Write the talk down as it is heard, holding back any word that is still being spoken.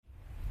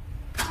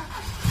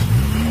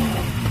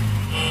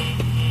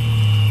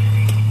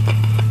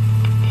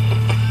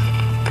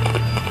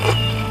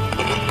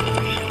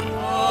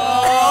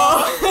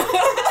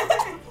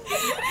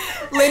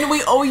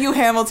owe you,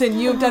 Hamilton.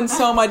 You've done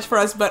so much for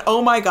us, but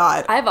oh my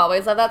God. I've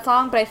always loved that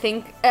song, but I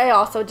think I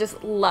also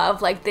just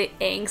love, like, the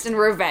angst and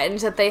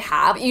revenge that they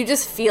have. You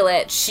just feel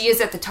it. She is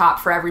at the top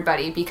for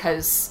everybody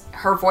because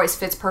her voice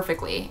fits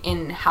perfectly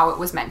in how it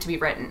was meant to be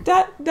written.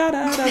 Da, da,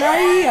 da, da,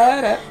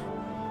 da, da.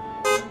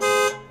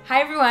 Hi,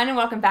 everyone, and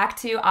welcome back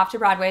to Off to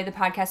Broadway, the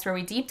podcast where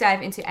we deep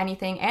dive into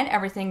anything and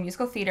everything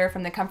musical theater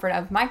from the comfort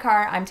of my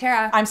car. I'm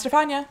Tara. I'm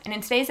Stefania. And in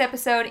today's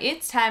episode,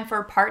 it's time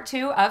for part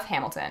 2 of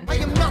Hamilton. I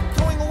am not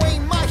throwing away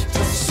my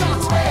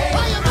shot.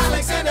 I am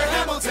Alexander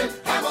Hamilton.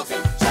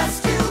 Hamilton,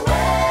 just you wait.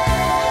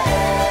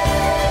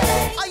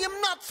 I am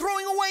not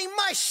throwing away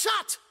my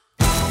shot.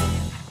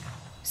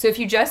 So if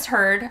you just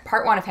heard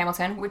part 1 of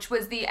Hamilton, which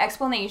was the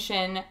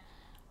explanation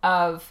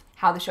of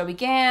how the show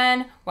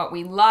began, what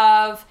we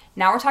love.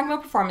 Now we're talking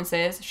about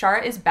performances.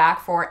 Shara is back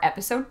for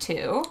episode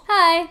 2.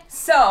 Hi.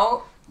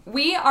 So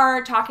we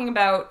are talking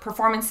about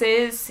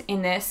performances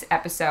in this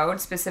episode,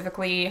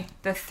 specifically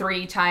the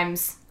 3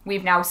 times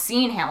we've now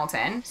seen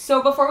Hamilton.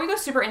 So before we go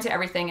super into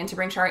everything and to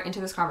bring Shara into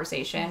this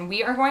conversation,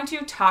 we are going to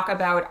talk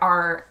about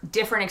our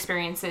different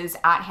experiences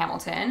at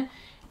Hamilton.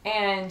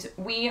 And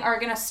we are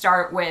going to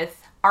start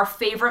with our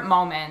favorite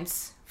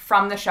moments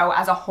from the show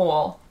as a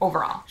whole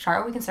overall.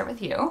 Shara, we can start with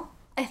you.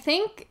 I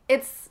think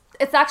it's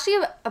actually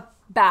a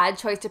bad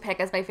choice to pick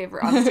as my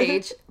favorite on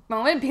stage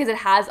moment because it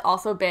has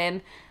also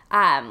been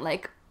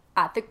like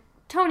at the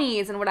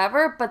Tonys and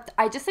whatever, but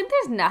I just think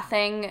there's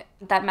nothing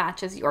that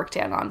matches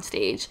Yorktown on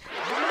stage.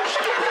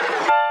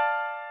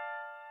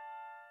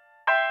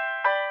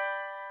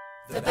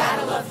 The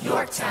Battle of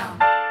Yorktown.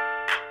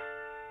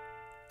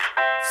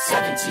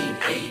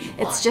 1781.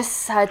 It's just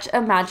such a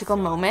magical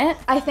moment.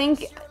 I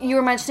think you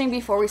were mentioning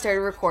before we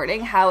started recording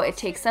how it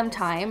takes some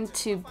time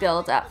to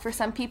build up for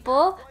some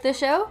people, the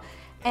show.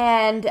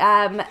 And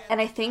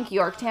I think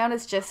Yorktown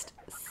is just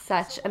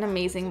such an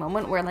amazing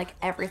moment where like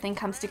everything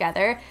comes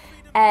together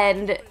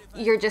and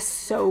you're just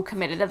so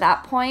committed at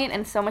that point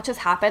and so much has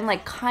happened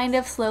like kind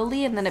of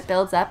slowly and then it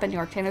builds up and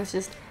Yorktown is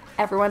just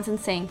everyone's in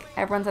sync,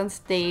 everyone's on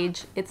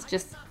stage. It's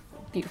just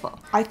beautiful.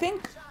 I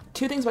think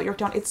 2 things about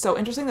Yorktown. It's so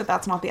interesting that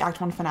that's not the Act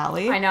 1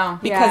 finale. I know.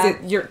 Because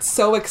you're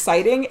so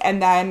exciting,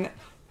 and then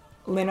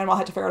Lin-Manuel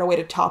had to figure out a way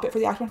to top it for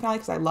the Act 1 finale,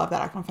 because I love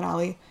that Act 1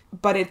 finale.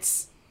 But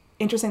it's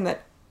interesting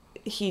that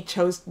he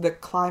chose the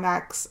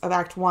climax of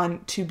Act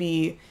 1 to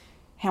be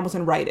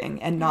Hamilton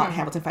writing and not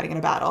Hamilton fighting in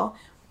a battle.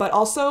 But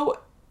also,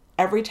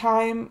 every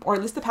time, or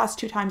at least the past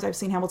 2 times I've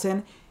seen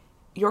Hamilton,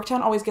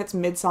 Yorktown always gets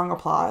mid-song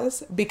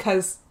applause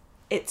because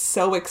it's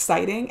so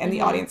exciting and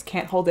the audience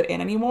can't hold it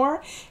in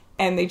anymore.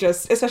 And they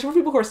just, especially for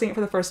people who are seeing it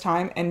for the first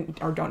time and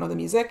or don't know the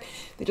music,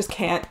 they just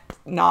can't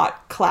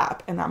not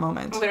clap in that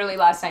moment. Literally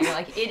last night, you're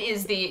like, it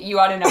is the You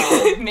Oughta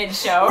Know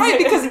mid-show. Right,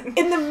 because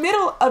in the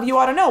middle of You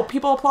Oughta Know,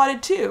 people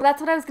applauded too. That's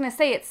what I was going to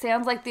say. It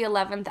sounds like the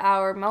 11th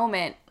hour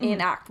moment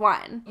in Act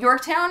 1.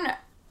 Yorktown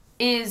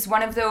is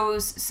one of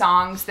those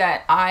songs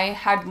that I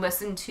had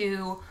listened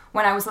to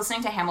when I was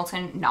listening to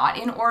Hamilton, not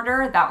in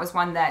order. That was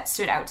one that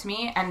stood out to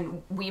me.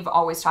 And we've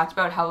always talked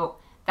about how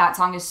that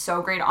song is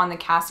so great on the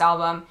cast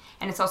album,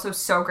 and it's also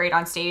so great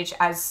on stage.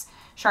 As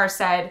Shar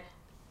said,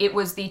 it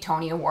was the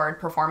Tony Award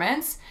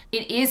performance.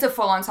 It is a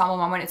full ensemble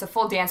moment. It's a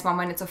full dance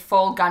moment. It's a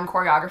full gun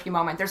choreography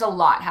moment. There's a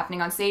lot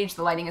happening on stage.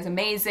 The lighting is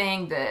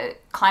amazing. The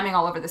climbing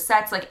all over the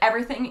sets. Like,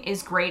 everything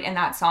is great in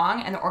that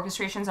song, and the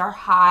orchestrations are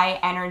high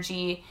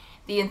energy.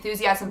 The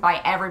enthusiasm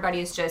by everybody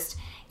is just,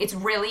 it's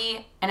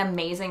really an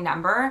amazing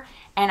number,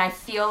 and I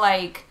feel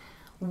like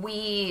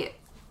we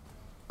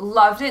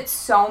loved it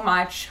so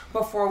much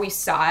before we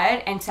saw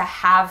it, and to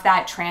have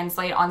that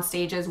translate on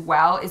stage as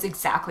well is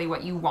exactly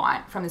what you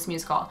want from this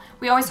musical.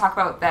 We always talk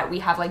about that we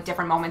have like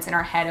different moments in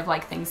our head of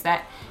like things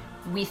that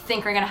we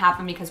think are going to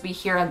happen because we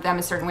hear them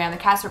a certain way on the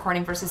cast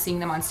recording versus seeing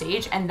them on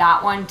stage, and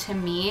that one to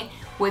me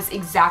was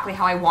exactly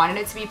how I wanted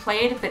it to be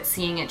played, but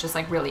seeing it just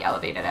like really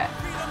elevated it.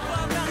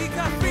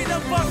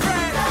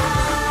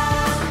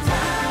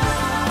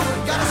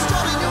 Gotta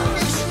start a new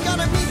nation,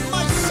 gotta meet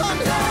my son.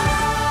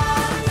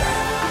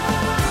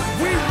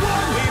 We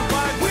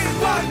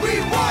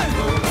won!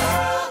 The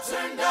world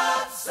turned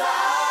upside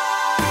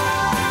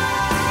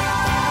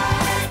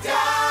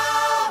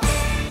down.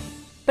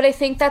 But I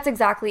think that's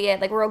exactly it.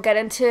 Like, we'll get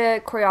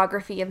into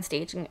choreography and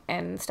staging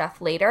and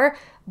stuff later,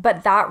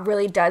 but that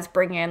really does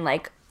bring in,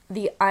 like,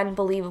 the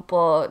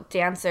unbelievable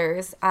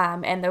dancers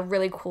and the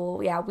really cool,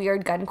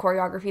 weird gun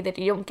choreography that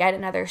you don't get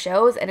in other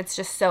shows, and it's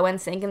just so in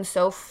sync and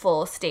so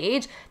full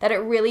stage that it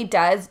really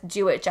does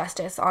do it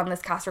justice on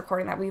this cast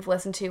recording that we've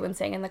listened to and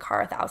sang in the car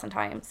 1,000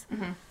 times.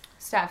 Mm-hmm.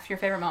 Steph, your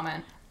favorite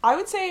moment? I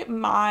would say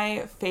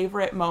my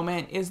favorite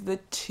moment is the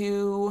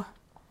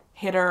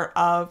 2-hitter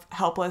of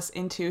Helpless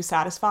into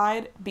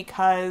Satisfied,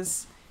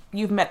 because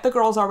you've met the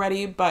girls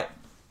already, but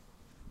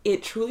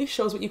it truly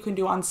shows what you can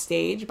do on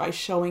stage by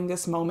showing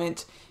this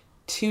moment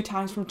 2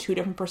 times from 2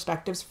 different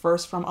perspectives.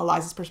 First from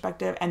Eliza's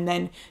perspective, and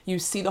then you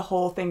see the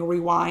whole thing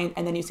rewind,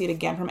 and then you see it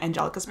again from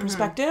Angelica's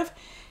perspective.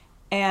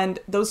 And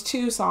those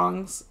 2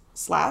 songs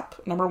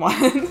slap, number 1.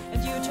 And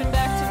you turn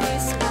back to me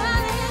smiling.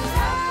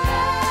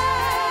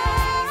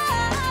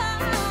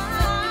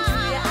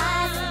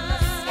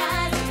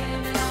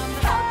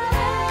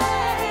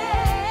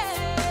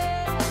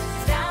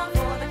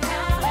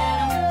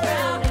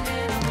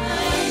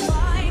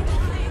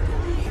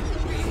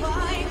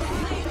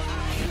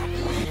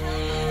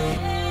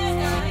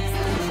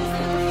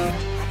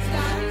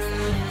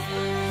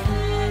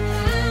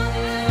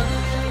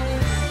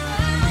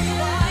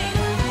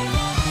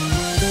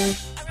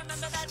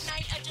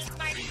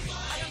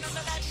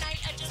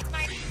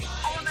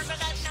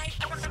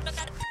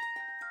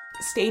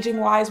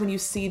 staging wise, when you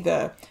see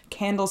the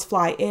candles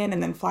fly in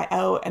and then fly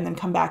out and then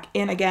come back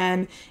in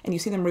again, and you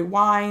see them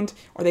rewind,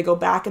 or they go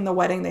back in the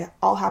wedding, they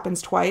all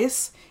happens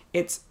twice.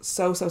 It's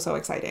so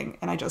exciting,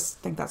 and I just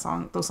think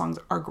those songs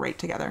are great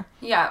together.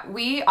 Yeah,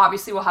 we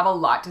obviously will have a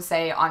lot to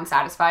say on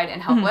Satisfied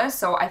and Helpless,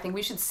 so I think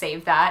we should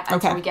save that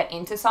until we get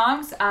into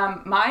songs.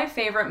 My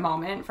favorite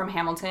moment from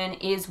Hamilton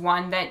is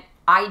one that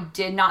I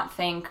did not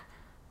think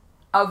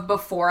of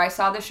before I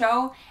saw the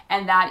show,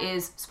 and that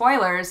is,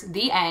 spoilers,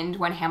 the end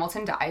when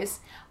Hamilton dies.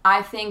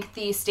 I think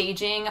the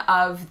staging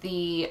of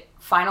the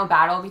final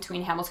battle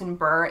between Hamilton and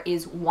Burr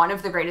is one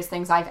of the greatest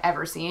things I've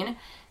ever seen.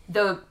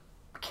 The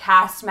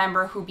cast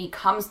member who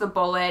becomes the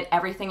bullet,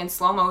 everything in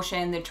slow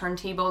motion, the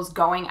turntables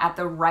going at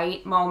the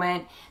right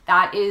moment.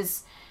 That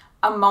is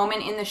a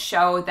moment in the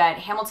show that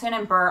Hamilton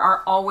and Burr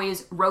are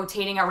always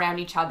rotating around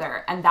each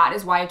other. And that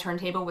is why a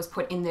turntable was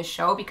put in this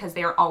show, because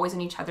they are always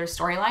in each other's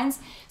storylines.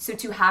 So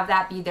to have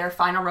that be their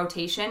final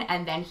rotation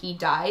and then he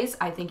dies,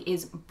 I think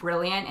is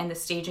brilliant. And the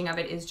staging of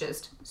it is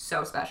just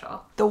so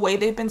special. The way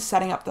they've been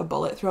setting up the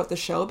bullet throughout the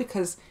show,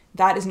 because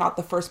that is not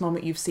the first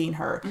moment you've seen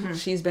her. Mm-hmm.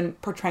 She's been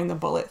portraying the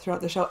bullet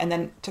throughout the show, and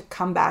then to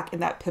come back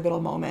in that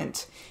pivotal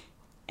moment,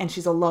 and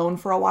she's alone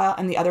for a while,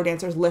 and the other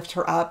dancers lift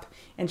her up,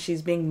 and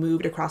she's being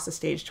moved across the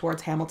stage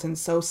towards Hamilton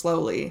so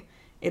slowly.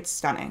 It's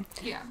stunning.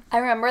 Yeah. I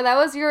remember that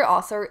was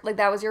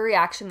your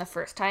reaction the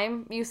first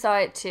time you saw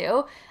it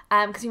too.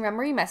 Because you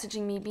remember you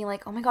messaging me being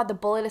like, oh my god, the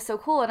bullet is so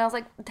cool. And I was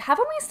like,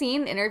 haven't we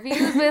seen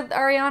interviews with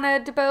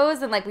Ariana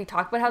DeBose? And like we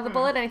talked about how the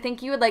bullet, and I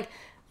think you would like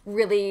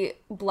really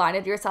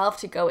blinded yourself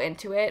to go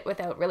into it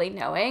without really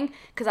knowing,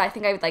 because I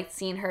think I would like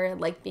seen her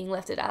like being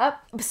lifted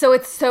up. So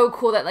it's so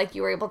cool that like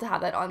you were able to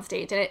have that on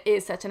stage, and it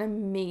is such an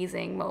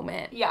amazing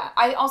moment. Yeah,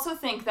 I also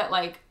think that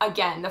like,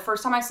 again, the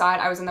first time I saw it,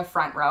 I was in the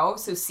front row,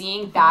 so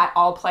seeing that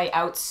all play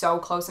out so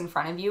close in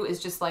front of you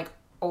is just like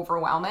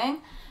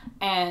overwhelming,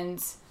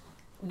 and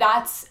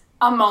that's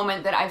a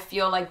moment that I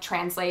feel like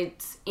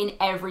translates in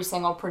every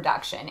single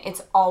production.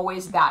 It's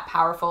always that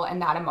powerful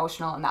and that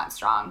emotional and that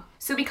strong.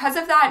 So because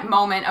of that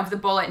moment of the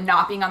bullet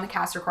not being on the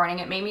cast recording,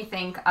 it made me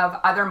think of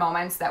other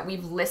moments that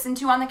we've listened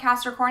to on the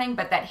cast recording,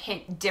 but that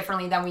hit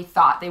differently than we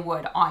thought they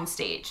would on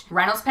stage.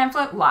 Reynolds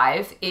Pamphlet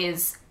live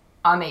is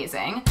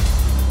amazing.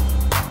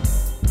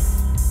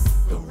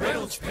 The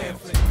Reynolds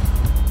Pamphlet.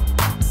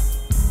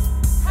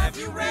 Have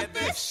you read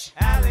this?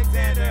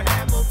 Alexander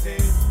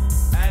Hamilton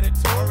at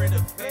a torrent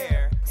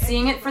affair.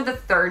 Seeing it for the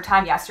third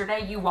time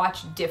yesterday, you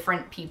watch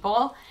different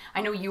people.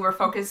 I know you were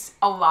focused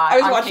a lot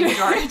on King George.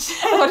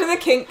 I was watching the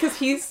King because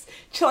he's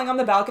chilling on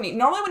the balcony.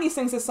 Normally when he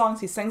sings his songs,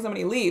 he sings them and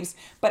he leaves.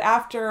 But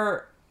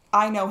after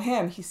I Know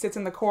Him, he sits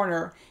in the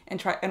corner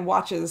and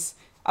watches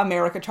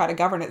America try to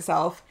govern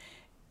itself.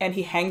 And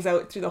he hangs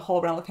out through the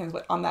whole Reynolds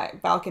Pamphlet on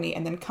that balcony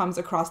and then comes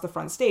across the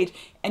front stage.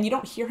 And you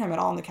don't hear him at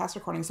all in the cast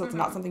recording, so it's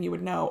not something you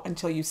would know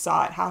until you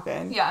saw it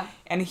happen. Yeah.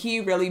 And he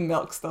really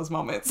milks those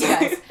moments.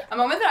 Yes. A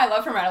moment that I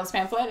love from Reynolds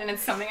Pamphlet, and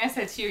it's something I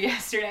said to you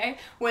yesterday,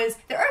 was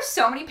there are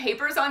so many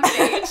papers on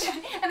stage,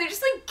 and they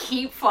just like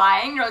keep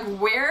flying. You're like,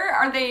 where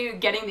are they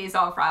getting these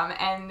all from?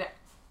 And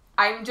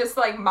I'm just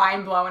like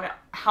mind blown at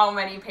how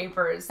many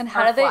papers are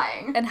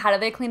flying. And how do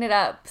they clean it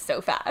up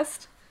so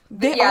fast?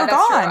 They are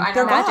gone.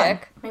 They're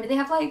magic. Maybe they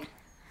have like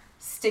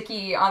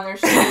sticky on their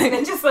shoes and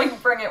then just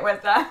like bring it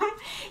with them.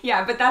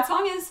 Yeah, but that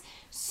song is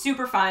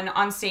super fun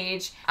on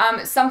stage.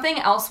 Something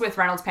else with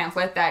Reynolds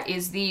Pamphlet that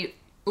is the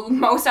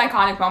most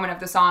iconic moment of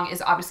the song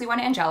is obviously when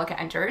Angelica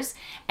enters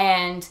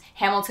and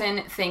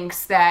Hamilton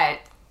thinks that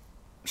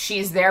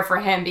she's there for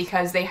him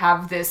because they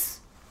have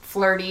this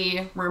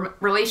flirty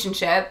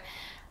relationship.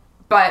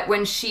 But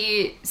when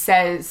she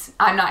says,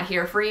 I'm not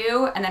here for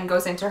you, and then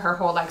goes into her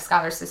whole, like,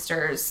 Schuyler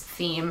Sisters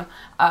theme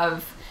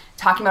of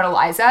talking about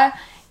Eliza,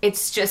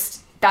 it's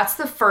just, that's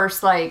the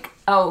first, like,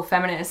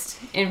 feminist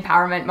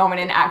empowerment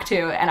moment in Act 2,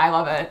 and I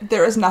love it.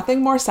 There is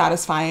nothing more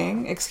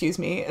satisfying,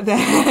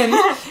 than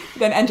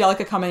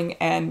Angelica coming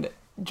and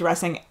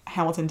dressing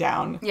Hamilton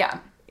down. Yeah.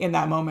 In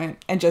that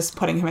moment, and just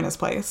putting him in his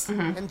place.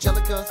 Mm-hmm.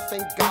 Angelica,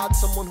 thank God,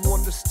 someone who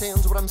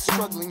understands what I'm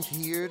struggling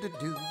here to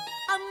do.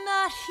 I'm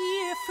not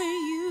here for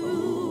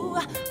you.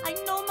 I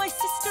know my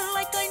sister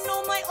like I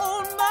know my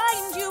own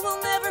mind. You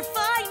will never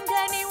find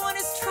anyone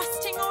as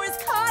trusting or as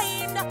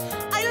kind.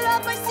 I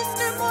love my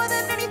sister more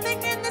than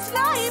anything in this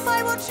life.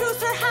 I will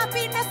choose her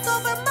happiness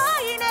over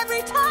mine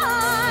every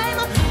time.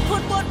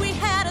 Put what we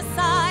had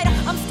aside.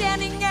 I'm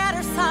standing at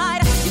her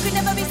side. You can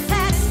never be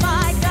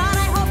satisfied. God,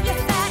 I hope you're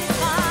satisfied.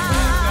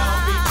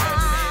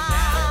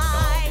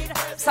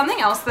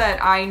 Something else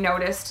that I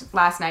noticed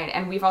last night,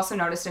 and we've also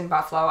noticed in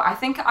Buffalo, I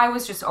think I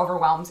was just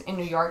overwhelmed in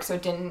New York, so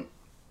it didn't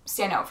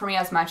stand out for me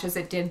as much as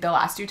it did the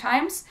last two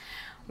times.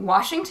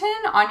 Washington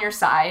on your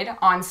side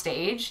on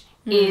stage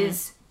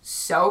is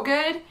so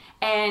good,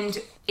 and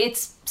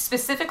it's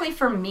specifically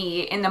for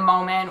me in the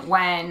moment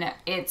when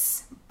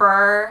it's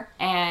Burr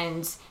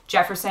and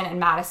Jefferson and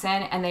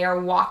Madison, and they are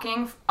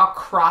walking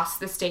across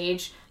the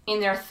stage in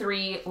their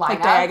three lineup.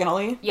 Like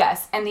diagonally?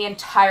 Yes, and the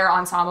entire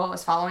ensemble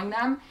is following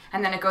them,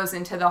 and then it goes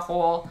into the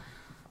whole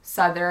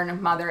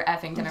Southern mother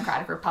effing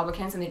Democratic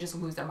Republicans, and they just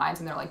lose their minds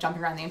and they're like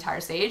jumping around the entire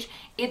stage.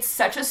 It's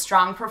such a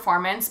strong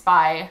performance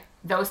by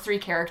those three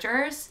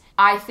characters.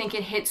 I think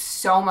it hits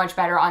so much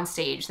better on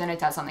stage than it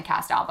does on the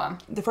cast album.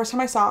 The first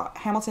time I saw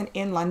Hamilton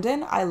in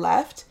London, I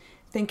left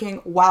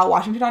thinking, wow,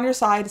 Washington on Your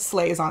Side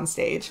slays on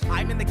stage.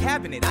 I'm in the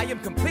cabinet. I am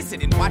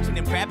complicit in watching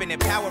him grabbing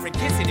and power and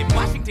kissing. If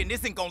Washington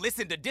isn't gonna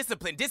listen to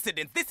disciplined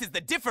dissidents, this is the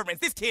difference.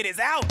 This kid is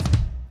out.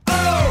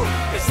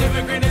 Oh, this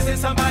immigrant isn't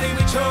somebody we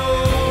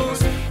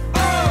chose.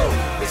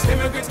 Oh, this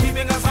immigrant's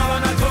keeping us all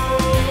on our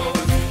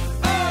toes.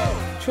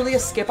 Oh. Truly a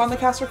skip on the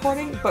cast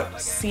recording,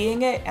 but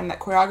seeing it and that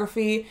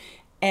choreography,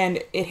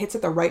 and it hits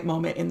at the right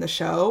moment in the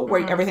show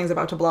where everything's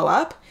about to blow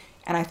up.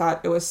 And I thought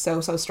it was so,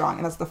 so strong.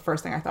 And that's the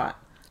first thing I thought.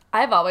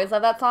 I've always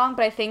loved that song,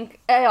 but I think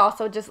I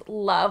also just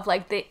love,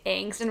 like, the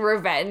angst and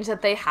revenge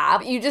that they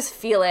have. You just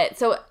feel it.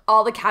 So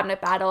all the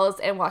Cabinet Battles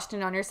and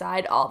Washington on Your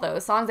Side, all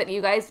those songs that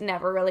you guys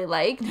never really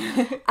liked.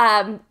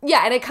 Yeah,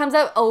 and it comes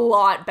out a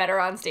lot better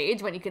on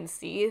stage when you can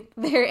see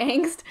their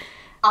angst.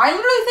 I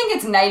literally think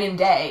it's night and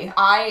day.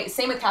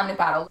 Same with Cabinet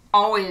Battle.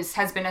 Always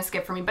has been a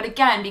skip for me. But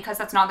again, because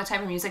that's not the type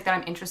of music that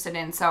I'm interested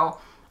in, so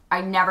I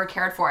never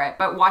cared for it.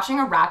 But watching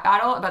a rap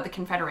battle about the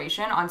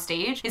Confederation on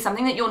stage is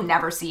something that you'll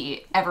never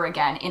see ever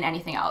again in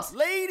anything else.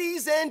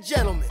 Ladies and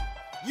gentlemen,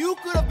 you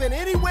could have been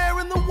anywhere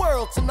in the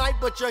world tonight,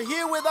 but you're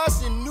here with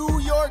us in New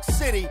York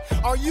City.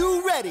 Are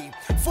you ready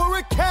for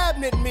a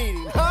cabinet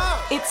meeting,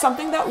 huh? It's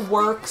something that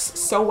works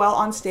so well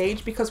on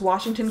stage because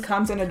Washington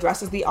comes and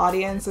addresses the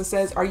audience and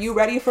says, are you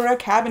ready for a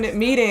cabinet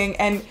meeting?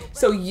 And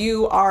so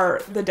you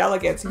are the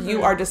delegates,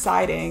 you are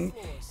deciding,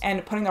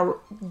 and putting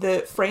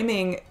the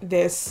framing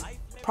this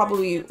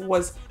probably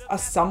was a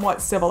somewhat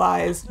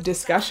civilized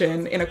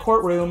discussion in a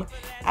courtroom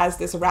as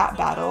this rap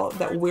battle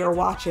that we're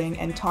watching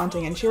and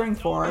taunting and cheering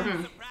for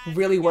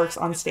really works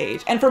on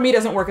stage. And for me, it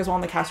doesn't work as well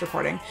in the cast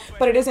recording.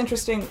 But it is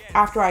interesting,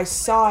 after I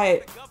saw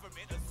it,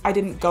 I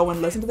didn't go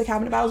and listen to the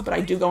Cabinet Battles, but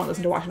I do go and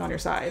listen to Washington on Your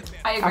Side.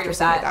 I agree after with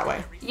seeing that. it that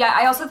way. Yeah,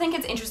 I also think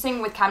it's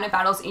interesting with Cabinet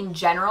Battles in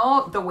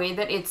general, the way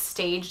that it's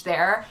staged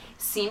there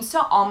seems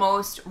to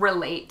almost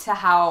relate to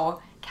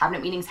how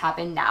cabinet meetings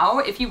happen now.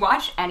 If you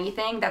watch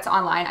anything that's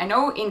online, I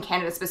know in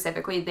Canada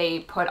specifically, they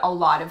put a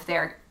lot of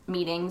their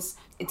meetings,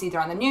 it's either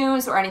on the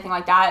news or anything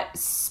like that.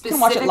 You can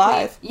watch it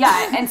live.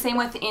 Yeah, and same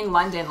with in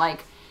London,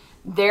 like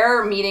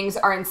their meetings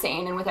are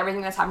insane, and with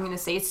everything that's happening in the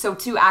States, so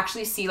to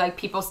actually see like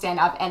people stand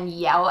up and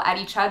yell at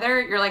each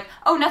other, you're like,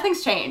 oh,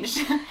 nothing's changed.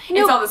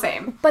 It's all the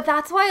same. But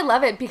that's why I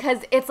love it, because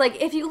it's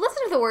like, if you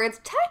listen to the words,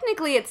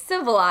 technically it's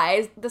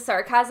civilized. The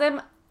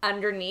sarcasm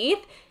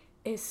underneath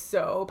is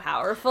so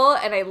powerful,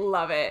 and I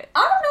love it. I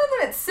don't know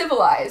that it's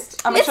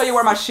civilized. I'm gonna show you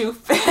where my shoe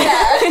fits.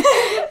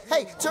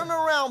 Hey, turn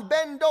around,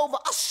 bend over.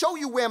 I'll show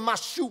you where my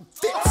shoe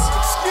fits.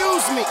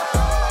 Excuse me.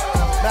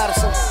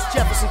 Madison,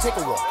 Jefferson, take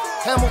a walk.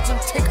 Hamilton,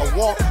 take a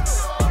walk.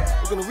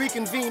 We're gonna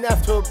reconvene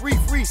after a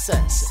brief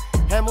recess.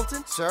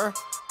 Hamilton, sir,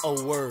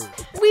 a word.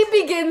 We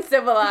begin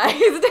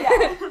civilized.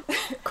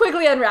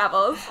 Quickly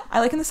unravels. I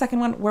like in the second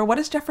one where what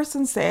does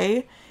Jefferson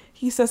say?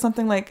 He says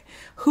something like,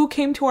 who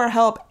came to our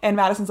help? And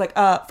Madison's like,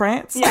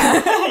 France?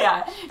 Yeah,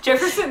 yeah. The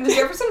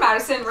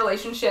Jefferson-Madison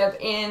relationship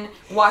in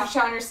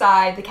Washington on Your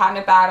Side, the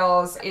Cabinet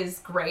Battles, is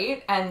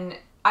great, and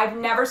I've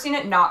never seen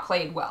it not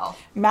played well.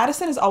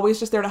 Madison is always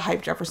just there to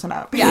hype Jefferson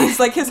up. Yeah.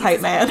 He's like his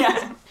hype man.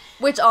 Yeah.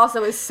 Which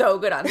also is so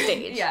good on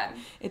stage. Yeah.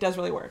 It does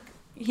really work.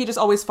 He just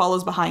always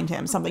follows behind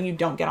him, something you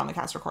don't get on the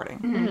cast recording.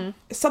 Mm-hmm.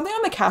 Something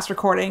on the cast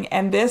recording,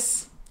 and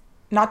this,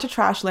 not to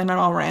trash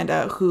Lin-Manuel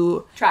Miranda,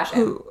 who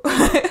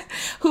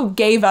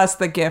gave us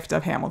the gift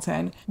of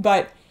Hamilton,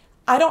 but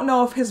I don't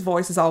know if his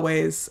voice is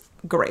always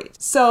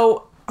great.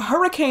 So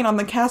Hurricane on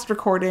the cast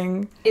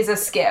recording is a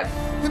skip.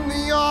 In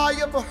the eye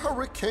of a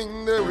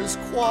hurricane there is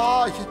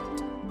quiet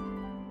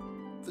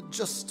for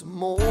just a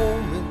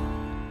moment.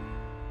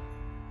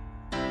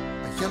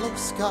 A yellow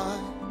sky.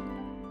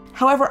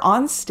 However,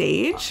 on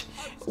stage,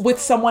 with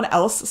someone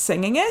else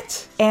singing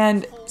it,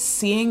 and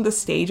seeing the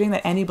staging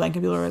that Andy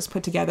Blankenbuehler has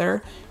put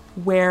together,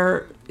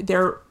 where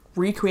they're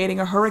recreating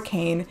a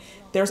hurricane,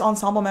 there's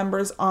ensemble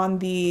members on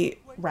the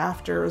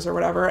rafters or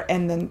whatever,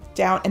 and then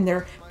down, and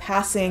they're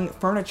passing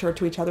furniture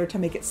to each other to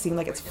make it seem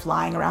like it's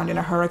flying around in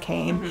a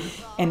hurricane,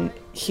 and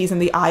he's in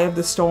the eye of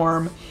the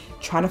storm,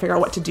 trying to figure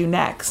out what to do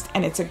next,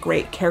 and it's a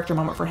great character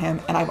moment for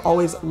him, and I've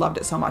always loved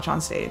it so much on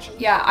stage.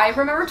 Yeah, I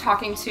remember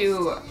talking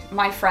to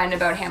my friend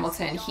about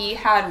Hamilton. He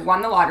had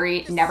won the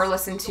lottery, never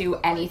listened to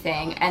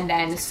anything, and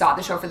then saw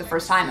the show for the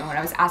first time, and when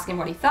I was asking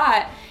what he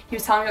thought, he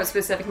was telling me about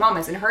specific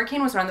moments, and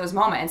Hurricane was one of those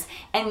moments,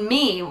 and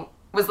me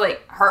was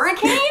like,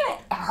 Hurricane?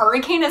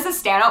 Hurricane is a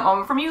standout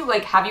moment from you?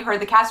 Like, have you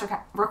heard the cast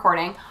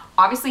recording?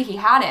 Obviously he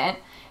hadn't.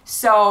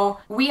 So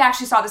we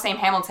actually saw the same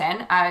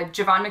Hamilton.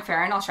 Javon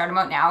McFerrin, I'll shout him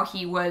out now,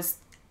 he was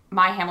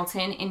my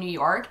Hamilton in New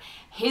York.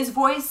 His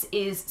voice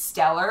is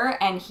stellar,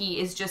 and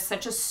he is just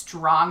such a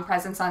strong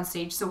presence on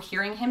stage. So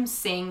hearing him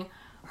sing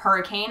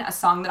Hurricane, a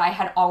song that I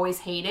had always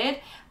hated,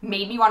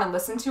 made me want to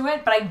listen to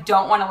it, but I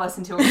don't want to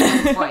listen to it with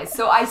Lynn's voice.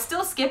 So I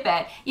still skip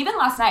it. Even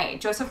last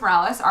night, Joseph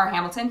Morales, our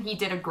Hamilton, he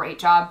did a great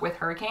job with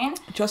Hurricane.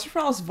 Joseph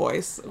Morales'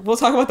 voice, we'll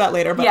talk about that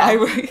later, but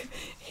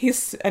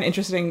he's an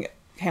interesting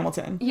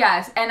Hamilton.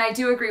 Yes, and I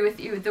do agree with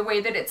you. The way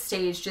that it's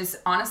staged is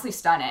honestly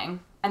stunning.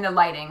 And the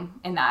lighting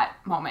in that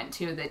moment,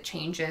 too, that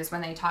changes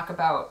when they talk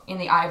about in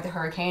the eye of the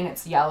hurricane,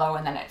 it's yellow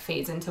and then it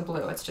fades into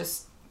blue. It's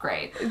just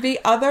great. The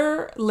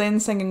other Lynn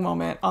singing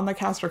moment on the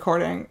cast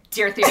recording.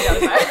 Dear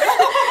Theodosia.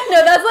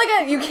 No, that's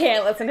like you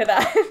can't listen to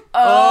that.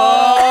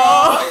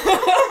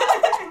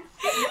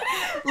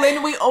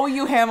 Lynn, we owe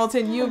you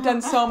Hamilton. You've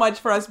done so much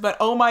for us, but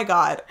oh my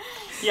God.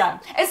 Yeah.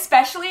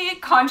 Especially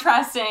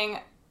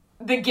contrasting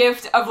the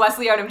gift of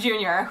Leslie Odom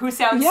Jr., who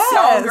sounds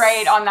so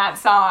great on that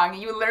song.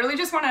 You literally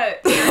just want to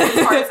hear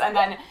his parts and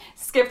then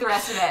skip the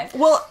rest of it.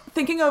 Well,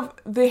 thinking of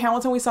the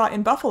Hamilton we saw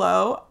in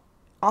Buffalo,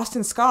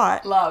 Austin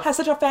Scott has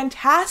such a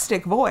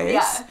fantastic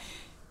voice.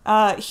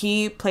 Yeah.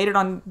 He played it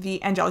on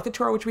the Angelica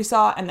tour, which we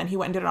saw, and then he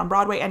went and did it on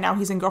Broadway, and now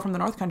he's in Girl from the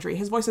North Country.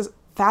 His voice is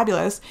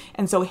fabulous,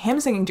 and so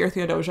him singing Dear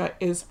Theodosia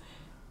is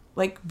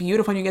like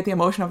beautiful, and you get the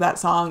emotion of that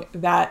song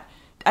that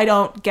I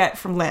don't get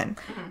from Lynn.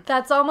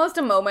 That's almost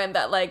a moment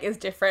that like is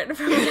different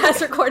from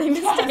cast recording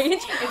to stage.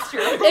 It's true.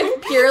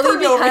 It's purely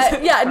because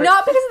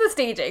not because of the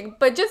staging,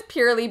 but just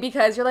purely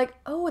because you're like,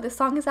 oh, the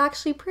song is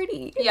actually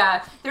pretty.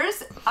 Yeah,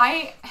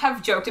 I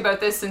have joked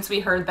about this since we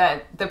heard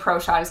that the Pro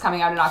Shot is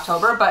coming out in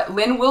October, but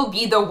Lynn will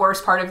be the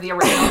worst part of the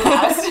original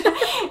cast.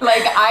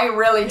 Like, I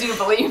really do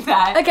believe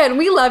that. Again,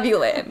 we love you,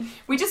 Lynn.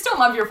 We just don't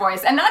love your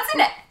voice, and that's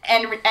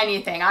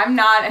anything. I'm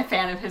not a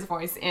fan of his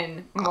voice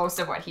in most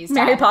of what he's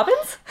done. Mary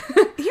Poppins?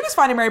 He was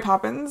fine in Mary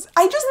Poppins.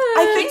 I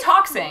think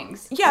talk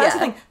sings. Yeah, that's the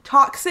thing.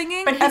 Talk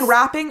singing and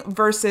rapping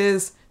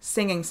versus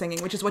singing,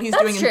 which is what he's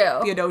doing in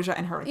Theodosia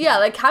and Hurricane. Yeah,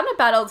 like Cabinet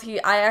Battles,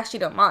 I actually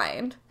don't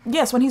mind.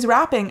 Yes, when he's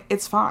rapping,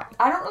 it's fine.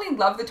 I don't really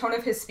love the tone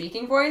of his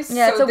speaking voice.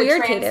 Yeah, so it's a the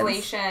weird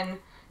translation cadence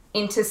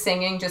into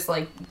singing just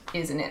like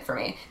isn't it for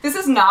me. This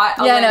is not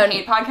a Lynn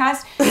hate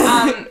podcast.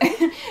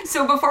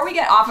 So before we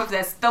get off of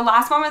this, the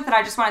last moment that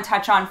I just want to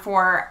touch on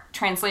for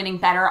translating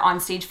better on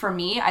stage for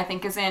me, I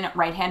think is in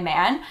Right Hand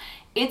Man.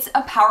 It's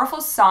a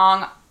powerful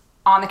song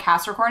on the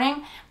cast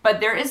recording, but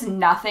there is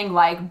nothing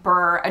like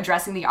Burr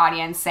addressing the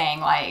audience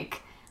saying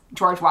like,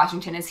 George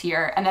Washington is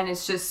here, and then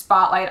it's just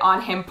spotlight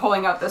on him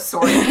pulling out the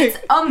sword. It's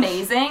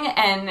amazing,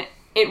 and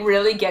it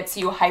really gets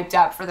you hyped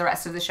up for the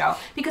rest of the show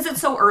because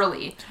it's so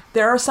early.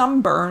 There are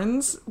some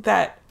burns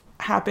that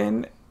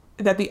happen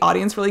that the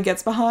audience really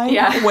gets behind,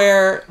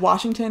 where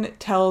Washington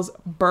tells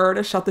Burr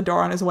to shut the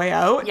door on his way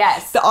out.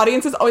 Yes. The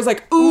audience is always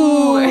like,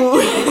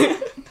 ooh.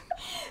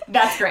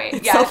 That's great.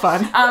 It's so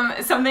fun.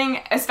 Something,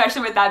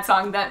 especially with that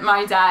song, that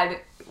my dad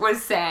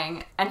was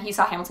saying, and he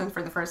saw Hamilton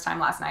for the first time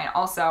last night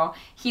also,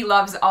 he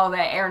loves all the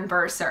Aaron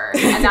Burr, sir.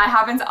 And that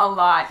happens a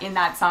lot in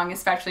that song,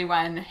 especially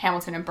when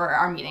Hamilton and Burr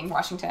are meeting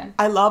Washington.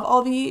 I love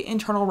all the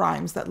internal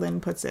rhymes that Lynn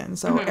puts in.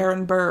 So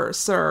Aaron Burr,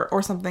 sir,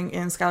 or something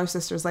in Schuyler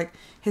Sisters, like,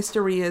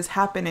 history is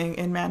happening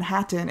in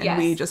Manhattan, and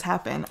we just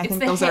happen. I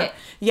think those hit.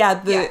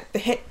 The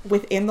hit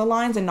within the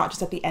lines and not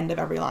just at the end of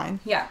every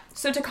line. Yeah.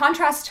 So to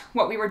contrast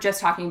what we were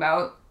just talking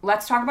about,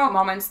 let's talk about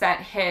moments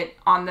that hit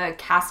on the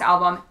cast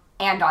album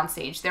and on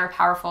stage. They're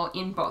powerful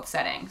in both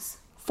settings.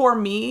 For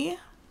me,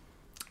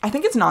 I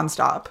think it's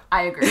Nonstop.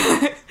 I agree.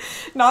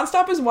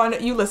 Nonstop is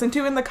one you listen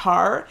to in the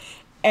car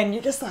and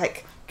you just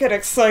like get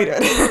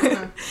excited.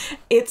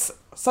 It's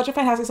such a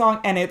fantastic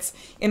song, and it's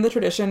in the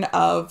tradition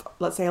of,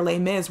 let's say, a Les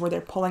Mis, where they're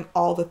pulling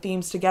all the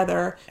themes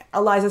together.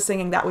 Eliza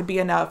singing That Would Be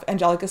Enough,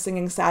 Angelica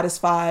singing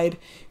Satisfied,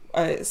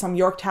 some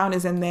Yorktown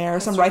is in there,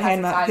 some Right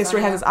Hand Man,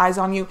 History Has Its Eyes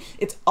on You.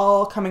 It's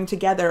all coming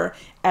together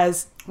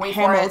as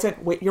Hamilton.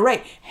 Wait, you're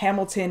right.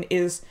 Hamilton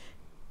is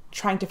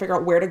trying to figure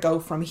out where to go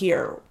from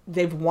here.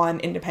 They've won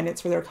independence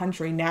for their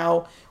country.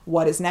 Now,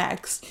 what is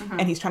next? Mm-hmm.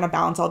 And he's trying to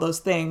balance all those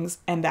things.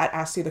 And that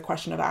asks you the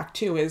question of Act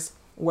 2 is,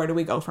 where do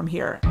we go from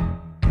here?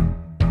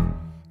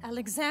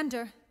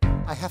 Alexander.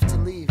 I have to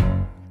leave.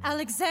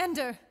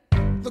 Alexander.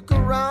 Look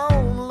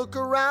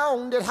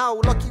around at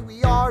how lucky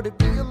we are to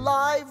be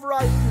alive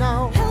right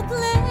now.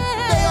 Helpless. They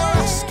are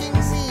asking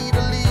me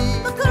to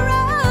leave. Look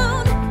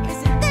around.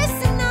 Isn't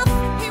this enough?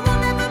 He will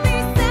never be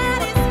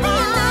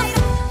satisfied.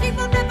 He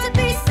will never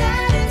be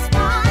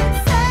satisfied.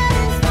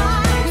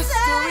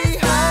 History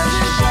has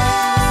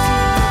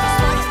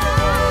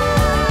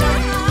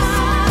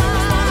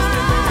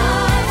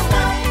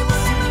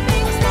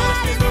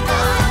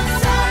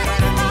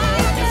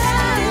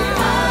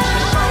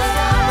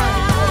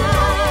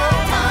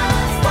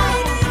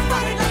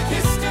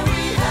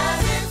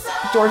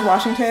George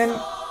Washington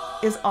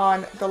is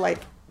on the like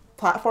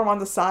platform on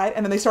the side,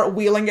 and then they start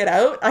wheeling it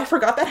out. I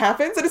forgot that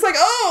happens, and it's like,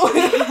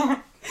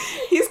 oh,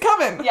 he's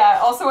coming. Yeah.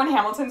 Also, when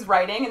Hamilton's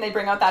writing, and they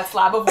bring out that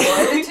slab of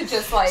wood to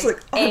just like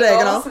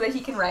angle so that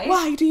he can write.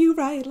 Why do you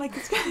write like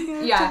it's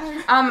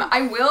yeah.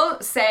 I will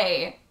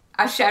say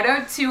a shout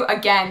out to,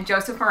 again,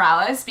 Joseph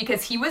Morales,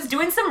 because he was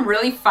doing some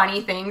really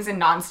funny things in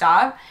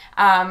Nonstop.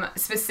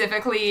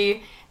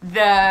 Specifically,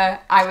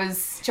 I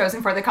was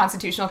chosen for the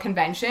Constitutional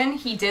Convention,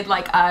 he did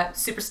like a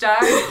superstar.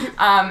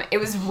 It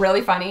was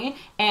really funny,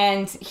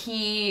 and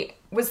he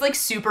was like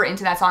super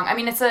into that song. I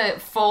mean, it's a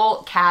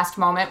full cast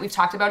moment. We've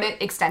talked about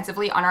it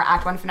extensively on our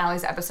Act 1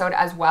 finales episode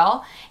as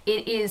well.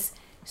 It is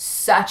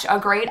such a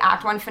great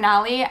Act 1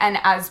 finale, and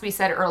as we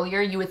said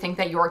earlier, you would think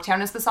that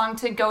Yorktown is the song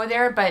to go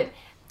there, but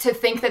to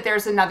think that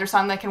there's another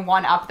song that can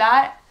one-up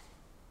that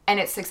and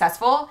it's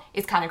successful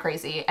is kind of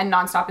crazy, and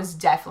Nonstop is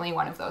definitely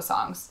one of those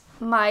songs.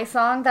 My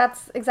song,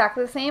 that's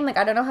exactly the same. Like,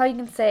 I don't know how you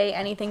can say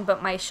anything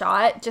but My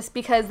Shot, just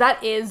because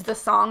that is the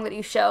song that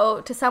you show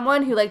to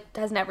someone who, like,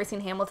 has never seen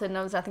Hamilton,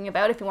 knows nothing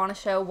about. If you want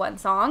to show one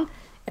song,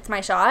 it's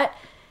My Shot.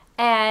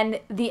 And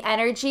the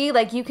energy,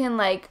 like, you can,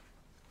 like,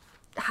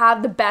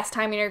 have the best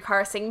time in your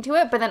car singing to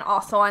it, but then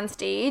also on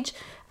stage,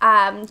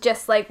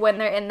 just, like, when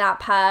they're in that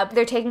pub,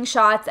 they're taking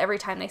shots every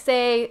time they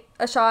say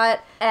a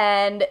shot,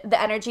 and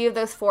the energy of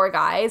those 4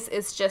 guys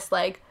is just,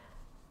 like,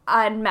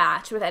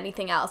 unmatched with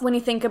anything else. When you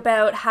think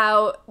about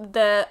how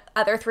the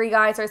other 3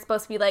 guys are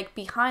supposed to be like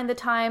behind the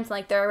times,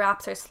 like their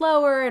raps are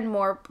slower and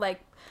more like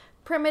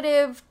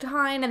primitive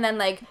kind, and then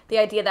like the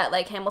idea that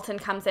like Hamilton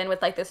comes in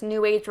with like this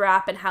new age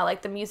rap and how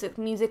like the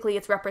musically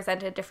it's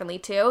represented differently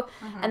too,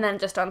 and then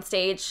just on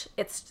stage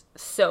it's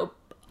so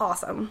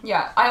awesome.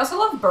 Yeah, I also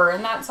love Burr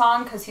in that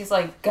song because he's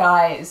like,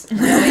 guys,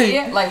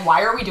 really? Like,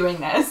 why are we doing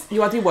this?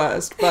 You are the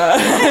worst, but...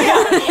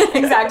 Yeah,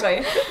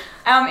 exactly.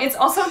 It's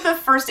also the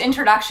first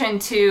introduction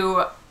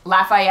to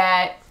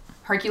Lafayette,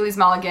 Hercules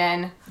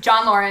Mulligan,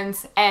 John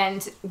Lawrence,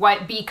 and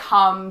what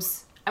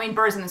becomes... I mean,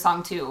 Burr's in the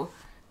song too.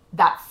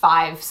 That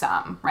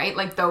 5-some, right?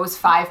 Like, those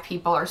 5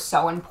 people are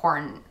so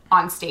important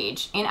on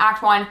stage in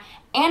Act 1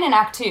 and in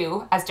Act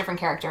 2 as different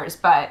characters,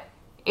 but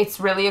it's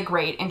really a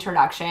great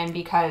introduction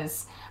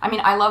because... I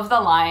mean, I love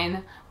the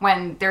line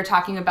when they're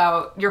talking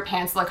about your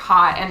pants look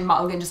hot and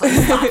Mulligan just like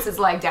slaps his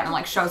leg down and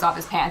like shows off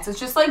his pants. It's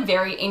just like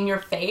very in your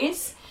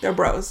face. They're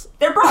bros.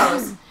 They're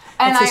bros.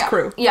 And it's his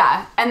crew.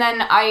 Yeah. And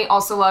then I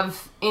also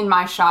love in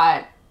My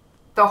Shot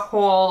the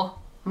whole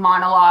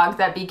monologue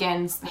that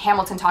begins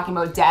Hamilton talking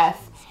about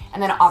death.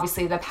 And then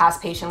obviously the Pass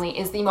Patiently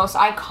is the most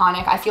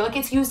iconic. I feel like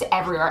it's used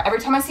everywhere. Every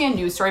time I see a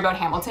news story about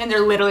Hamilton, they're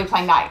literally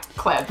playing that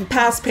clip.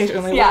 Pass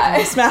patiently,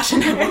 yeah.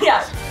 Smashing it.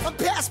 Yeah. I'm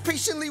past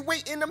patiently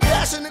waiting, I'm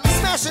passionately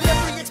smashing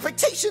every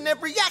expectation,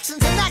 every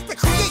action's an act of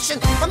creation.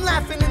 I'm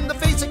laughing in the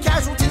face of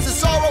casualties of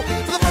sorrow.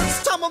 For the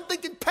first time I'm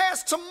thinking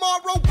past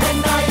tomorrow.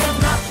 And I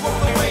am not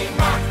throwing away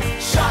my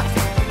shot.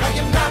 I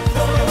am not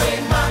throwing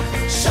away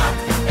my shot.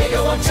 Hey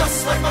yo, I'm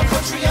just like my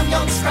country, I'm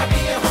young, scrappy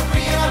and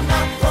hungry, and I'm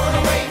not throwing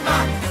away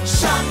my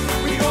shot.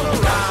 We gonna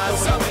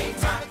rise up.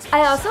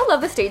 I also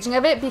love the staging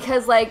of it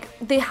because like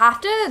they have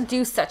to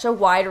do such a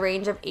wide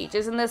range of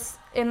ages in this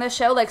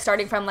show, like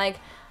starting from like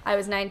I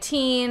was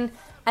 19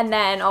 and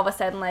then all of a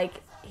sudden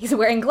like he's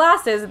wearing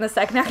glasses in the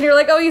second act and you're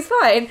like, oh, he's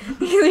fine.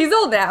 He's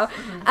old now.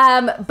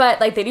 But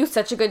like they do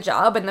such a good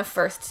job in the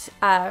first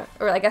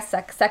or I guess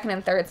second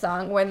and third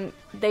song when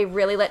they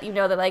really let you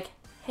know that like,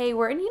 hey,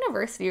 we're in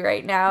university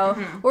right now.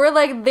 We're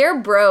like, they're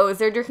bros.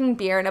 They're drinking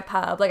beer in a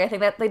pub. Like, I think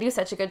that they do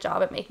such a good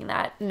job at making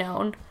that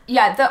known.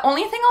 Yeah, the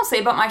only thing I'll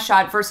say about My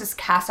Shot versus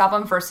cast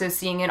album versus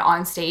seeing it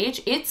on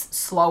stage, it's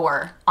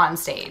slower on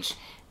stage.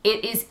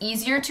 It is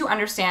easier to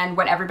understand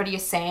what everybody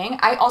is saying.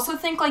 I also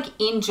think, like,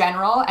 in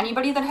general,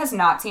 anybody that has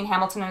not seen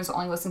Hamilton and has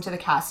only listened to the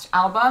cast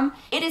album,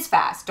 it is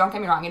fast. Don't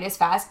get me wrong, it is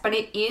fast, but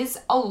it is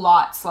a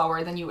lot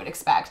slower than you would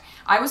expect.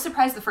 I was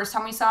surprised the first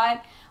time we saw it.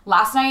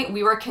 Last night,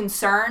 we were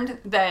concerned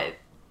that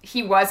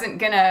he wasn't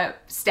gonna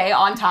stay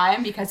on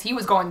time because he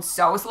was going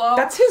so slow.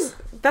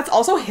 That's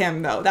also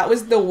him though. That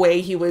was the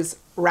way he was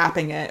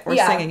rapping it or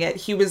singing it.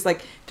 He was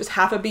like just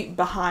half a beat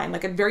behind,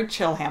 like a very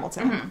chill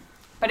Hamilton.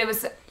 But it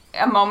was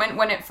a moment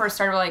when it first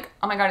started, we're like,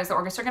 oh my god, is the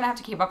orchestra gonna have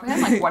to keep up with him?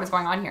 Like, what is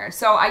going on here?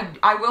 So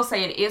I will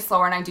say it is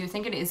slower, and I do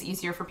think it is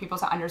easier for people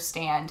to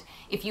understand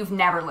if you've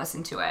never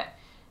listened to it.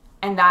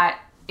 And that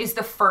is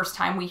the first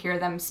time we hear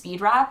them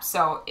speed rap,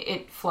 so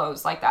it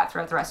flows like that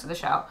throughout the rest of the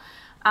show.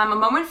 A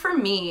moment for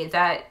me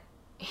that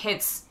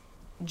hits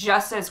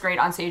just as great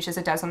on stage as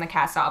it does on the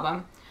cast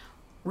album,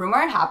 Room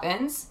Where It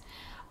Happens.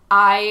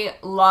 I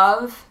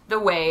love the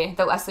way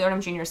that Leslie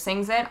Odom Jr.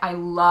 sings it. I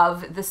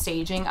love the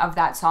staging of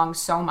that song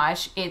so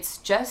much. It's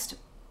just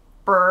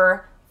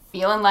Burr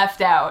feeling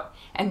left out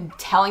and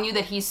telling you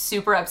that he's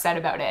super upset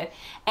about it.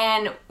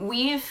 And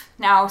we've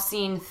now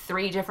seen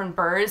 3 different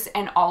Burrs,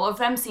 and all of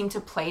them seem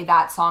to play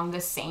that song the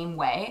same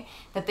way,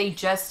 that they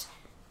just,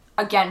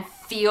 again,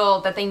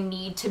 feel that they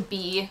need to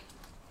be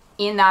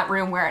in that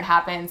room where it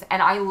happens.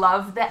 And I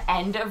love the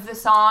end of the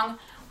song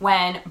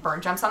when Burr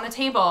jumps on the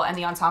table and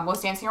the ensemble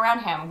is dancing around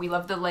him. We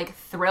love the like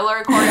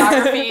thriller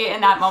choreography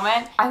in that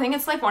moment. I think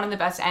it's like one of the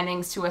best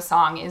endings to a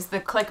song is the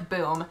click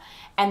boom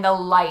and the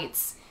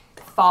lights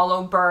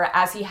follow Burr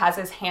as he has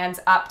his hands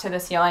up to the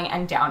ceiling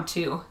and down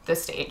to the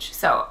stage.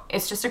 So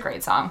it's just a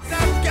great song.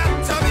 I've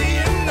got to be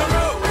in the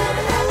room.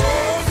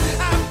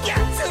 I've got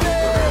to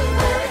know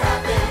where it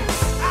happens.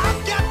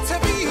 I've got to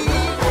be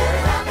where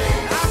it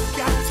happens. I've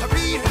got to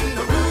be in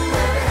the room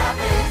where it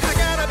happens. I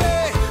gotta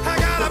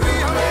be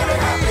where it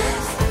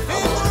happens.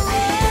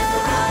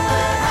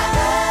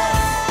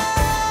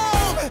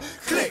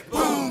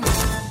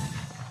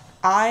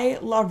 I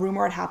love Room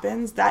Where It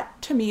Happens.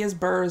 That, to me, is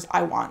Burr's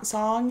I Want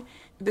song.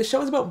 The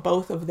show is about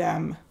both of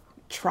them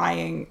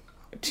trying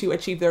to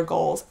achieve their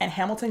goals, and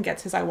Hamilton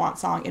gets his I Want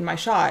song in My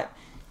Shot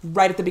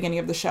right at the beginning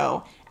of the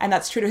show. And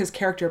that's true to his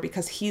character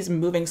because he's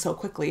moving so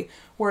quickly.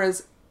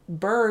 Whereas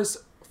Burr's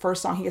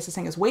first song he gets to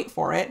sing is Wait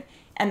For It,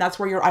 and that's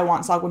where your I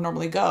Want song would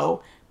normally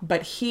go.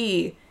 But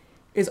he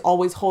is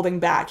always holding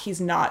back. He's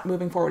not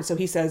moving forward. So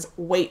he says,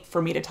 wait for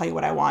me to tell you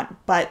what I want.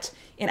 But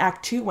in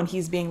Act 2, when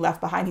he's being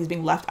left behind, he's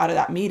being left out of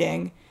that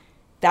meeting,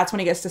 that's when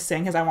he gets to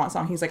sing his I Want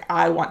song. He's like,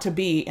 I want to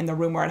be in the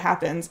room where it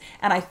happens.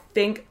 And I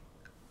think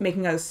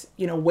making us,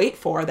 wait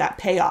for that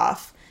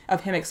payoff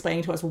of him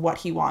explaining to us what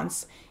he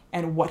wants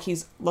and what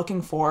he's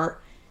looking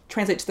for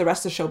translates to the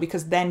rest of the show,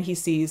 because then he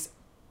sees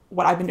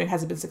what I've been doing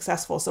hasn't been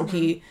successful. So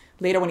he,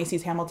 later when he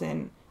sees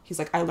Hamilton, he's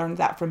like, I learned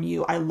that from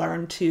you. I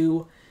learned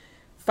to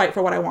fight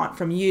for what I want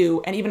from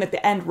you. And even at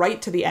the end,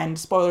 right to the end,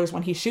 spoilers,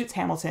 when he shoots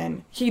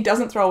Hamilton, he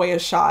doesn't throw away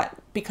his shot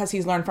because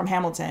he's learned from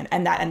Hamilton,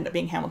 and that ended up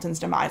being Hamilton's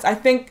demise. I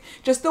think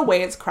just the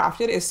way it's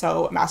crafted is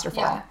so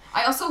masterful. Yeah.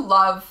 I also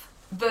love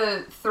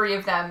the three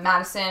of them,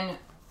 Madison,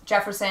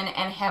 Jefferson,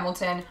 and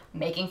Hamilton,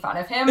 making fun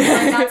of him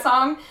during that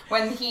song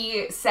when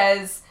he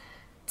says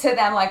to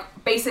them, like,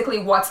 basically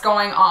what's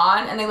going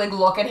on, and they, like,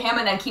 look at him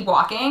and then keep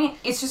walking.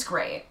 It's just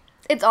great.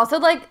 It's also,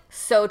 like,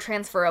 so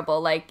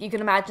transferable. Like, you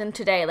can imagine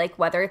today, like,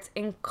 whether it's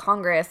in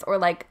Congress or,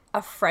 like,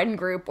 a friend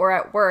group or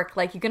at work,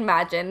 like, you can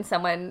imagine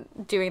someone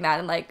doing that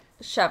and, like,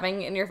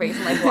 shoving in your face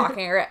and, like,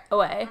 walking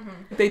away.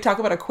 Mm-hmm. They talk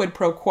about a quid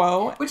pro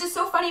quo. Which is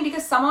so funny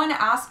because someone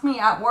asked me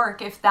at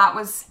work if that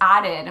was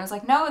added. And I was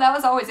like, no, that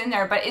was always in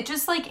there. But it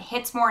just, like,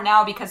 hits more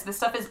now because this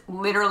stuff is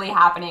literally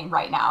happening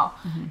right now.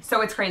 Mm-hmm. So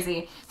it's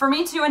crazy. For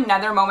me, too,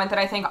 another moment that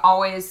I think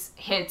always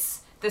hits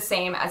the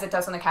same as it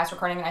does on the cast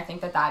recording, and I think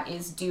that that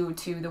is due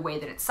to the way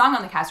that it's sung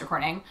on the cast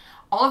recording,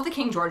 all of the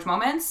King George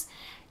moments,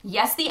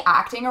 yes, the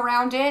acting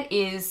around it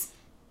is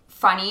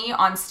funny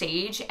on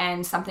stage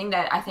and something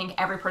that I think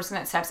every person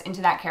that steps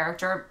into that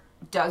character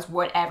does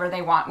whatever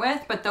they want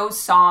with, but those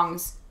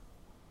songs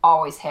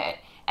always hit.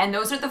 And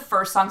those are the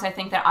first songs I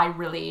think that I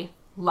really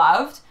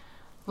loved.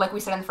 Like we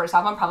said in the first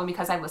album, probably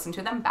because I listened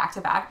to them back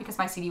to back because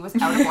my CD was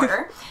out of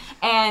order.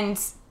 And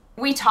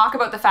we talk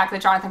about the fact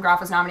that Jonathan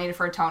Groff was nominated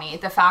for a Tony,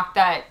 the fact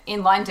that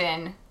in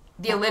London,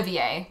 the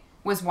Olivier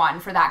was won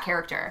for that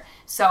character.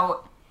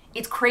 So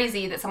it's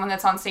crazy that someone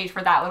that's on stage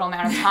for that little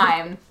amount of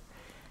time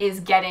is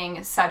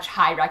getting such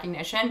high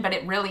recognition, but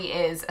it really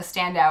is a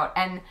standout.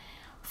 And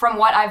from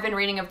what I've been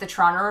reading of the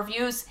Toronto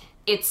reviews,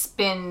 it's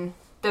been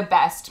the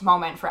best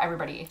moment for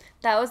everybody.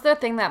 That was the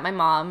thing that my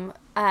mom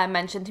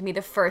mentioned to me,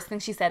 the first thing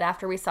she said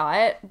after we saw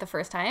it the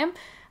first time.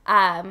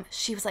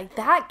 She was like,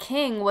 that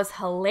King was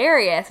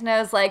hilarious. And I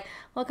was like,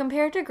 well,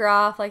 compared to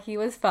Groff, like, he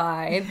was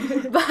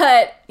fine.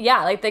 But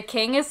yeah, like, the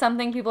King is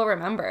something people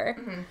remember.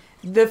 Mm-hmm.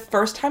 The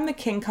first time the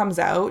King comes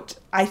out,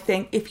 I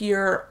think if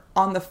you're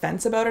on the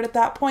fence about it at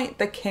that point,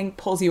 the King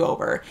pulls you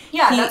over.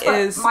 Yeah,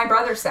 that's what my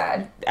brother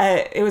said.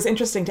 It was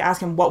interesting to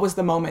ask him, what was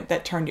the moment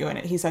that turned you in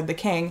it? He said the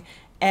King.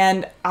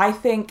 And I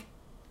think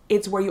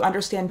it's where you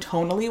understand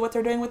tonally what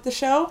they're doing with the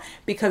show,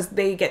 because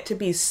they get to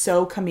be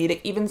so comedic,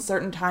 even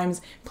certain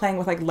times playing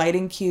with, like,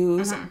 lighting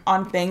cues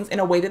on things in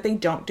a way that they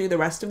don't do the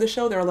rest of the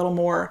show. They're a little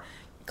more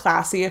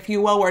classy, if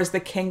you will, whereas the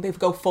King, they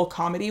go full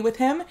comedy with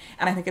him,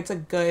 and I think it's a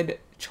good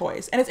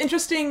choice. And it's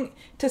interesting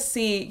to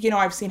see,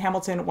 I've seen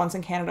Hamilton once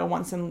in Canada,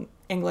 once in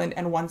England,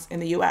 and once in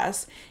the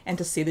US, and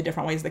to see the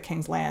different ways the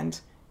Kings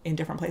land in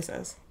different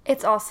places.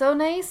 It's also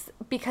nice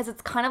because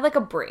it's kind of like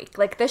a break.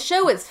 Like, this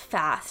show is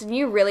fast and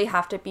you really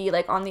have to be,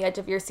 like, on the edge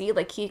of your seat,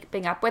 like,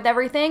 keeping up with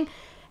everything.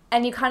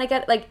 And you kind of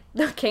get, like,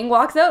 the King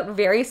walks out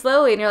very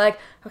slowly and you're like,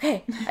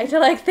 okay, I have to,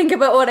 like, think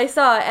about what I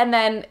saw. And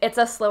then it's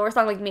a slower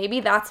song. Like, maybe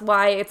that's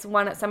why it's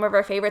some of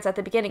our favorites at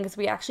the beginning, because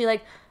we actually,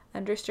 like,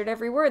 understood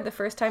every word the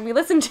first time we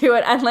listened to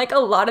it, and, like, a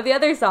lot of the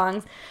other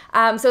songs.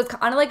 So it's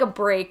kind of like a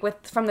break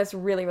from this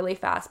really, really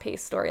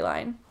fast-paced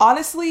storyline.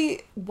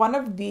 Honestly, one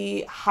of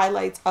the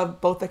highlights of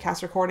both the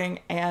cast recording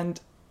and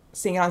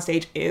seeing it on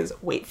stage is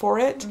Wait For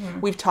It.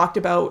 Mm-hmm. We've talked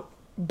about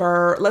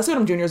Burr. Leslie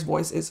Odom Jr.'s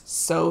voice is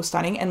so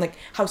stunning, and, like,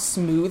 how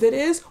smooth it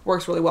is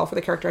works really well for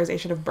the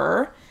characterization of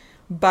Burr.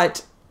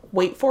 But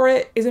Wait For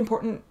It is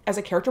important as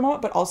a character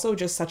moment, but also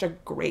just such a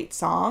great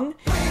song.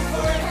 Wait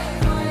for it,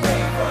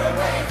 wait for it,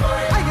 wait for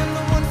it. I am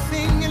the one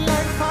thing in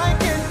life I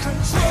can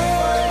control.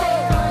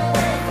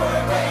 Wait for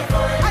it, wait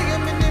for it. I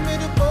am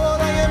inimitable,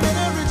 I am an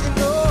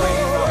original.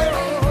 Wait for it,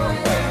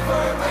 wait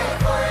for it, wait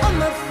for it. I'm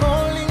not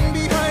falling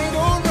behind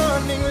or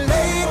running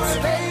late. Wait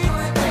for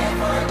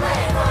it,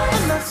 wait for it.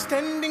 I'm not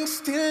standing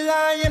still,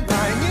 I am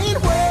lying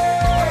in wait.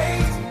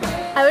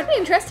 I would be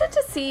interested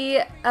to see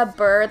a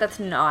Burr that's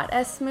not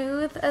as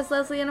smooth as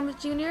Leslie Odom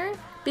Jr.,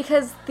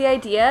 because the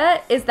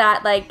idea is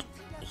that, like,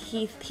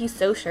 he's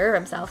so sure of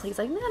himself. He's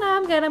like, no,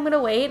 I'm good, I'm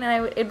gonna wait.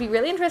 And it'd be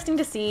really interesting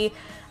to see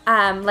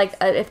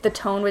if the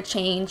tone would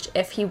change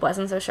if he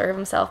wasn't so sure of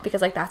himself,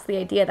 because, like, that's the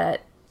idea,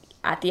 that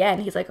at the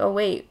end he's like, oh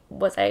wait,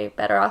 was I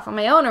better off on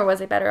my own or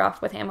was I better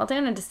off with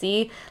Hamilton? And to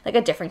see, like,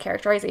 a different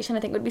characterization, I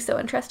think would be so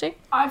interesting.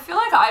 I feel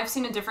like I've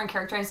seen a different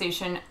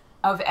characterization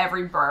of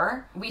every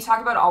Burr. We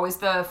talk about always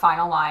the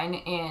final line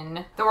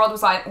in The World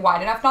Was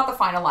Wide Enough, not the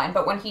final line,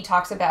 but when he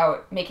talks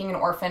about making an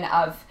orphan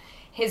of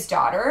his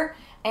daughter.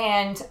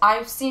 And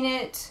I've seen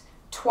it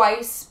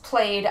twice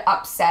played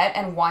upset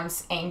and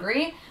once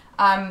angry.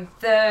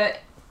 The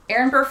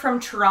Aaron Burr from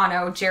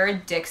Toronto,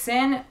 Jared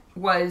Dixon,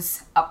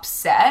 was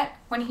upset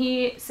when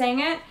he sang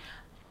it.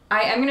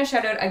 I am going to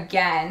shout out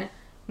again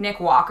Nick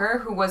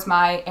Walker, who was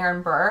my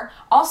Aaron Burr.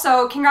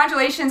 Also,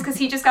 congratulations, because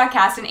he just got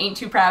cast in Ain't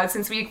Too Proud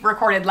since we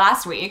recorded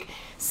last week.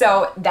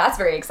 So that's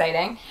very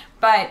exciting.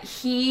 But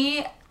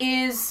he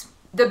is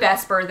the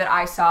best Burr that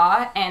I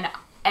saw, and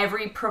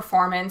every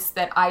performance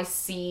that I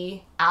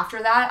see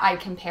after that, I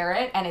compare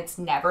it, and it's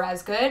never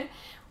as good,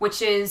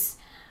 which is,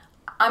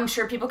 I'm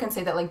sure people can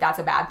say that, like, that's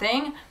a bad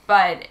thing,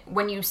 but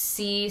when you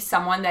see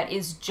someone that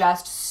is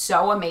just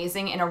so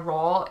amazing in a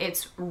role,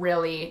 it's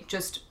really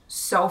just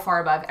so far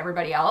above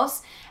everybody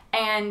else.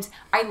 And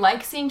I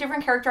like seeing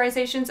different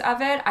characterizations of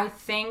it. I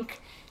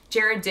think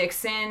Jared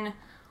Dixon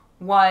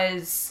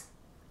was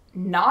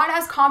not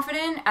as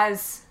confident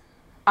as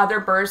other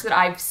Burrs that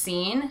I've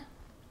seen,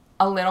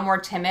 a little more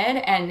timid,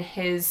 and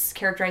his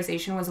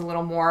characterization was a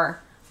little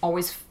more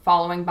always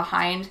following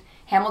behind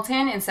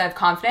Hamilton instead of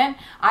confident.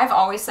 I've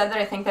always said that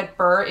I think that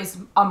Burr is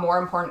a more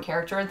important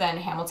character than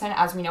Hamilton.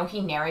 As we know,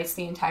 he narrates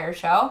the entire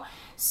show.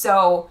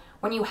 So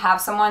when you have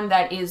someone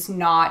that is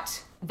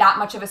not that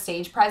much of a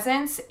stage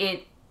presence,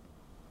 it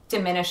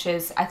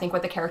diminishes, I think,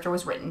 what the character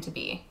was written to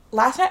be.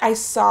 Last night I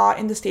saw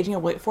in the staging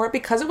of Wait For It,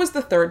 because it was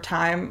the third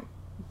time,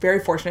 very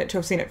fortunate to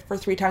have seen it for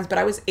 3 times, but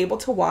I was able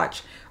to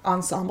watch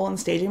ensemble and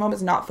staging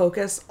moments, not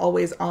focus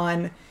always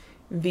on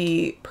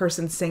the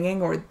person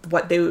singing or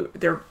what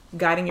they're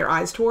guiding your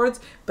eyes towards,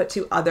 but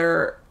to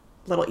other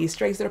little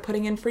Easter eggs that are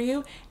putting in for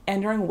you.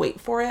 And during Wait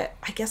For It,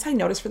 I guess I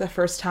noticed for the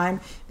first time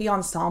the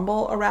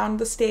ensemble around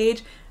the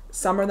stage.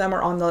 Some of them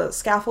are on the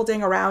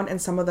scaffolding around,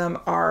 and some of them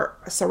are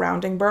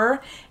surrounding Burr.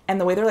 And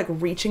the way they're, like,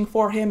 reaching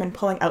for him and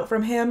pulling out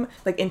from him,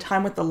 like, in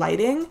time with the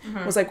lighting,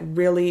 was, like,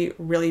 really,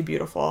 really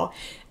beautiful.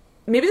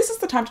 Maybe this is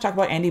the time to talk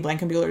about Andy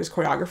Blankenbuehler's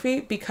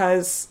choreography,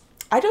 because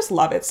I just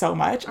love it so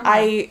much.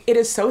 It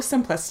is so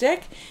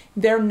simplistic.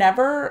 They're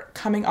never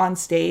coming on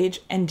stage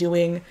and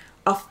doing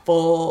a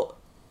full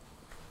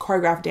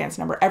choreographed dance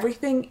number.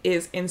 Everything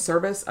is in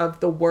service of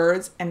the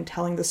words and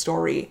telling the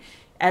story.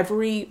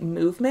 Every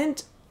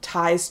movement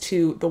ties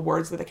to the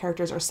words that the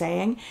characters are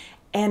saying,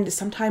 and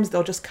sometimes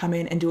they'll just come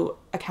in and do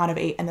a count of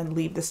 8 and then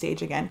leave the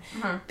stage again.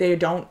 They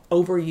don't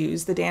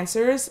overuse the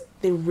dancers.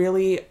 They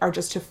really are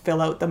just to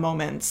fill out the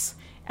moments,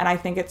 and I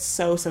think it's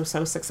so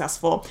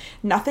successful.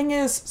 Nothing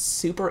is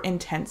super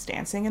intense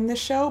dancing in this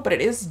show, but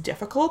it is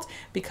difficult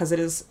because it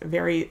is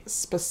very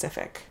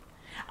specific.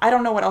 I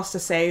don't know what else to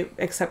say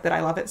except that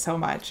I love it so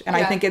much, and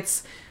I think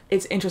it's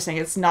interesting.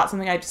 It's not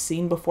something I've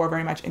seen before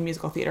very much in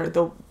musical theater.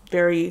 The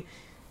very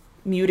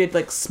muted,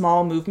 like,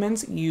 small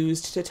movements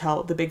used to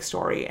tell the big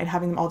story, and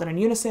having them all done in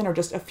unison or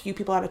just a few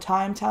people at a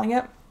time telling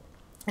it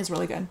is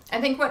really good.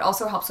 I think what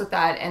also helps with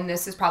that, and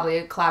this is probably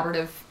a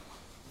collaborative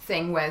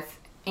thing with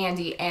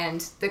Andy and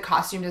the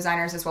costume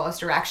designers as well as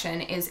direction,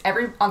 is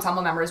every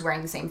ensemble member is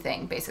wearing the same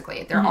thing,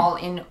 basically. They're all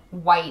in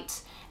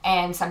white,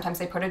 and sometimes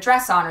they put a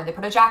dress on, or they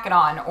put a jacket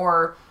on,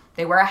 or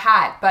they wear a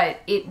hat,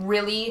 but it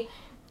really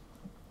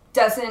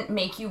doesn't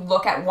make you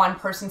look at one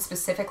person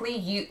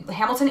specifically.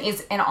 Hamilton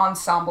is an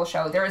ensemble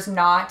show. There is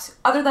not,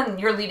 other than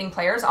your leading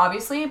players,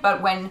 obviously,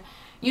 but when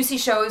you see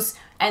shows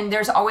and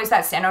there's always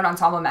that standout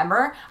ensemble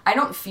member, I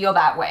don't feel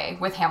that way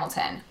with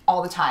Hamilton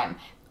all the time.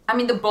 I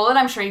mean, the Bullet,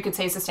 I'm sure you could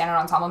say, is a standout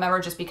ensemble member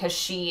just because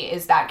she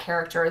is that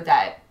character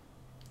that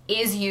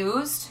is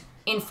used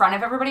in front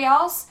of everybody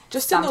else.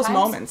 Just sometimes. in those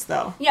moments,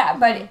 though. Yeah,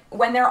 but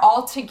when they're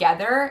all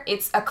together,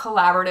 it's a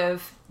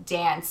collaborative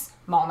dance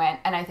moment,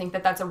 and I think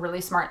that that's a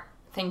really smart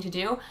thing to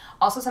do.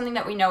 Also, something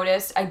that we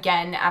noticed,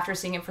 again, after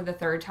seeing it for the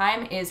 3rd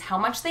time, is how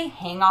much they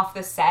hang off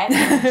the set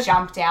and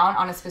jump down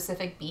on a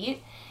specific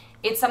beat.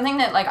 It's something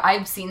that, like,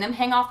 I've seen them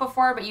hang off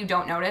before, but you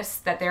don't notice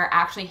that they're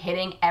actually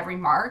hitting every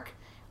mark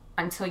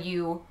until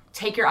you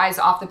take your eyes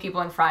off the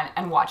people in front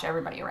and watch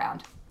everybody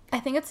around.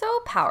 I think it's so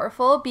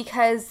powerful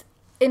because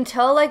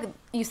until, like,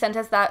 you sent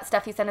us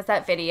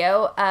that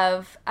video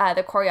of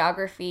the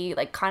choreography,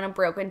 like, kind of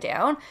broken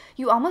down,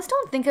 you almost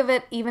don't think of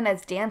it even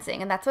as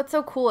dancing. And that's what's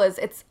so cool, is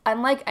it's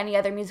unlike any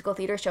other musical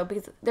theater show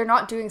because they're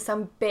not doing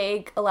some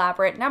big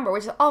elaborate number,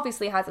 which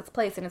obviously has its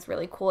place and it's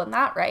really cool in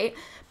that, right?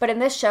 But in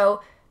this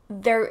show,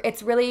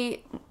 it's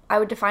really, I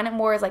would define it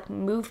more as, like,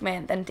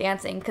 movement than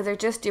dancing, because they're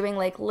just doing,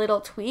 like,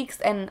 little tweaks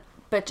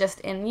but just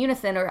in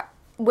unison or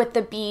with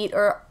the beat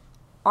or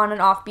on and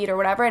off beat or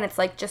whatever. And it's,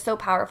 like, just so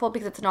powerful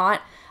because it's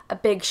not a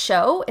big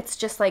show. It's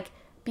just, like,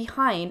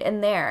 behind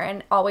and there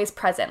and always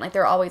present. Like,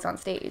 they're always on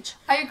stage.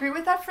 I agree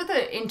with that for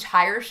the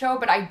entire show,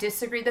 but I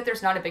disagree that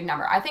there's not a big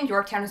number. I think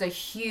Yorktown is a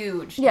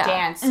huge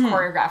dance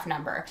choreographed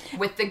number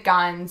with the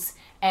guns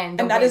and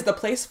that is the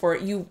place for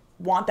it. You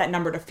want that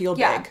number to feel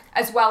Yeah, big.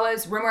 as well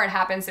as Rumor It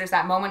Happens, there's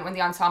that moment when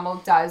the ensemble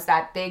does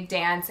that big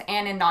dance,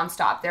 and in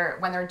Nonstop,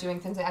 when they're doing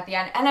things at the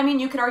end. And I mean,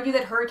 you could argue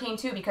that Hurricane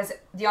too, because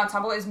the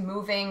ensemble is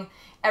moving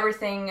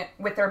everything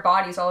with their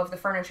bodies, all of the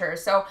furniture.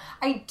 So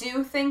I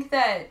do think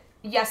that,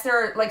 yes,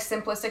 there are like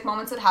simplistic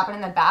moments that happen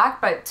in the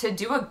back, but to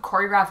do a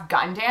choreographed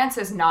gun dance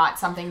is not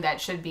something that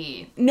should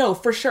be. No,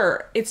 for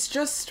sure. It's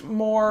just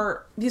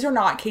more, these are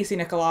not Casey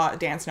Nicola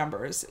dance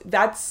numbers.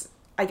 That's,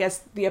 I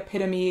guess, the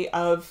epitome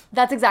of...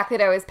 That's exactly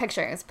what I was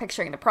picturing. I was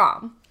picturing the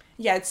prom.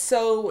 Yeah, it's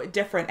so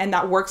different, and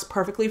that works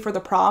perfectly for the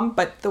prom,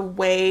 but the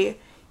way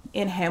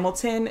in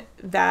Hamilton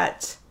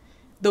that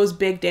those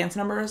big dance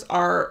numbers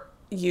are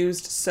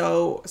used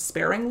so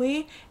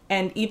sparingly,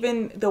 and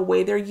even the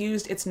way they're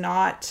used, it's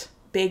not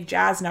big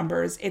jazz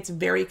numbers, it's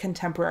very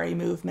contemporary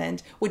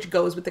movement, which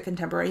goes with the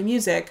contemporary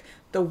music,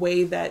 the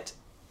way that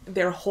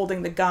they're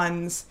holding the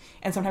guns,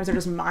 and sometimes they're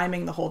just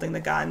miming the holding the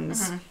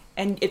guns,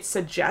 and it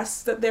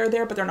suggests that they're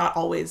there, but they're not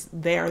always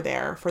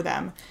there for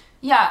them.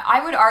 Yeah,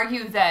 I would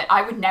argue that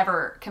I would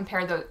never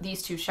compare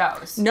these two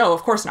shows. No,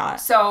 of course not.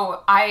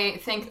 So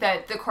I think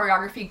that the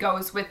choreography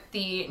goes with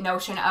the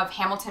notion of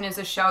Hamilton is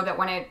a show that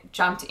when it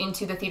jumped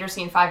into the theater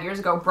scene 5 years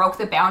ago, broke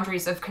the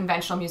boundaries of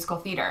conventional musical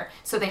theater.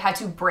 So they had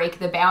to break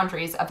the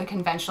boundaries of the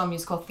conventional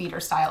musical theater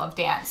style of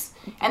dance.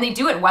 And they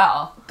do it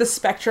well. The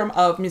spectrum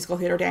of musical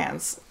theater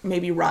dance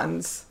maybe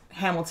runs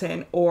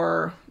Hamilton,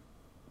 or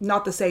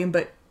not the same,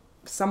 but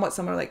somewhat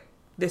similar, like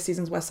this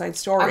season's West Side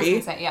Story. I was going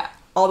to say, yeah.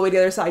 All the way to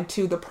the other side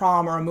to the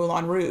prom or a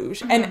Moulin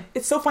Rouge. And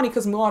it's so funny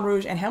because Moulin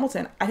Rouge and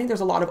Hamilton, I think there's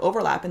a lot of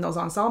overlap in those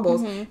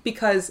ensembles,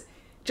 because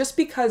just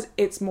because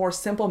it's more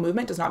simple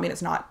movement does not mean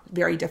it's not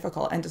very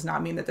difficult, and does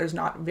not mean that there's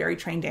not very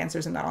trained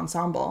dancers in that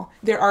ensemble.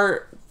 There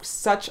are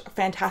such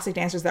fantastic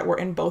dancers that were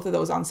in both of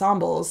those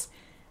ensembles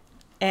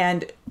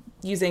and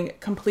using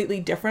completely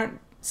different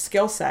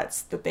skill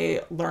sets that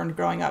they learned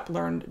growing up,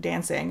 learned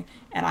dancing,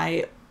 and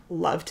I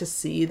love to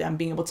see them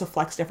being able to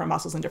flex different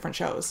muscles in different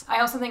shows.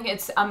 I also think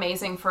it's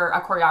amazing for a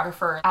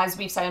choreographer, as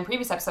we've said in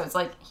previous episodes,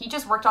 like he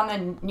just worked on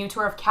the new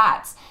tour of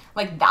Cats.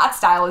 Like that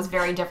style is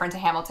very different to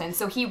Hamilton,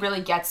 so he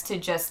really gets to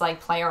just like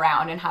play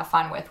around and have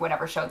fun with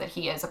whatever show that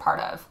he is a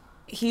part of.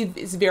 He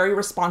is very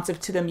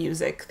responsive to the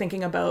music,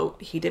 thinking about,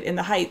 he did In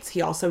the Heights,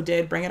 he also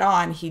did Bring It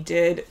On, he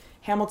did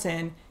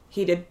Hamilton,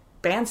 he did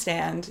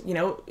Bandstand, you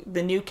know,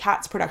 the new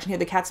Cats production, he had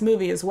the Cats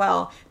movie as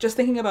well. Just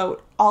thinking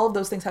about all of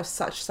those things have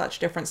such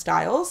different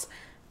styles,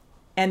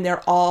 and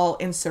they're all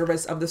in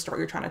service of the story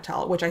you're trying to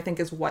tell, which I think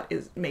is what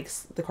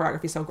makes the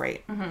choreography so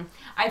great.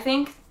 I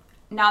think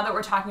now that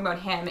we're talking about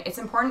him, it's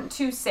important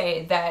to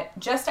say that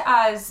just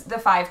as the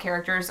 5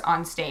 characters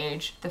on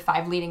stage, the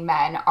 5 leading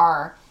men,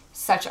 are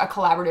such a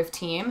collaborative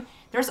team,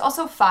 there's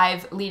also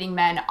 5 leading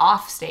men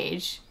off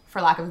stage,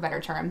 for lack of a better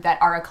term,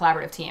 that are a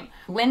collaborative team.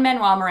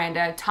 Lin-Manuel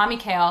Miranda, Tommy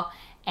Kail,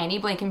 Annie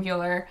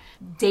Blankenbuehler,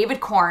 David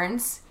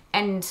Corns,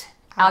 and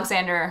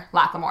Alexander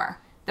Lacklemore.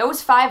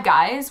 Those 5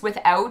 guys,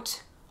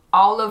 without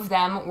all of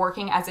them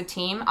working as a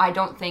team, I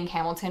don't think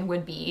Hamilton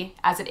would be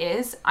as it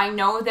is. I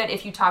know that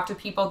if you talk to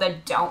people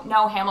that don't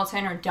know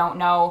Hamilton or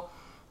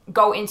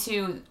go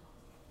into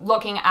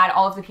looking at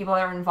all of the people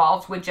that are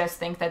involved, would just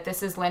think that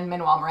this is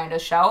Lin-Manuel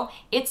Miranda's show.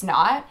 It's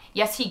not.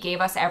 Yes, he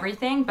gave us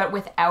everything, but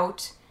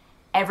without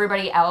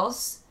everybody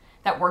else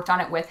that worked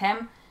on it with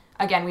him,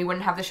 again, we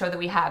wouldn't have the show that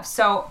we have.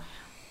 So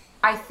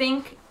I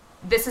think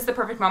this is the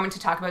perfect moment to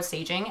talk about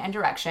staging and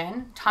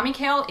direction. Tommy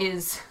Kail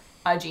is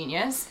a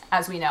genius,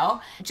 as we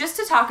know. Just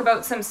to talk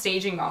about some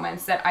staging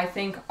moments that I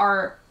think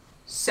are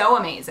so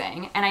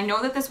amazing, and I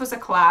know that this was a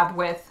collab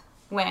with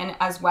Lin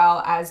as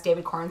well as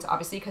David Corns,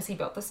 obviously, because he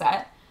built the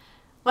set.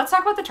 Let's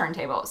talk about the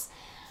turntables.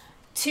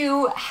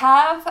 To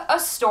have a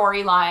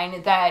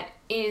storyline that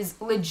is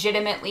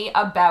legitimately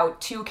about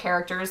 2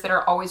 characters that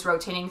are always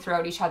rotating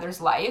throughout each other's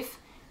life,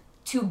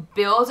 to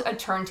build a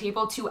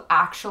turntable to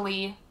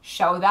actually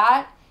show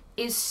that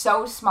is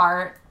so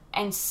smart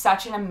and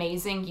such an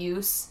amazing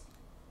use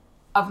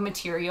of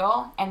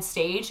material and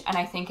stage. And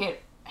I think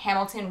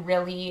Hamilton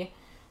really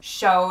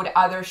showed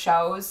other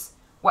shows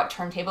what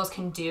turntables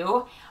can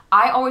do.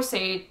 I always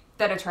say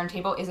that a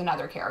turntable is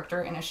another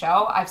character in a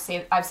show. I've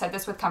said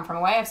this with Come From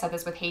Away. I've said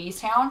this with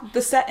Hadestown.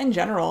 The set in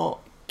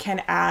general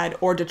can add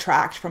or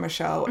detract from a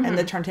show, and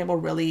the turntable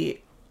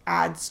really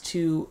adds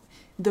to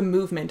the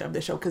movement of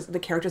the show because the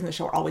characters in the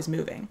show are always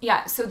moving.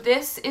 Yeah, so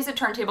this is a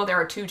turntable. There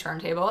are 2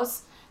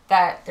 turntables.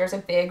 That there's a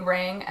big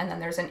ring and then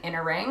there's an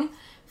inner ring.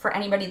 For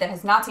anybody that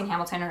has not seen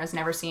Hamilton or has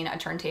never seen a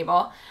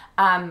turntable,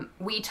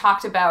 we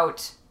talked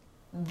about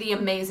the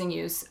amazing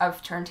use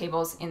of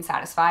turntables in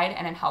Satisfied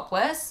and in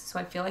Helpless, so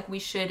I feel like we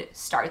should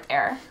start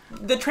there.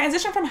 The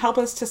transition from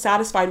Helpless to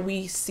Satisfied,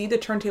 we see the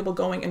turntable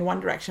going in one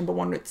direction, but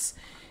when it's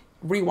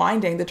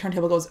rewinding, the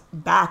turntable goes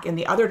back in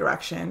the other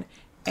direction,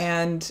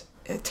 and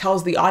it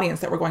tells the audience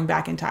that we're going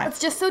back in time. It's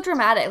just so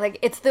dramatic. Like,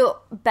 it's the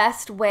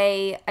best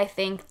way, I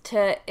think,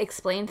 to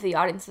explain to the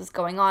audience what's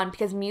going on,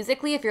 because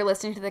musically, if you're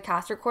listening to the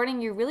cast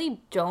recording, you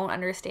really don't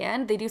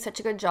understand. They do such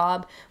a good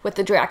job with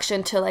the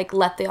direction to, like,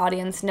 let the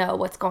audience know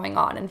what's going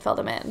on and fill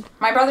them in.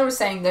 My brother was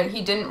saying that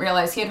he didn't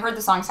realize, he had heard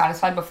the song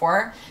Satisfied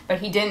before, but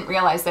he didn't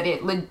realize that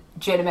it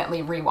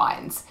legitimately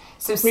rewinds.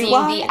 So seeing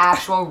the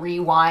actual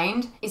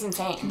rewind is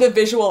insane. The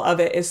visual of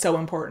it is so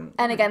important.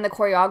 And again, the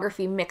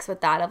choreography mixed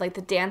with that of, like,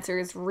 the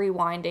dancers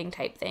rewinding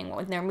type thing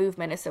with their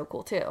movement is so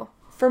cool too.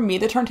 For me,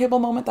 the turntable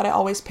moment that I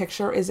always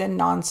picture is in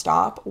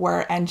Nonstop,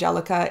 where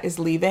Angelica is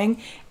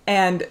leaving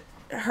and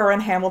her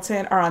and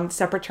Hamilton are on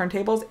separate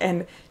turntables,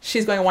 and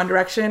she's going one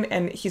direction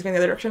and he's going the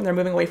other direction. They're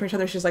moving away from each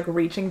other. She's like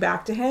reaching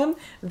back to him.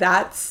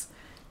 That's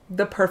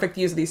the perfect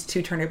use of these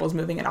two turntables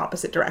moving in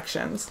opposite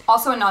directions.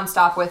 Also a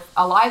Nonstop with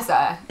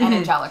Eliza and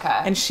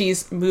Angelica. And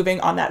she's moving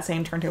on that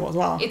same turntable as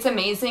well. It's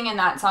amazing in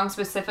that song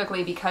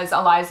specifically because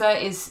Eliza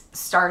is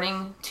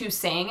starting to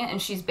sing and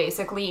she's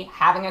basically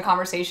having a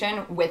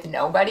conversation with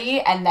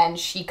nobody, and then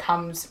she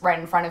comes right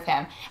in front of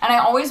him. And I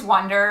always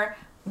wonder,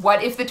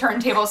 what if the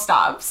turntable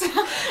stops?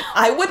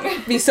 I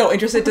would be so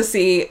interested to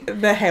see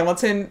the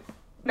Hamilton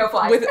No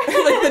fly. with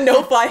like the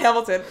no fly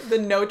Hamilton, the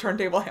no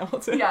turntable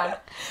Hamilton. Yeah.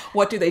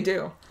 What do they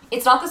do?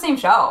 It's not the same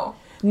show.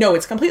 No,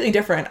 it's completely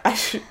different.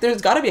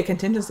 There's got to be a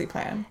contingency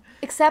plan.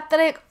 Except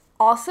that I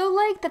also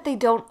like that they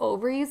don't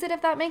overuse it,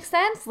 if that makes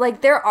sense.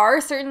 Like, there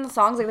are certain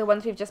songs, like the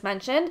ones we've just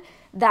mentioned,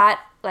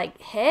 that, like,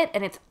 hit,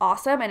 and it's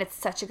awesome, and it's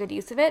such a good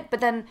use of it. But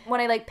then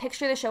when I, like,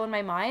 picture the show in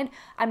my mind,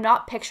 I'm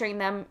not picturing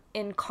them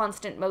in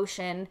constant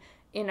motion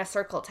in a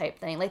circle type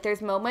thing. Like,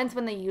 there's moments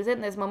when they use it,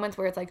 and there's moments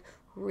where it's, like,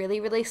 really,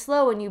 really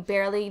slow and you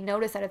barely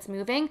notice that it's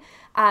moving.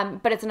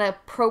 But it's an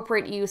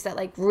appropriate use that,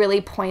 like,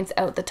 really points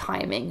out the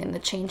timing and the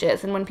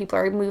changes and when people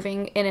are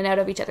moving in and out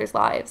of each other's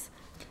lives.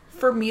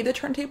 For me, the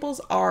turntables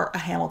are a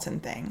Hamilton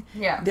thing.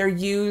 Yeah. They're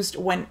used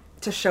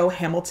to show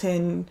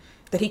Hamilton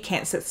that he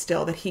can't sit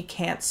still, that he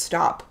can't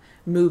stop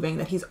moving,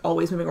 that he's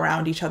always moving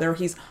around each other.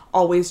 He's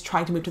always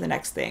trying to move to the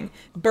next thing.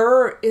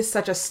 Burr is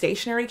such a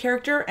stationary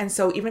character, and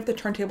so even if the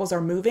turntables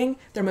are moving,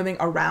 they're moving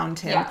around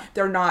him. Yeah.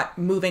 They're not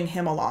moving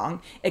him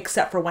along,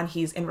 except for when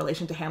he's in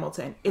relation to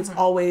Hamilton. It's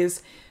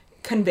always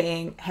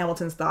conveying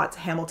Hamilton's thoughts,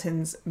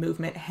 Hamilton's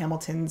movement,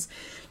 Hamilton's,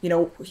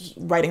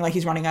 writing like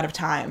he's running out of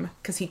time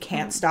because he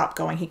can't stop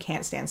going, he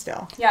can't stand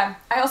still. Yeah.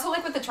 I also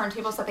like with the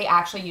turntables that they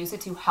actually use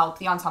it to help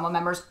the ensemble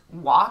members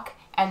walk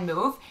and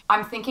move.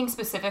 I'm thinking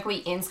specifically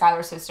in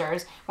Skylar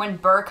Sisters, when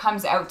Burr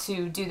comes out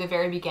to do the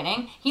very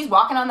beginning, he's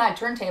walking on that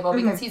turntable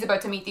because he's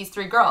about to meet these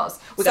three girls.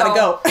 We gotta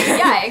go.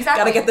 Yeah, exactly.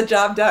 Gotta get the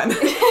job done.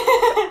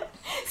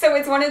 So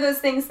it's one of those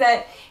things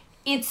that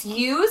it's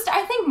used,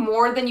 I think,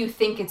 more than you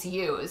think it's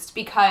used,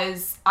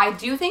 because I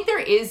do think there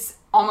is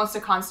almost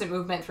a constant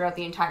movement throughout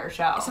the entire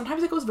show.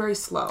 Sometimes it goes very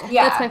slow.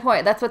 Yeah. That's my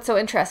point. That's what's so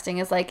interesting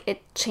is, like,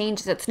 it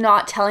changes. It's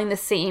not telling the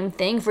same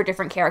thing for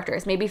different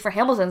characters. Maybe for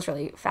Hamilton's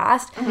really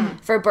fast.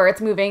 For Burr, it's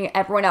moving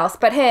everyone else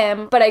but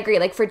him. But I agree,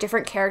 like, for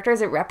different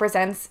characters, it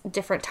represents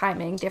different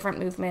timing, different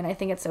movement. I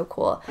think it's so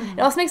cool. It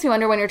also makes me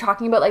wonder, when you're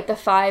talking about, like, the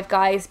five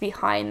guys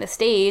behind the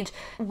stage,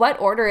 what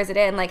order is it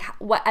in? Like,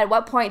 at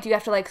what point do you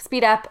have to, like,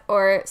 speed up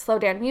or slow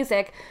down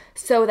music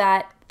so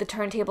that the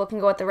turntable can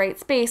go at the right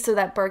space, so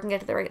that Burr can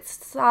get to the right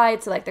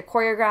side, so, like, the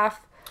choreograph.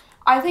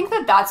 I think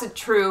that that's a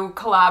true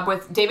collab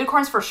with David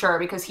Corns for sure,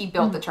 because he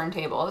built the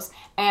turntables,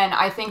 and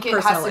I think it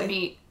has to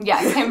be,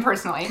 yes, him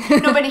personally.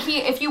 No, but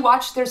if you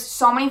watch, there's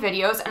so many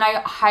videos, and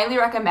I highly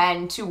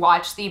recommend to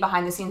watch the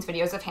behind the scenes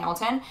videos of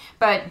Hamilton,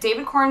 but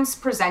David Corns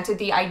presented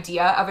the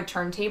idea of a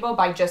turntable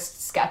by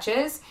just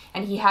sketches,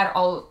 and he had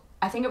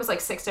I think it was like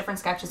 6 different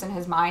sketches in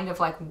his mind of,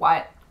 like,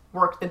 what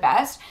worked the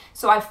best.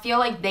 So I feel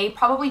like they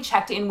probably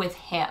checked in with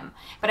him,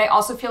 but I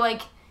also feel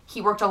like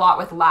he worked a lot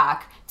with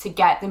Lack to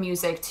get the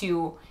music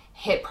to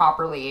hit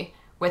properly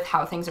with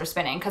how things are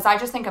spinning, because I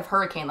just think of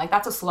Hurricane, like,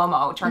 that's a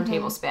slow-mo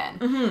turntable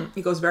spin.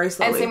 He goes very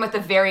slowly. And same with the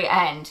very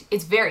end,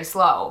 it's very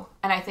slow,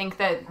 and I think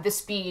that the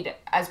speed,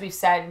 as we've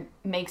said,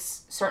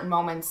 makes certain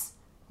moments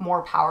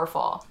more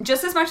powerful.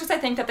 Just as much as I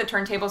think that the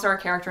turntables are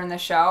a character in the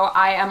show,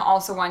 I am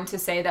also one to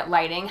say that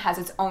lighting has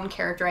its own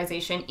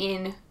characterization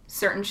in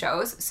certain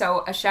shows.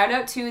 So a shout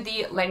out to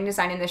the lighting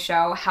design in the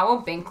show.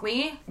 Howell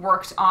Binkley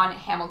worked on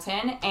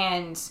Hamilton,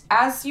 and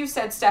as you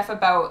said, Steph,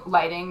 about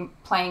lighting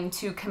playing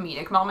to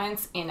comedic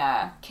moments in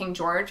a King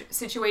George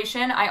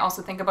situation, I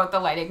also think about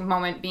the lighting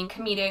moment being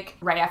comedic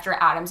right after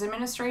Adams'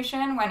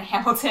 administration when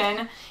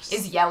Hamilton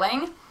is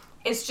yelling.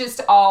 It's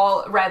just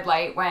all red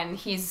light when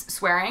he's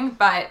swearing.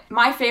 But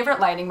my favorite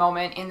lighting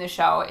moment in the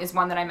show is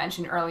one that I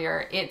mentioned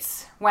earlier.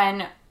 It's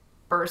when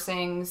Burr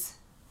sings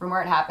From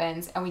Where It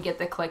Happens and we get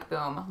the click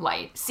boom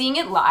light. Seeing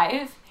it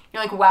live,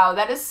 you're like, wow,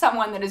 that is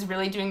someone that is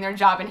really doing their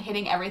job and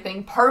hitting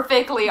everything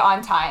perfectly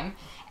on time.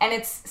 And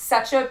it's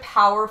such a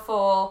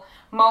powerful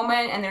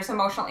moment and there's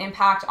emotional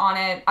impact on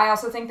it. I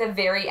also think the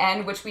very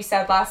end, which we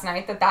said last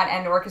night, that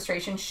end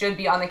orchestration should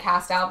be on the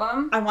cast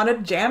album. I want to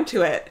jam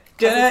to it.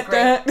 It's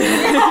great.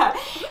 Yeah.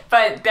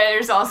 But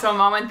there's also a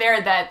moment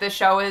there that the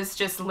show is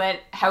just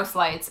lit house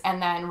lights,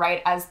 and then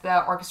right as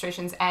the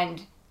orchestrations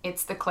end,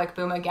 it's the click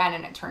boom again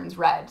and it turns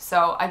red.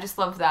 So I just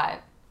love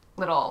that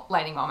little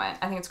lighting moment.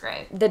 I think it's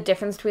great. The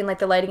difference between like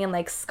the lighting in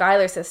like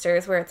Skylar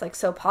Sisters, where it's like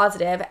so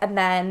positive, and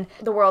then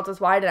The World Was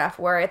Wide Enough,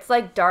 where it's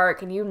like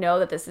dark and you know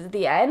that this is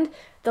the end.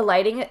 The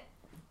lighting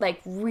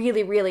like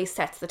really, really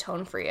sets the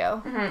tone for you.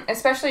 Mm-hmm.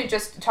 Especially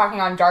just talking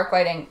on dark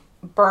lighting,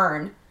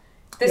 Burn.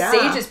 The Yeah.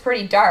 stage is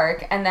pretty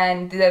dark, and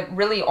then the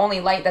really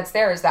only light that's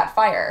there is that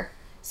fire.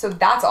 So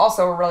that's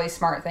also a really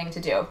smart thing to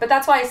do. But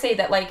that's why I say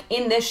that, like,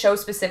 in this show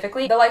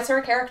specifically, the lights are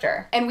a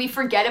character. And we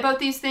forget about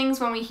these things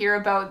when we hear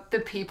about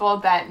the people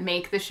that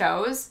make the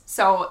shows.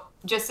 So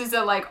just as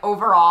a, like,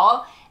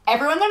 overall,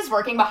 everyone that is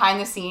working behind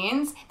the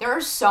scenes, there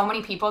are so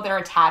many people that are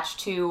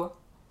attached to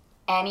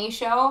any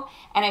show.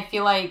 And I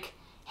feel like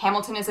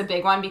Hamilton is a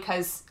big one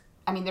because,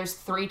 I mean, there's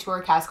 3 tour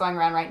casts going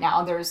around right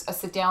now. There's a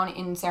sit down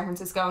in San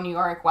Francisco, New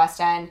York, West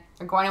End.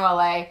 They're going to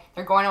LA.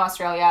 They're going to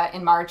Australia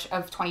in March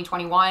of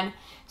 2021.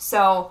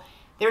 So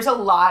there's a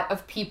lot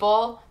of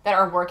people that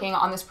are working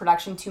on this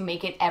production to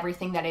make it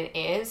everything that it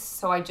is.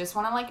 So I just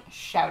want to like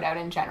shout out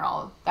in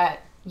general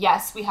that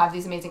yes, we have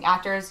these amazing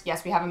actors.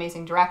 Yes, we have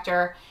amazing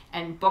director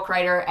and book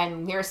writer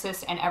and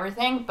lyricist and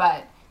everything.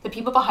 But the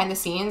people behind the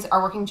scenes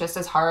are working just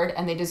as hard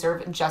and they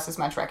deserve just as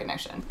much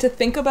recognition. To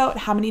think about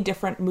how many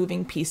different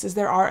moving pieces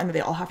there are and that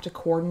they all have to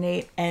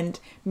coordinate and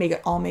make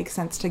it all make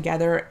sense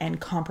together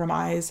and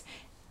compromise,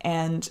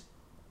 and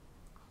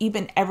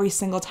even every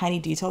single tiny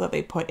detail that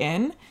they put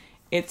in,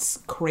 it's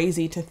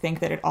crazy to think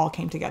that it all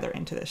came together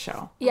into this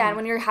show. Yeah, and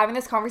when you're having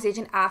this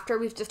conversation after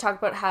we've just talked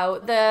about how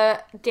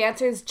the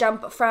dancers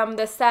jump from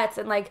the sets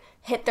and like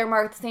hit their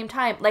mark at the same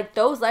time, like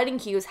those lighting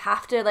cues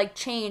have to like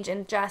change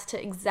and adjust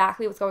to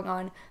exactly what's going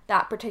on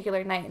that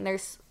particular night, and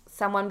there's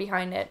someone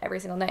behind it every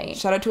single night.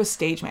 Shout out to a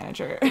stage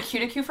manager. Cue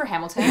to cue for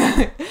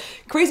Hamilton.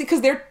 Crazy, because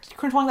they're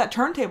controlling that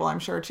turntable, I'm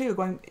sure, too,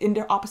 going in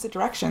opposite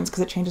directions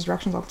because it changes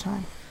directions all the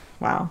time.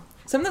 Wow.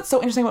 Something that's so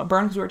interesting about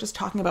Burn, because we were just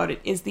talking about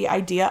it, is the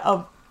idea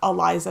of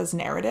Eliza's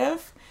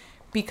narrative,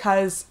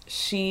 because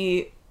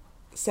she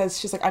says,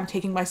 she's like, I'm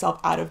taking myself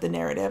out of the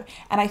narrative.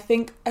 And I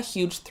think a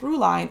huge through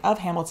line of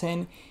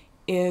Hamilton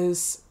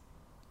is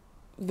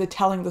the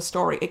telling the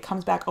story. It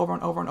comes back over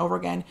and over and over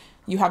again.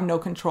 You have no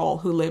control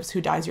who lives,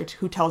 who dies,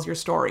 who tells your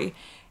story.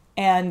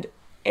 And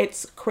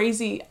it's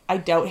crazy. I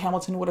doubt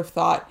Hamilton would have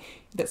thought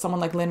that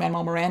someone like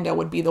Lin-Manuel Miranda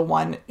would be the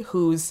one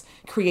who's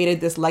created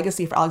this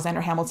legacy for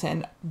Alexander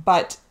Hamilton.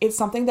 But it's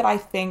something that I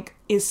think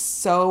is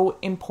so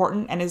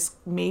important and is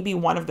maybe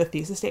one of the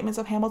thesis statements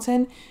of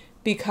Hamilton,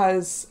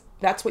 because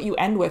that's what you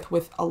end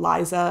with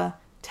Eliza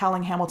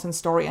telling Hamilton's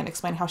story and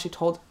explaining how she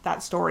told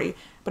that story.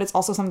 But it's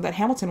also something that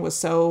Hamilton was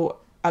so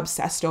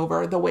obsessed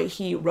over, the way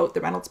he wrote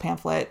the Reynolds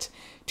pamphlet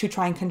to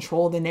try and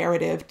control the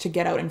narrative, to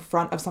get out in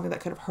front of something that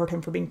could have hurt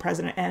him for being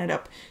president and ended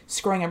up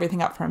screwing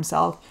everything up for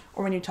himself.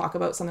 Or when you talk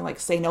about something like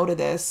Say No to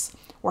This,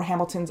 where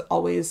Hamilton's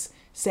always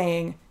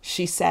saying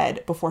she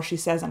said before she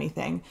says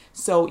anything.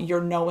 So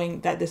you're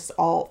knowing that this is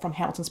all from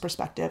Hamilton's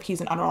perspective.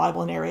 He's an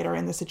unreliable narrator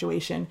in the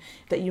situation,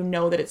 that you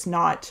know that it's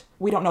not,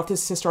 we don't know if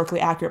this is historically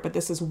accurate, but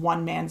this is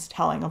one man's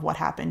telling of what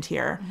happened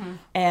here. Mm-hmm.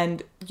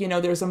 And, you know,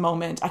 there's a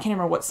moment, I can't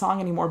remember what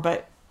song anymore,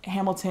 but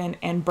Hamilton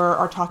and Burr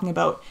are talking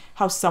about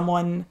how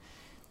someone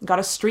got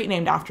a street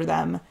named after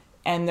them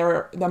and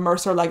the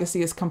Mercer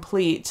legacy is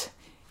complete.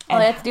 All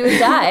they have to do is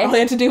die. All they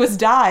have to do is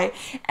die.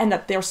 And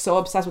that they're so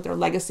obsessed with their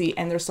legacy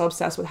and they're so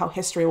obsessed with how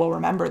history will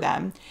remember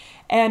them.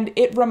 And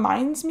it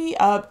reminds me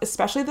of,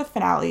 especially the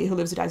finale, Who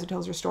Lives, Who Dies, Who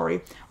Tells Your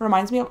Story,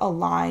 reminds me of a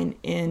line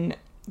in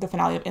the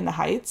finale of In the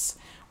Heights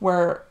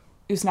where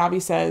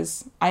Usnavi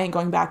says, I ain't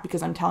going back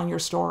because I'm telling your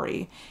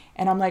story.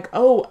 And I'm like,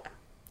 oh,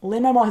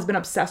 Lin-Manuel has been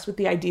obsessed with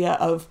the idea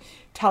of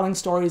telling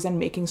stories and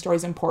making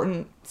stories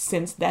important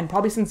since then,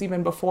 probably since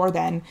even before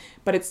then,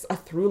 but it's a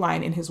through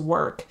line in his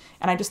work.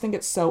 And I just think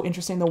it's so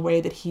interesting the way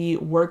that he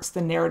works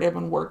the narrative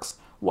and works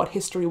what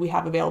history we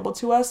have available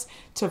to us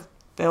to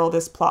fill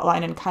this plot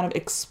line and kind of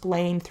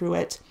explain through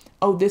it,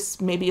 oh, this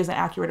maybe isn't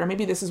accurate, or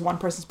maybe this is one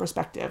person's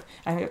perspective.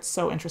 I think it's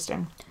so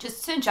interesting.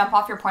 Just to jump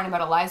off your point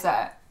about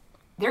Eliza,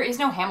 there is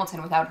no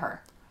Hamilton without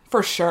her.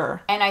 For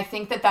sure. And I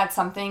think that that's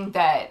something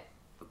that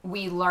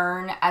we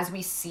learn as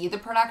we see the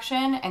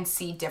production and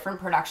see different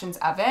productions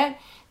of it,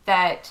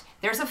 that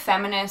there's a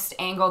feminist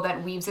angle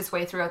that weaves its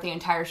way throughout the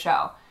entire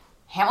show.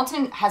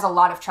 Hamilton has a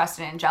lot of trust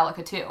in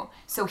Angelica too.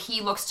 So he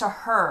looks to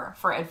her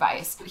for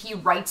advice. He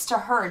writes to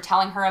her,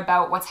 telling her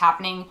about what's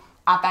happening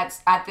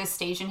at this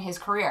stage in his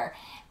career.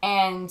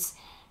 And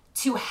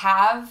to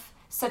have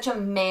such a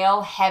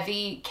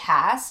male-heavy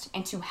cast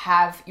and to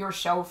have your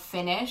show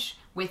finish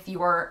with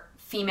your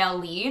female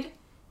lead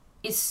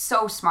is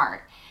so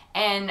smart.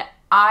 And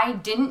I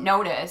didn't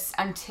notice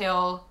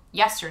until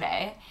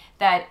yesterday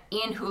that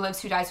in Who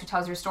Lives, Who Dies, Who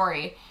Tells Your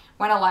Story,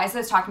 when Eliza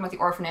is talking about the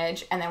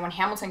orphanage and then when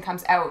Hamilton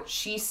comes out,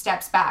 she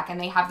steps back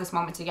and they have this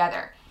moment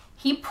together.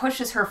 he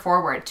pushes her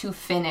forward to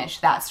finish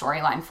that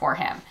storyline for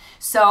him.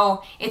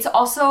 So it's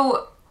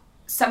also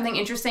something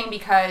interesting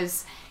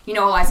because, you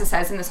know, Eliza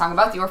says in the song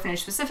about the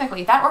orphanage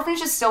specifically, that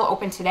orphanage is still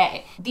open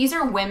today. These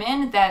are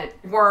women that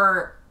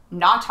were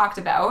not talked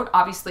about,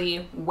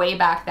 obviously, way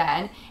back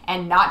then,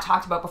 and not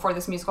talked about before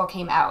this musical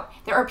came out.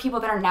 There are people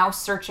that are now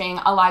searching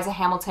Eliza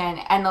Hamilton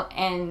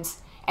and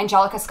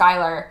Angelica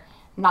Schuyler.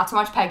 Not so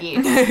much Peggy,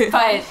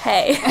 but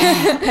Hey.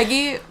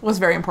 Peggy was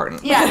very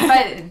important. yeah,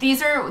 but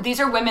these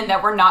are women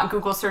that were not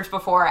Google search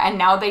before, and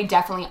now they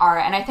definitely are.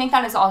 And I think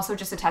that is also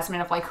just a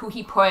testament of like who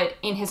he put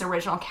in his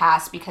original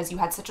cast, because you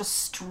had such a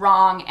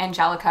strong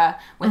Angelica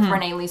with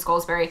Renee Lee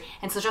Scolsbury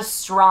and such a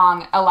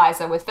strong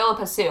Eliza with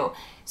Philippa Sue.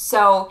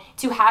 So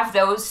to have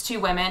those two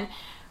women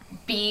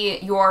be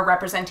your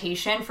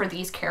representation for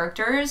these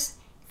characters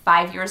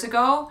 5 years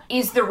ago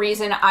is the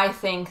reason I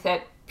think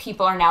that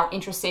people are now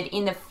interested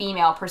in the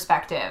female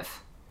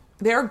perspective.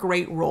 There are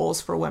great roles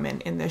for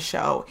women in this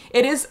show.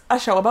 It is a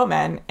show about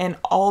men, and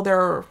all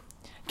their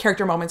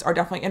character moments are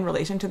definitely in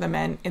relation to the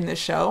men in this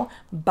show,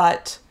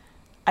 but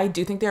I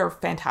do think there are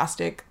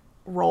fantastic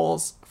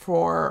roles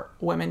for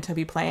women to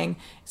be playing.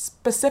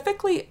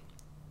 Specifically,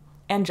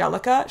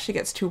 Angelica, she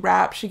gets to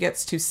rap, she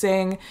gets to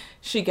sing,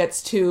 she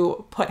gets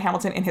to put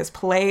Hamilton in his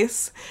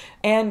place.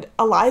 And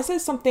Eliza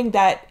is something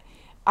that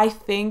I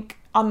think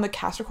on the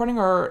cast recording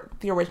or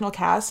the original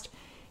cast,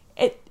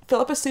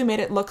 Philippa Sue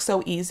made it look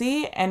so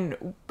easy,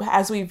 and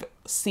as we've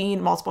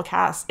seen multiple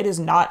casts, it is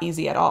not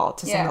easy at all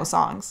to sing those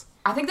songs.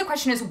 I think the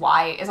question is,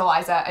 why is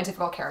Eliza a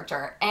difficult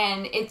character?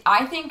 And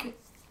I think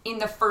in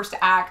the first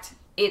act,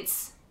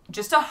 it's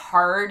just a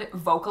hard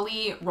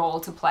vocally role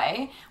to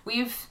play.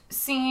 We've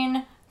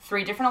seen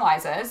 3 different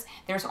Elizas.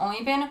 There's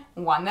only been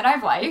one that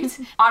I've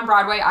liked. On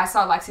Broadway, I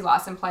saw Lexi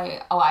Lawson play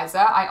Eliza.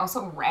 I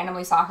also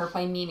randomly saw her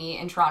play Mimi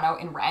in Toronto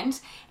in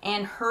Rent.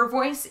 And her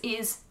voice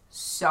is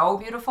so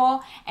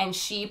beautiful. And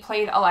she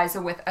played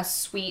Eliza with a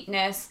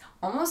sweetness,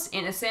 almost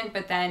innocent,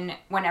 but then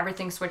when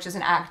everything switches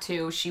in Act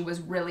 2, she was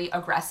really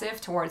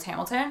aggressive towards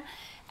Hamilton.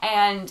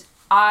 And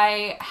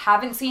I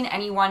haven't seen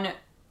anyone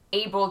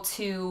able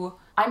to,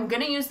 I'm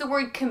going to use the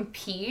word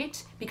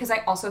compete, because I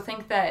also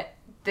think that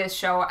this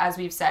show, as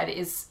we've said,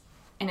 is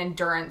an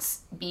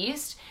endurance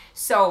beast.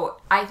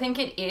 So I think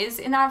it is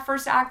in that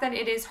first act that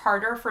it is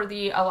harder for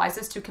the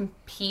Elizas to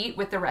compete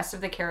with the rest of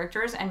the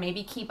characters and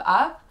maybe keep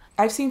up.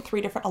 I've seen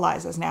 3 different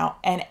Elizas now,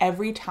 and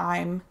every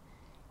time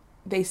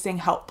they sing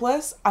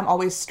Helpless, I'm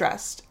always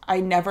stressed. I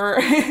never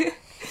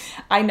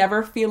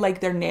feel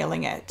like they're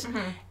nailing it.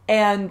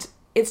 And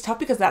it's tough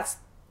because that's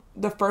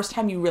the first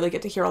time you really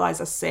get to hear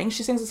Eliza sing.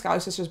 She sings the Schuyler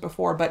Sisters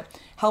before, but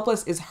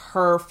Helpless is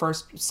her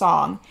first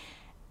song.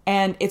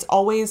 And it's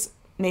always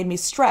made me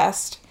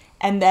stressed.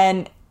 And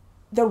then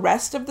the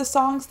rest of the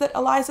songs that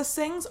Eliza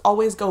sings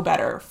always go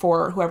better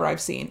for whoever I've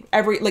seen.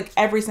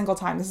 Every single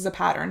time. This is a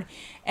pattern.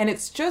 And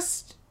it's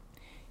just,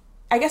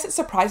 I guess it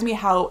surprised me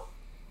how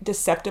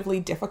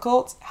deceptively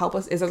difficult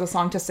Helpless is as a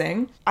song to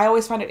sing. I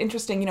always find it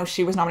interesting, you know,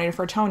 she was nominated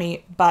for a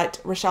Tony, but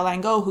Rochelle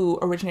Angot, who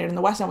originated in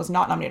the West End, was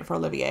not nominated for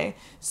Olivier.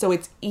 So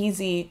it's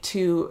easy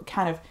to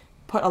kind of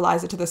put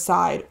Eliza to the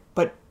side,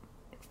 but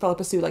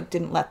Philippa Sue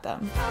didn't let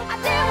them.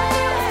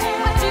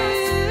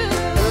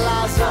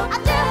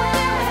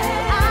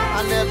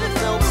 I never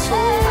felt so.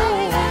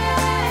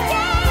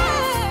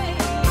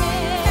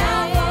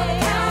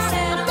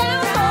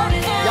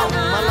 Yo,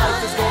 my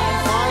life is going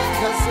fine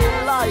 'cause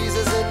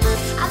Eliza's in it.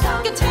 I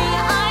look into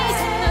your eyes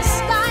and the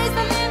sky's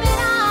the limit.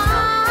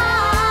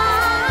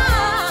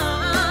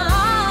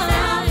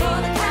 Now for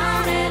the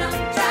count and I'm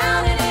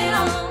drowning it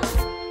all.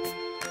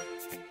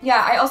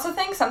 Yeah, I also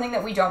think something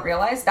that we don't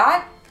realize,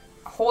 that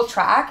whole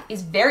track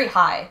is very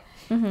high.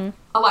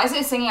 Eliza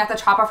is singing at the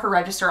top of her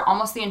register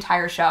almost the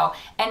entire show,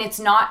 and it's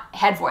not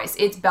head voice,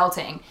 it's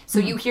belting. So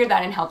you hear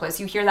that in Helpless,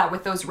 you hear that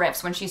with those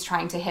riffs when she's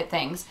trying to hit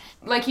things.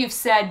 Like you've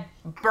said,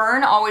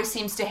 Burn always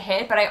seems to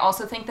hit, but I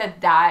also think that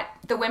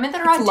the women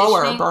that are It's auditioning...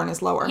 lower, Burn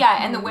is lower. Yeah,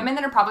 and the women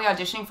that are probably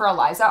auditioning for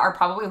Eliza are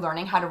probably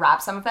learning how to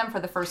rap, some of them, for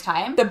the first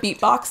time. The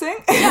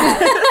beatboxing?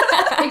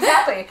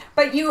 Exactly.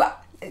 But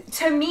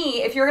to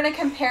me, if you're going to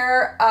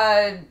compare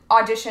an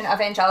audition of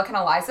Angelica and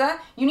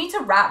Eliza, you need to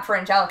rap for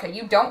Angelica.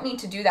 You don't need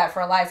to do that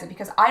for Eliza,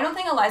 because I don't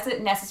think Eliza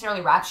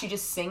necessarily raps. She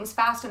just sings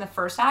fast in the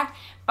first act.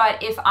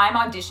 But if I'm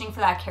auditioning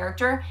for that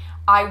character,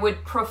 I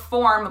would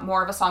perform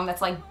more of a song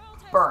that's like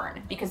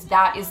Burn, because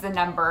that is the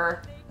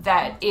number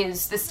that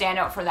is the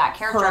standout for that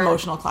character. Her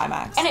emotional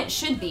climax. And it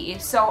should be.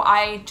 So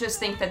I just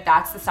think that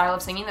that's the style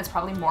of singing that's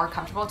probably more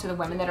comfortable to the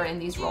women that are in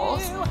these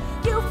roles.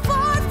 You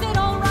forfeit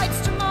all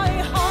rights to my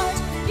heart.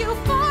 You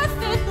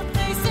forfeit the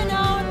place in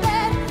our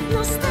bed.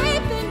 You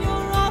sleep in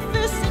your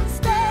office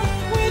instead,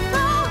 with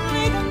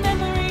only the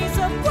memories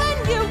of when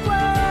you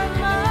were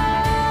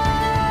mine.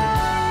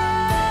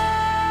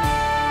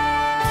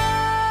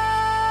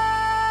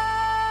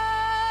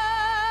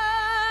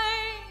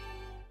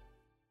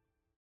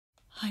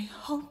 I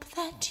hope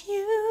that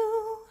you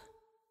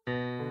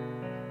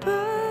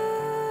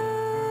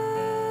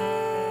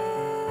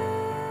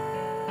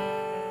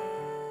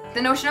The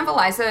The notion of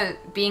Eliza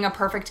being a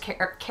perfect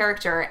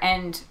character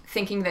and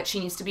thinking that she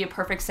needs to be a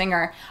perfect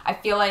singer, I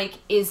feel like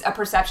is a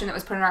perception that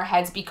was put in our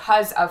heads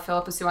because of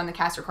Philippa Soo on the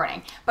cast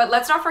recording. But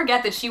let's not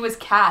forget that she was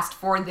cast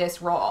for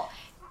this role.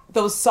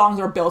 Those songs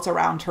are built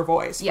around her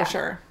voice, Yeah. for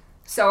sure.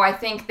 So I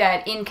think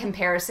that in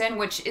comparison,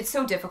 which it's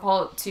so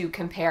difficult to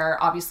compare,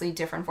 obviously,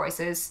 different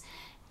voices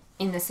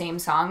in the same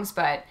songs,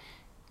 but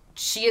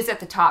she is at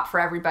the top for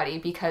everybody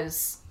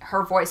because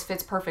her voice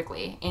fits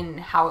perfectly in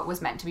how it was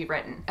meant to be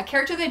written. A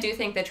character that I do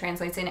think that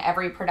translates in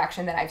every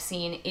production that I've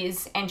seen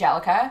is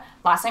Angelica.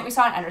 Last night we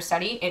saw an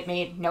understudy. It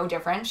made no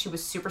difference. She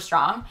was super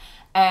strong.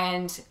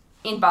 And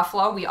in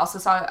Buffalo, we also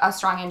saw a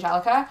strong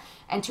Angelica.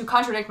 And to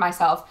contradict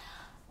myself,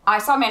 I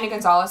saw Amanda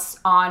Gonzalez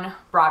on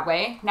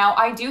Broadway. Now,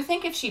 I do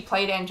think if she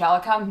played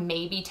Angelica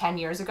maybe 10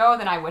 years ago,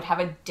 then I would have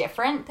a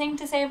different thing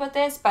to say about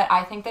this. But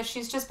I think that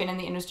she's just been in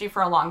the industry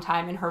for a long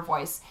time and her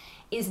voice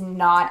is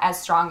not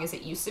as strong as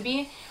it used to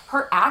be.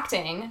 Her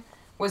acting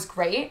was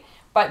great,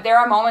 but there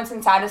are moments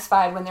in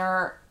Satisfied when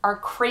there are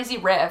crazy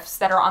riffs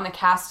that are on the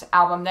cast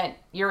album that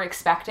you're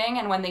expecting,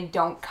 and when they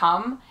don't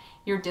come,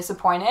 you're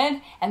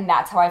disappointed, and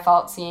that's how I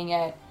felt seeing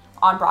it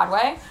on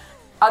Broadway.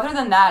 Other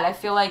than that, I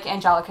feel like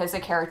Angelica is a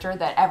character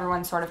that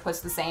everyone sort of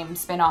puts the same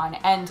spin on,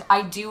 and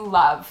I do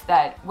love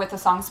that with a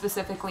song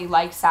specifically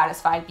like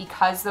Satisfied,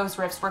 because those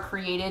riffs were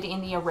created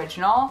in the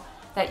original,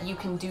 that you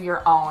can do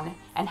your own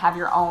and have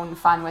your own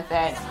fun with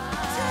it.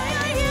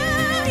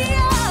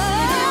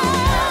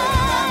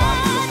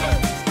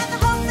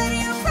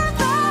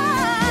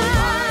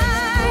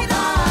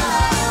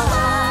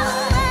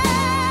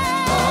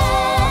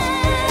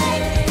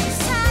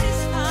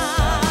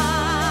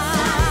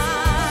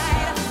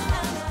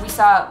 We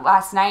saw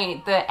last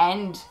night the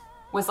end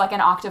was like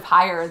an octave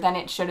higher than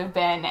it should have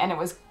been, and it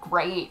was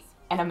great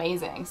and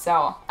amazing.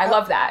 So I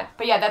love that.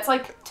 But yeah, that's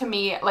like, to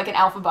me, like an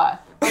alphaba.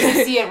 When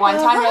you see it one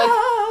time, you're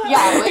like,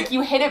 yeah, like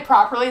you hit it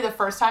properly the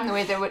first time the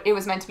way that it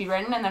was meant to be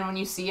written, and then when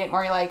you see it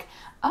more, you're like,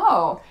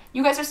 oh,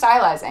 you guys are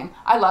stylizing.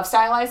 I love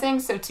stylizing,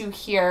 so to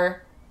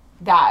hear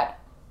that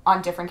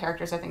on different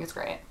characters, I think is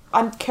great.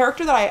 A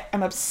character that I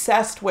am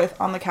obsessed with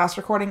on the cast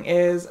recording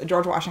is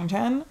George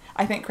Washington.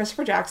 I think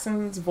Christopher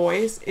Jackson's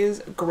voice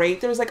is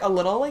great. There's like a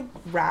little like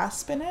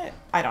rasp in it.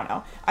 I don't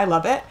know. I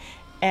love it.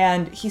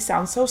 And he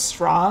sounds so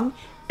strong.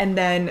 And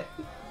then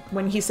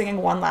when he's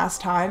singing One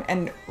Last Time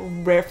and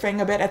riffing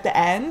a bit at the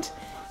end,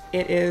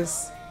 it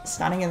is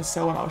stunning and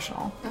so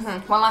emotional.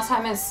 One Last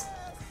Time is,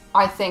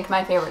 I think,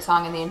 my favorite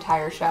song in the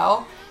entire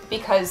show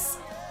because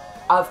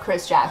of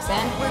Chris Jackson.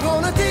 We're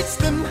gonna teach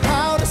them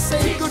how to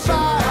say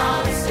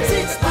goodbye.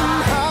 Teach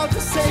them how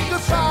to say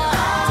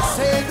goodbye. To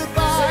say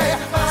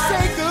goodbye.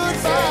 Say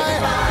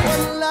goodbye.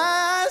 One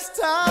last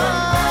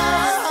time.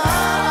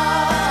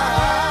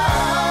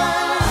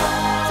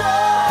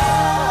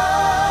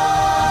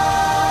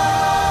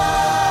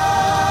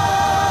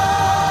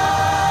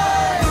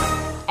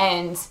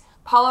 And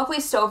Paul Oakley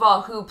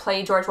Stovall, who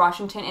played George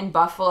Washington in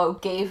Buffalo,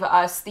 gave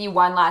us the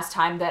One Last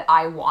Time that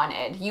I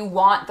wanted. You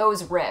want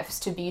those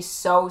riffs to be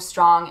so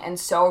strong and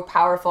so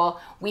powerful.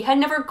 We had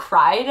never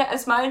cried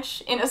as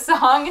much in a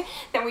song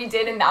than we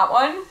did in that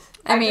one.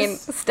 I mean,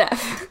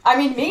 Steph. I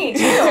mean, me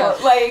too.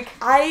 Like,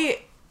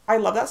 I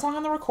love that song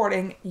on the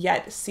recording,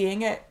 yet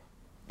seeing it,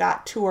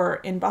 that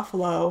tour in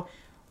Buffalo,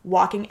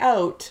 walking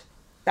out,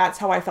 that's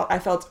how I felt. I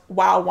felt,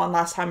 wow, One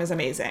Last Time is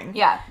amazing.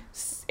 yeah.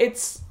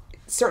 It's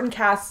certain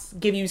casts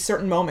give you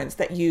certain moments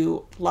that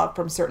you love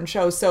from certain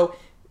shows. So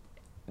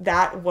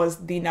that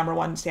was the number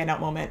one standout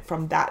moment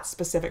from that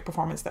specific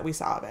performance that we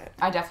saw of it.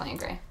 I definitely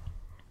agree.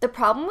 The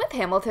problem with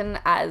Hamilton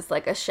as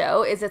like a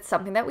show is it's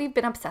something that we've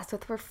been obsessed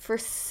with for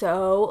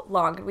so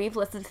long. We've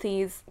listened to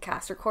these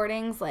cast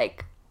recordings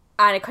like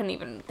I couldn't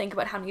even think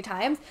about how many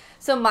times.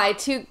 So my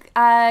two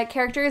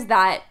characters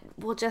that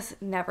will just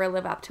never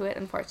live up to it,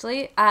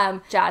 unfortunately.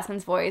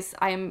 Jasmine's voice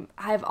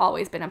I've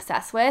always been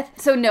obsessed with.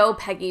 So no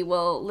Peggy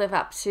will live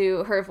up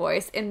to her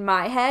voice in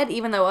my head,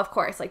 even though of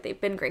course like they've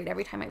been great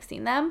every time I've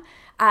seen them.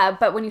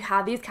 But when you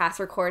have these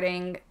cast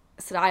recording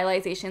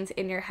stylizations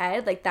in your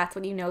head, like that's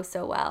what you know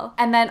so well.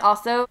 And then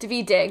also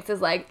Daveed Diggs is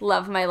like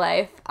love of my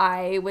life.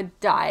 I would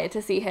die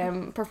to see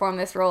him perform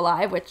this role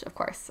live, which of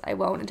course I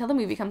won't until the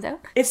movie comes out.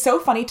 It's so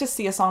funny to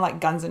see a song like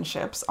Guns and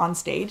Ships on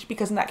stage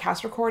because in that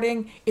cast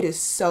recording, it is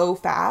so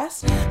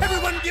fast.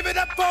 Everyone give it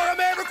up for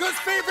America's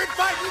favorite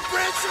fighting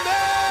Frenchman.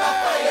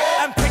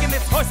 I'm taking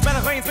this horse by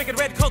the reins, making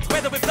red coats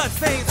weather with blood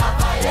stains.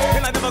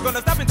 And I'm never gonna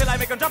stop until I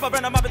make them drop,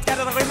 burn them up and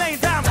scatter the remains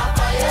down.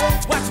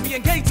 Watch me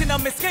engaging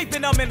them,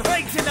 escaping them, and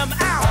rating them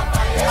out.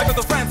 I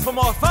go to France for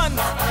more fun.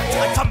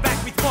 I come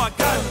back with more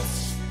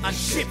guns and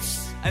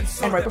ships.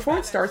 And right before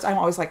it starts, I'm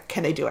always like,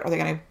 can they do it? Are they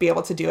going to be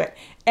able to do it?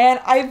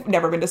 And I've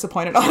never been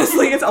disappointed,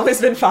 honestly. It's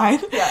always been fine.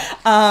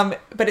 Yeah.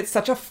 But it's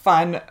such a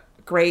fun,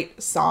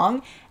 great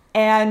song.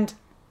 And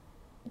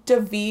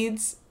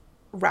Daveed's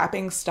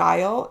rapping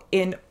style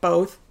in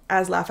both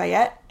as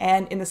Lafayette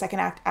and in the second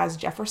act as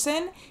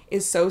Jefferson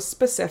is so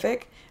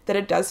specific that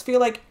it does feel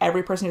like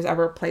every person who's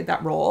ever played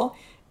that role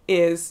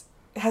has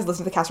listened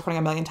to the cast recording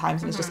a million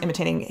times and is just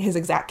imitating his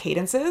exact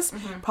cadences.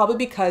 Probably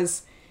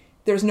because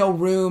there's no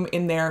room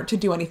in there to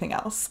do anything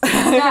else.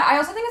 Yeah, I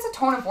also think it's a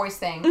tone of voice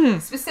thing.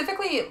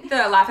 Specifically,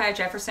 the Lafayette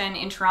Jefferson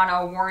in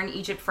Toronto, Warren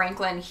Egypt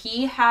Franklin,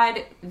 he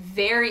had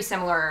very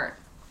similar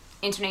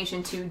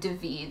intonation to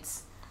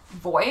David's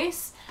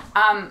voice.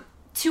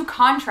 To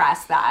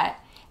contrast that,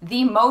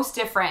 the most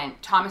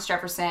different Thomas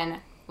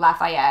Jefferson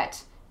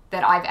Lafayette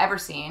that I've ever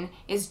seen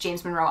is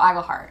James Monroe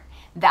Iglehart.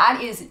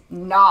 That is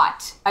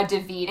not a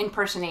David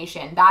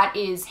impersonation. That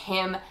is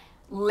him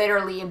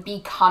literally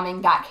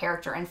becoming that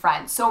character in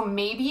Friends. So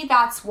maybe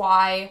that's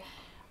why,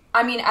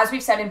 I mean, as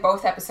we've said in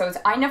both episodes,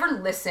 I never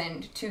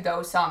listened to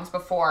those songs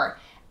before.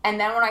 And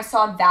then when I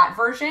saw that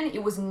version,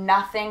 it was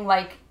nothing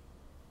like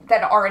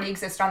that already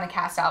existed on the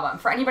cast album.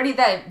 For anybody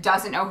that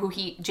doesn't know who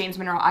James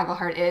Monroe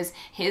Iglehart is,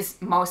 his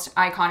most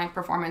iconic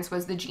performance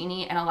was the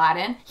genie in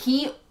Aladdin.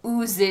 He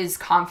oozes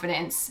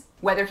confidence,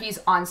 whether he's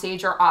on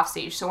stage or off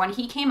stage. So when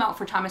he came out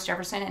for Thomas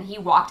Jefferson and he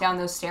walked down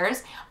those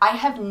stairs, I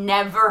have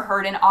never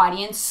heard an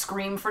audience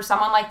scream for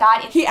someone like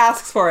that. He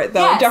asks for it,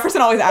 though. Yes,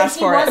 Jefferson always asks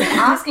for it. He wasn't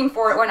asking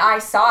for it when I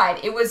saw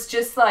it. It was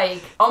just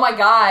like, oh my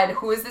God,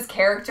 who is this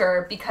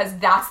character? Because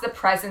that's the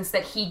presence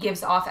that he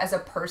gives off as a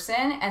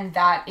person, and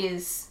that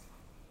is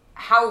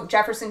how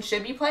Jefferson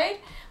should be played.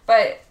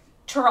 But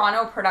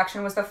Toronto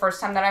production was the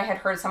first time that I had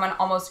heard someone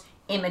almost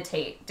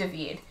imitate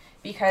David,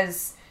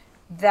 because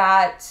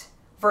that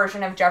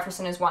version of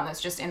Jefferson is one that's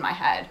just in my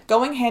head.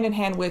 Going hand in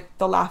hand with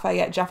the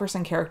Lafayette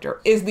Jefferson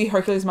character is the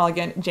Hercules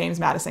Mulligan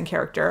James Madison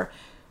character,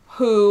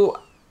 who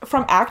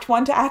from Act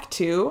 1 to Act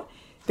 2,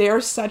 they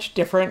are such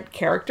different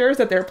characters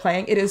that they're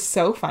playing. It is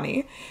so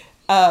funny.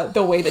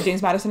 The way that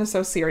James Madison is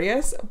so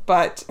serious,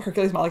 but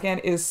Hercules Mulligan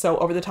is so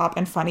over the top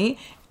and funny.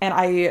 And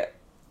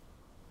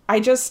I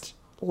just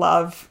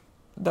love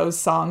those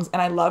songs,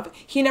 and I love,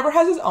 he never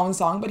has his own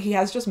song, but he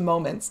has just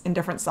moments in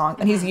different songs,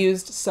 and he's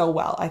used so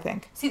well, I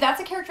think. See, that's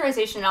a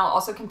characterization, and I'll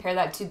also compare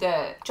that to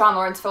the John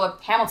Lawrence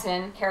Philip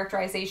Hamilton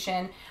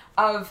characterization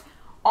of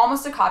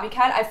almost a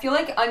copycat. I feel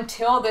like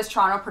until this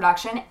Toronto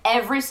production,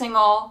 every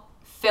single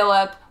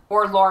Philip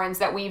or Lawrence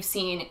that we've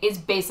seen is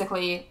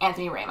basically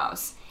Anthony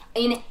Ramos.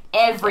 In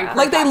every production.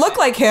 Like, they look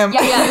like him.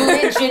 Yeah,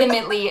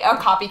 legitimately a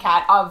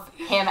copycat of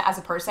him as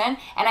a person.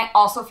 And I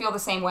also feel the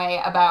same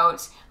way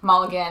about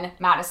Mulligan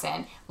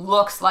Madison.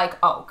 Looks like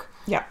Oak.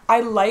 Yeah,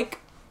 I like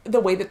the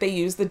way that they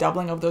use the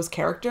doubling of those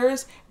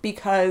characters,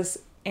 because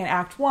in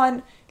Act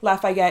 1,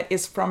 Lafayette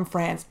is from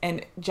France,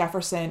 and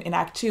Jefferson in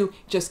Act 2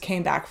 just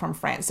came back from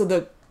France. So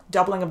the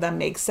doubling of them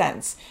makes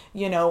sense.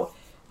 You know,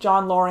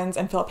 John Lawrence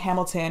and Philip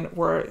Hamilton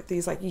were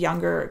these like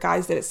younger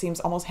guys that it seems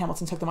almost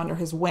Hamilton took them under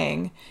his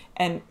wing,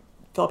 and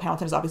Philip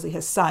Hamilton is obviously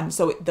his son,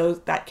 so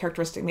that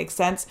characteristic makes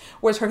sense.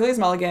 Whereas Hercules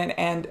Mulligan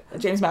and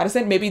James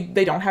Madison, maybe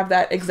they don't have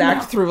that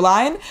exact through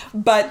line,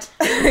 but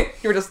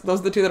those are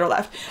the two that are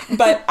left.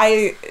 But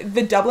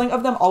the doubling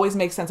of them always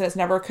makes sense, and it's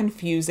never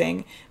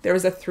confusing. There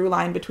is a through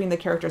line between the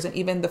characters, and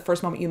even the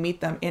first moment you meet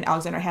them in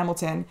Alexander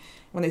Hamilton,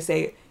 when they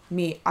say,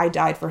 "Me, I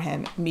died for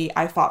him. Me,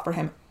 I fought for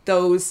him."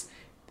 Those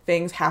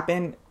things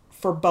happen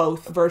for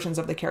both versions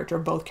of the character,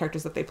 both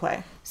characters that they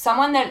play.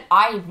 Someone that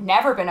I've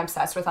never been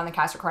obsessed with on the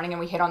cast recording, and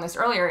we hit on this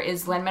earlier,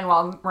 is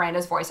Lin-Manuel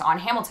Miranda's voice on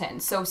Hamilton.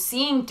 So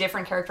seeing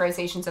different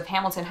characterizations of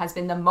Hamilton has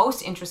been the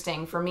most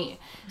interesting for me.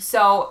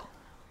 So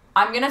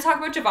I'm going to talk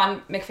about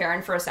Javon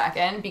McFerrin for a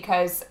second,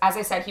 because as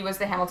I said, he was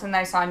the Hamilton that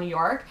I saw in New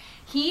York.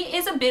 He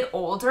is a bit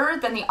older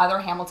than the other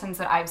Hamiltons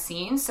that I've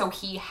seen, so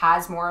he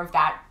has more of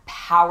that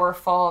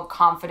powerful,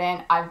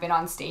 confident, I've been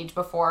on stage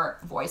before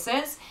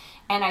voices.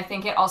 And I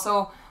think it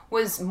also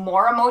was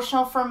more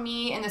emotional for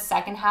me in the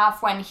second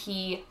half when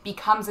he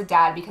becomes a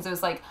dad, because it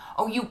was like,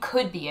 oh, you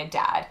could be a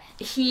dad.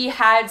 He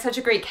had such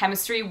a great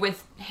chemistry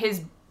with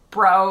his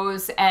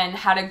bros and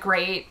had a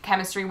great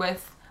chemistry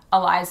with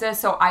Eliza,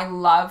 so I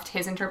loved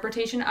his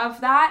interpretation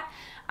of that.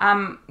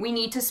 We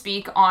need to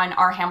speak on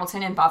our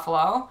Hamilton in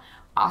Buffalo.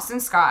 Austin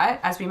Scott,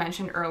 as we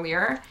mentioned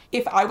earlier.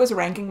 If I was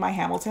ranking my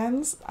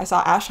Hamiltons, I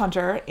saw Ash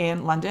Hunter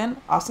in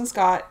London, Austin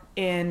Scott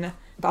in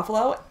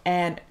Buffalo,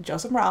 and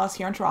Joseph Morales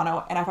here in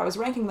Toronto. And if I was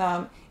ranking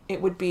them, it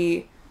would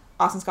be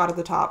Austin Scott at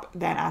the top,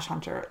 then Ash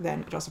Hunter,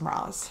 then Joseph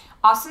Morales.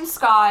 Austin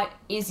Scott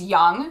is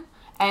young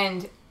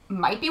and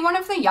might be one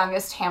of the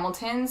youngest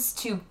Hamiltons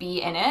to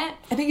be in it.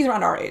 I think he's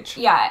around our age.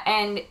 Yeah,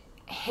 and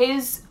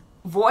his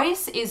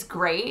voice is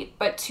great,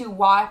 but to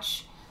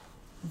watch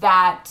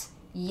that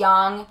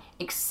young,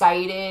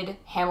 excited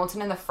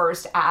Hamilton in the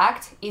first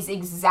act is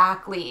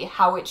exactly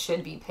how it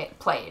should be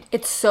played.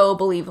 It's so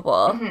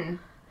believable. Mm-hmm.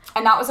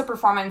 And that was a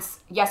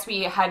performance, yes,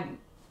 we had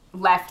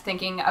left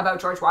thinking about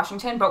George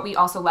Washington, but we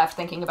also left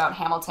thinking about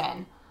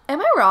Hamilton. Am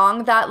I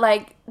wrong that,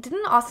 like,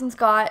 didn't Austin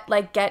Scott,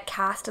 like, get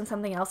cast in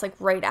something else, like,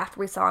 right after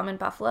we saw him in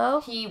Buffalo?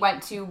 He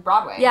went to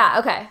Broadway. Yeah,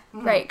 okay.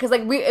 Mm-hmm. Right. Because,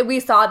 like, we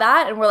saw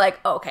that and we're like,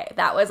 oh, okay,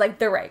 that was, like,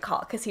 the right call,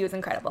 because he was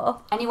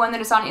incredible. Anyone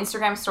that is on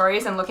Instagram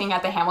stories and looking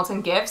at the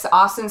Hamilton gifs,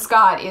 Austin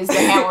Scott is the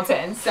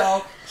Hamilton,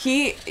 so...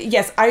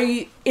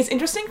 It's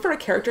interesting for a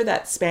character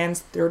that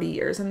spans 30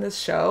 years in this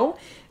show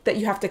that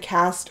you have to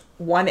cast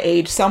one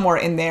age somewhere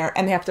in there,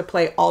 and they have to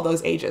play all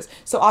those ages.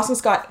 So Austin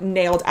Scott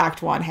nailed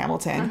Act 1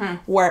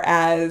 Hamilton,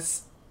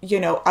 whereas you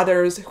know,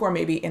 others who are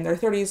maybe in their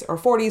 30s or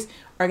 40s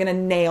are going to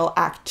nail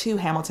Act 2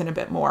 Hamilton a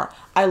bit more.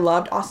 I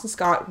loved Austin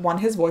Scott. One,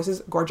 his voice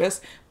is gorgeous,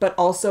 but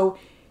also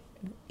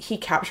he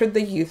captured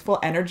the youthful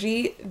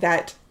energy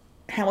that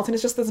Hamilton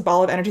is just this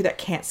ball of energy that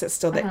can't sit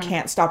still, that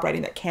can't stop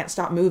writing, that can't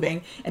stop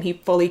moving. And he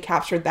fully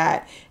captured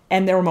that.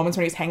 And there were moments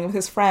when he's hanging with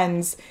his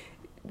friends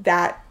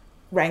that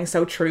rang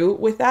so true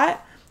with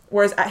that.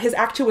 Whereas his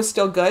Act 2 was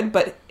still good,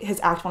 but his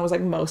Act 1 was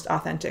like most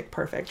authentic,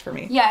 perfect for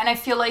me. Yeah, and I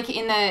feel like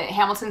in the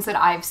Hamiltons that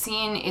I've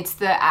seen, it's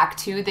the Act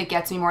 2 that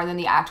gets me more than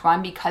the Act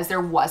 1 because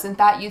there wasn't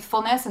that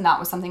youthfulness, and that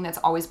was something that's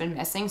always been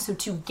missing. So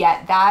to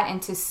get that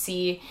and to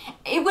see,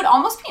 it would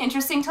almost be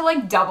interesting to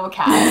like double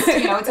cast,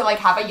 you know, to like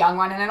have a young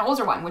one and an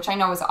older one, which I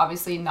know is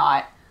obviously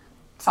not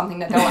something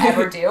that they'll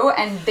ever do,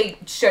 and they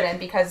shouldn't,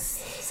 because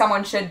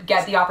someone should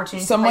get the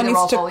opportunity to play the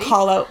role fully. Someone needs to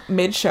call out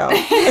mid-show.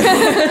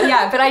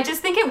 Yeah, but I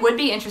just think it would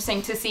be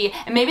interesting to see,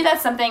 and maybe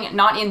that's something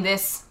not in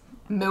this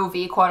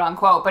movie, quote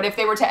unquote, but if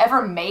they were to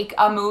ever make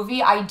a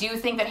movie, I do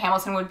think that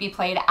Hamilton would be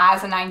played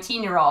as a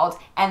 19-year-old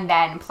and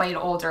then played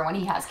older when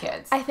he has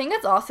kids. I think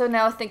it's also,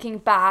 now thinking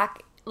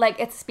back, like,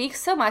 it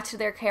speaks so much to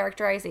their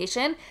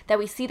characterization that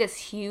we see this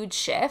huge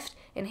shift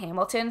in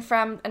Hamilton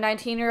from a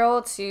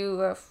 19-year-old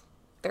to a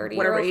 30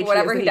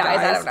 whatever he dies,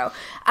 I don't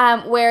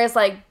know. Whereas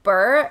like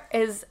Burr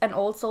is an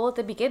old soul at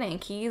the beginning.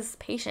 He's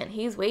patient,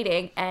 he's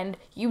waiting, and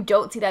you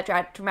don't see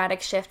that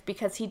dramatic shift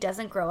because he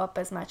doesn't grow up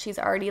as much. He's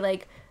already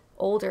like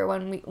older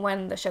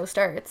when the show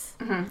starts.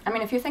 Mm-hmm. I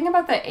mean, if you think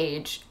about the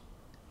age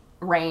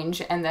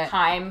range and the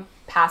time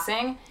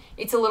passing,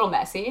 it's a little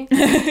messy,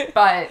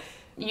 but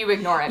you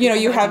ignore it. You know,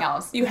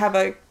 you have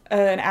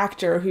an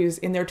actor who's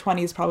in their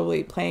 20s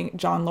probably playing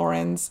John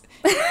Lawrence,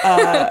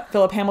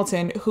 Philip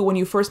Hamilton, who when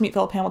you first meet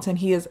Philip Hamilton,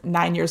 he is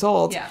 9 years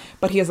old,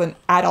 but he is an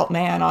adult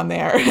man on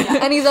there. Yeah.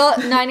 And he's a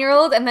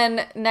 9-year-old and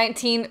then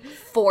 19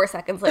 4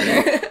 seconds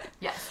later.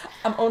 Yes.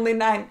 I'm only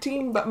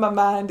 19, but my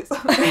mind is...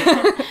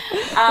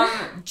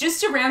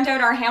 Just to round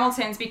out our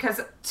Hamiltons, because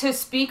to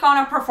speak on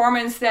a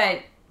performance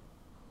that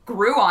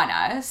grew on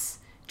us,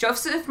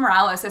 Joseph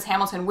Morales as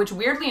Hamilton, which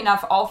weirdly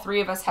enough, all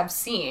three of us have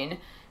seen.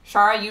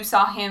 Shara, you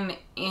saw him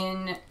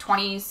in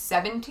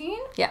 2017?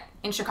 Yeah.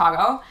 In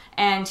Chicago.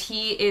 And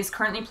he is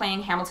currently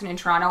playing Hamilton in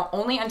Toronto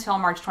only until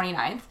March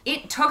 29th.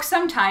 It took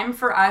some time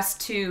for us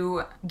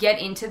to get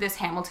into this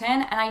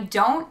Hamilton, and I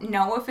don't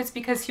know if it's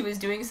because he was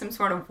doing some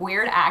sort of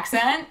weird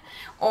accent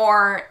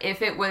or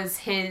if it was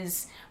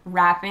his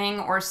rapping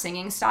or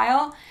singing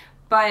style.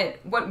 But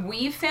what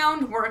we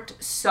found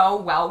worked so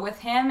well with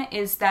him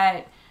is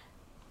that,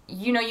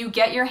 you know, you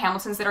get your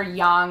Hamiltons that are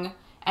young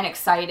and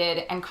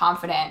excited and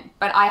confident,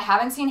 but I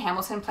haven't seen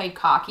Hamilton played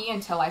cocky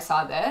until I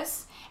saw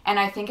this, and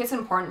I think it's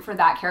important for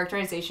that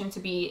characterization to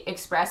be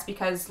expressed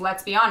because,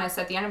 let's be honest,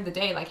 at the end of the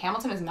day, like,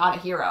 Hamilton is not a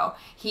hero.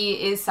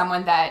 He is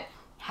someone that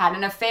had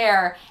an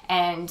affair,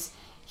 and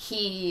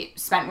he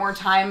spent more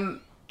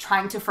time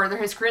trying to further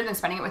his career than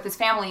spending it with his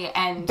family,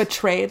 and...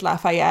 betrayed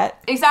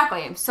Lafayette.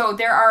 Exactly. So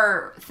there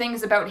are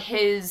things about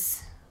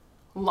his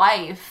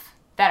life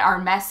that are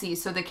messy,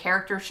 so the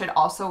character should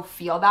also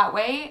feel that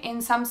way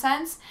in some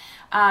sense.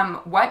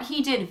 What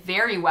he did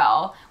very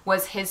well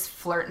was his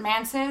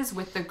flirtmances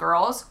with the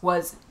girls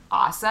was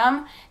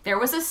awesome. There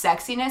was a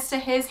sexiness to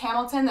his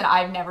Hamilton that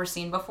I've never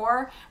seen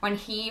before. When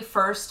he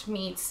first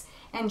meets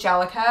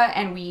Angelica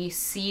and we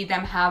see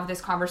them have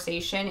this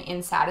conversation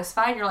in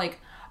Satisfied, you're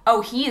like,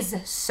 oh, he is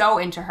so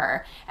into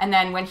her. And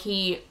then when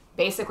he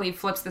basically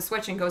flips the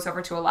switch and goes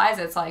over to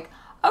Eliza, it's like,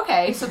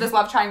 okay, so this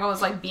love triangle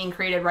is like being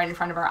created right in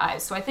front of our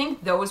eyes. So I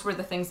think those were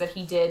the things that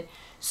he did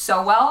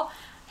so well.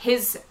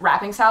 His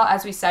rapping style,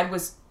 as we said,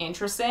 was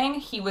interesting.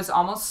 He was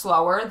almost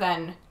slower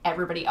than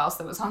everybody else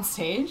that was on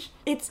stage.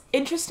 It's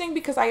interesting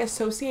because I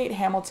associate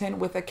Hamilton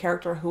with a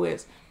character who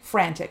is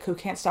frantic, who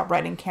can't stop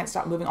writing, can't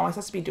stop moving, always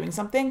has to be doing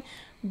something.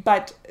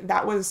 But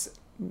that was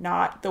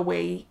not the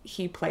way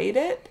he played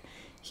it.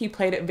 He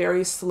played it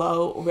very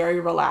slow, very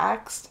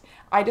relaxed.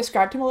 I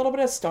described him a little bit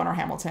as Stoner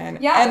Hamilton.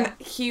 Yeah. And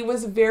he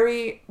was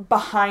very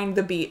behind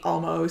the beat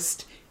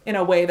almost in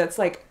a way that's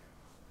like,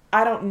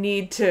 I don't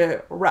need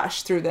to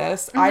rush through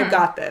this. Mm-hmm. I've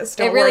got this.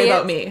 Don't worry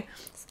about me.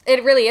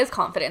 It really is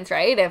confidence,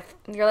 right? If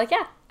you're like,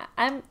 yeah,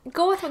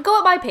 go at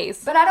my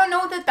pace. But I don't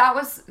know that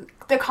was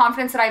the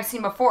confidence that I've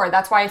seen before.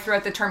 That's why I threw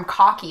out the term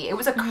cocky. It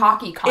was a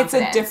cocky confidence.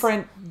 It's a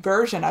different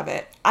version of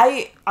it.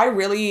 I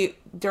really,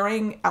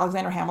 during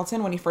Alexander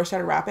Hamilton, when he first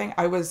started rapping,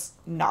 I was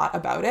not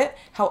about it.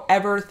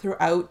 However,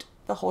 throughout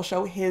the whole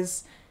show,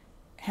 his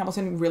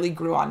Hamilton really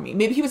grew on me.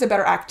 Maybe he was a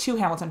better Act 2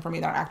 Hamilton for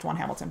me than Act 1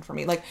 Hamilton for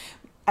me. Like,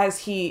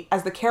 as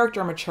the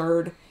character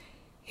matured,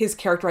 his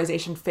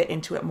characterization fit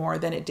into it more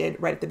than it did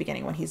right at the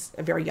beginning when he's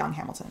a very young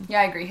Hamilton.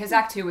 Yeah, I agree. His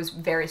Act 2 was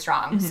very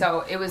strong. Mm-hmm.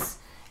 So it was,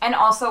 and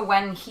also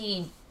when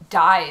he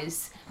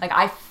dies, like,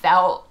 I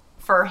felt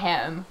for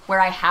him where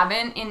I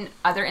haven't in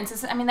other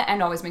instances. I mean, the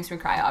end always makes me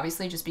cry,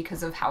 obviously, just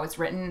because of how it's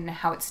written and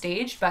how it's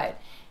staged, but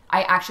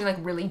I actually like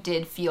really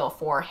did feel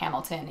for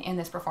Hamilton in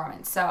this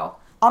performance. So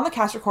On the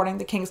cast recording,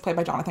 the king is played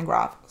by Jonathan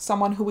Groff,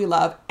 someone who we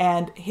love,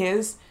 and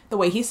the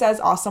way he says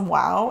awesome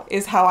wow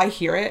is how I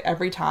hear it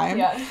every time.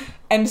 Yeah.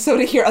 And so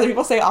to hear other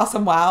people say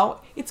awesome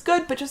wow, it's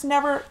good, but just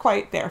never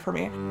quite there for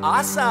me.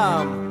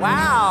 Awesome.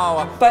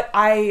 Wow. But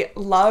I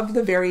love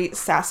the very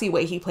sassy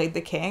way he played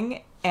the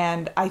king,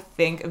 and I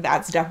think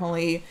that's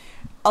definitely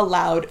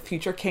allowed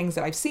future kings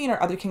that I've seen or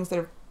other kings that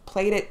have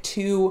played it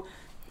to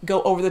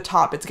go over the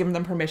top. It's given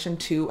them permission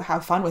to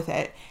have fun with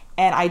it.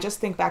 And I just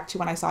think back to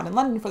when I saw it in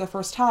London for the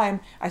first time.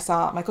 I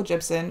saw Michael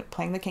Gibson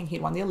playing the king.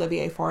 He'd won the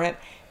Olivier for it.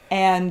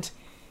 And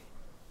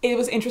it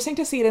was interesting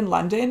to see it in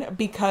London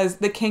because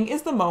the king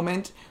is the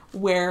moment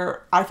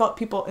where I felt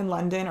people in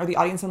London, or the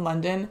audience in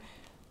London,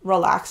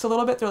 relaxed a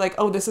little bit. They're like,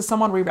 oh, this is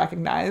someone we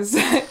recognize.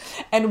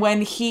 And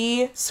when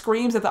he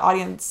screams at the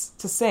audience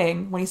to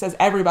sing, when he says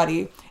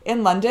everybody,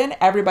 in London,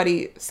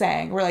 everybody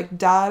sang. We're like,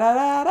 da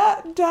da da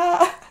da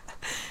da.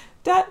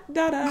 Da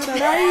da da da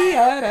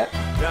da da.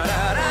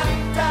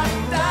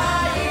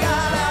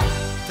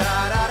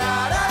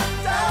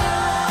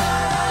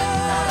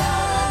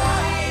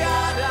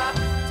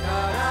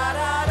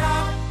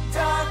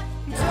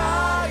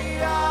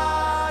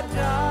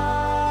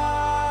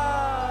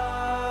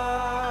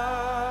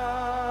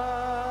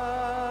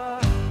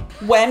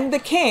 When the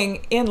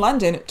king in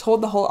London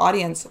told the whole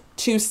audience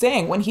to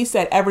sing, when he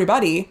said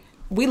everybody,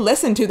 we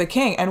listened to the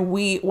king and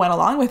we went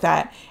along with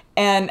that.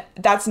 And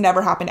that's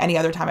never happened any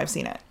other time I've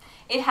seen it.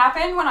 it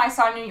happened when I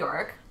saw New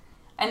York.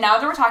 And now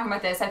that we're talking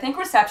about this, I think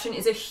reception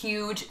is a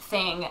huge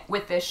thing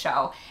with this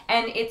show.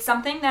 And it's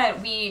something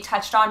that we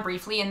touched on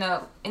briefly in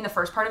the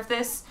first part of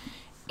this,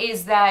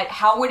 is that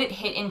how would it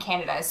hit in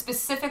Canada,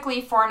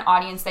 specifically for an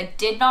audience that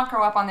did not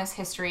grow up on this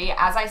history.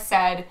 As I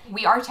said,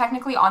 we are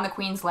technically on the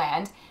Queen's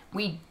land.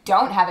 We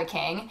don't have a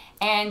king,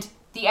 and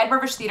the Ed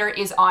Burbage Theatre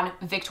is on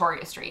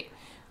Victoria Street.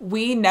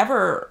 We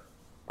never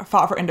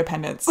fought for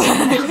independence.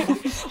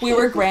 We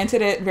were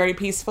granted it very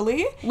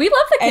peacefully. We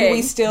love the king. And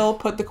we still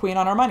put the Queen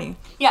on our money.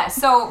 Yeah,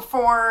 so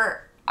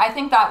I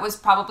think that was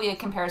probably a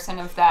comparison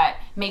of that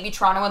maybe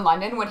Toronto and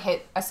London would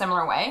hit a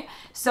similar way.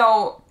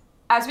 So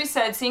as we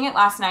said, seeing it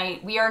last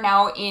night, we are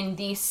now in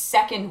the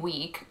second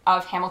week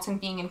of Hamilton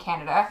being in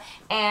Canada.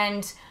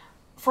 And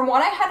from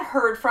what I had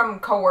heard from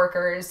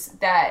coworkers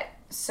that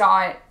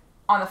saw it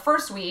on the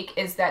first week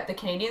is that the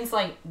Canadians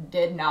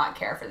did not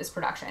care for this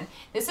production.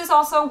 This is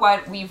also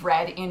what we've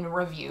read in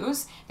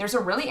reviews. There's a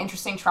really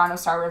interesting Toronto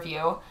Star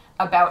review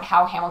about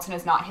how Hamilton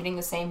is not hitting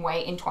the same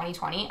way in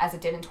 2020 as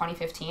it did in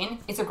 2015.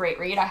 It's a great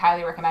read. I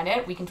highly recommend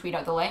it. We can tweet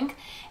out the link.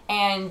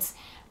 And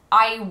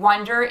I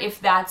wonder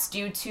if that's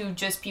due to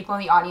just people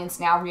in the audience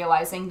now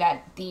realizing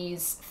that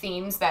these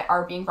themes that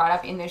are being brought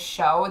up in this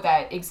show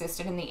that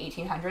existed in the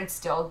 1800s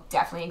still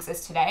definitely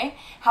exist today.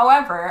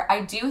 However,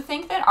 I do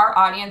think that our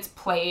audience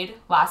played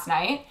last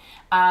night.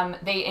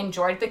 They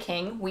enjoyed the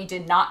king. We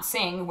did not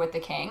sing with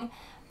the king,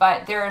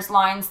 but there's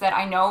lines that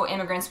I know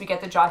Immigrants We Get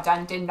the Job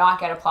Done did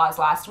not get applause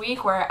last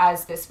week,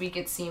 whereas this week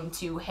it seemed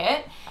to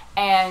hit.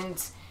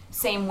 And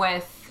same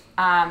with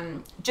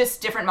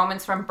just different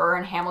moments from Burr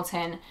and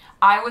Hamilton.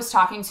 I was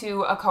talking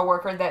to a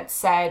coworker that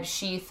said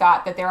she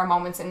thought that there are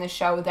moments in the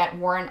show that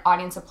weren't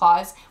audience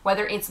applause,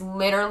 whether it's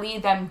literally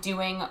them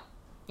doing,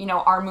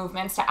 our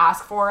movements to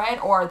ask for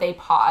it, or they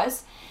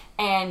pause.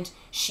 And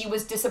she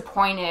was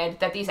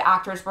disappointed that these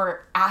actors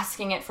were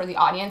asking it for the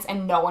audience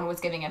and no one was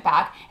giving it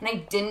back. And I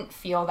didn't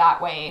feel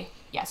that way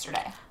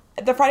yesterday.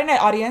 The Friday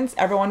night audience,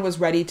 everyone was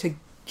ready to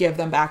give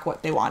them back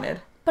what they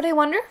wanted. But I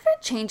wonder if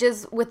it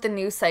changes with the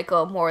news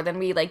cycle more than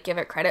we give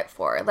it credit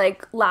for.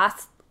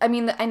 I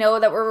know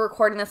that we're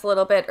recording this a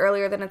little bit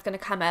earlier than it's going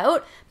to come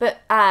out,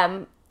 but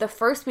the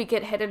first week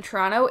it hit in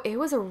Toronto, it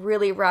was a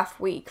really rough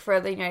week for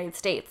the United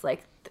States,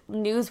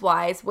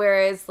 news-wise,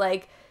 whereas,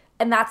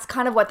 and that's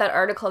kind of what that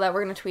article that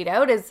we're going to tweet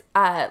out is,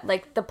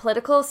 the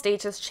political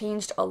stage has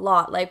changed a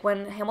lot.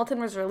 When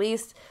Hamilton was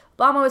released,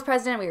 Obama was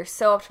president, we were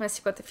so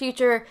optimistic about the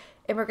future.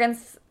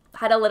 Immigrants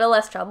had a little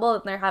less trouble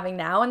than they're having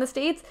now in the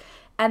States.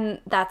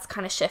 And that's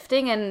kind of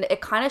shifting, and it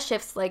kind of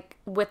shifts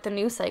with the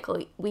news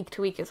cycle week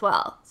to week as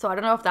well. So I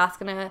don't know if that's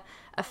going to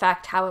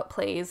affect how it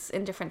plays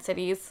in different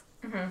cities.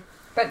 Mm-hmm.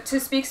 But to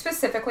speak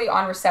specifically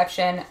on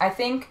reception, I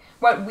think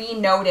what we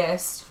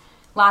noticed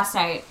last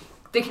night,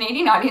 the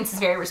Canadian audience is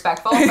very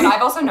respectful, but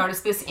I've also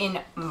noticed this in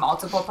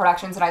multiple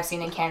productions that I've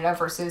seen in Canada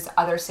versus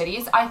other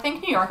cities. I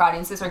think New York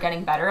audiences are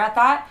getting better at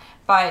that,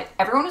 but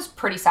everyone was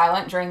pretty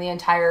silent during the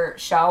entire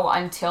show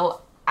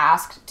until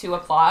asked to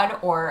applaud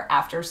or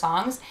after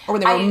songs. Or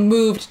when they were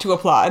moved to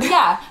applaud.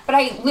 Yeah, but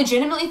I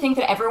legitimately think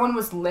that everyone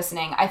was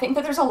listening. I think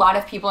that there's a lot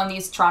of people in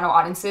these Toronto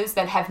audiences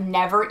that have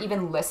never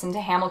even listened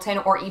to Hamilton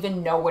or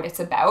even know what it's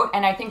about.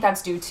 And I think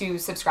that's due to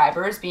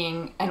subscribers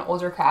being an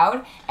older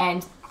crowd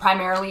and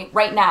primarily,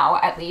 right now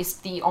at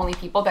least, the only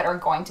people that are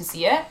going to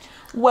see it.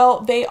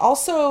 Well, they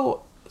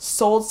also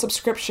sold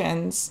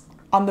subscriptions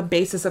on the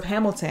basis of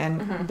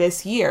Hamilton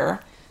this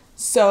year.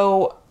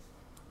 So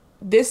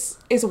this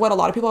is what a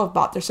lot of people have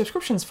bought their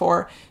subscriptions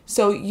for.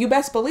 So you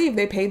best believe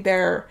they paid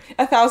their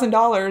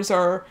 $1,000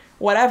 or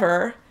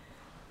whatever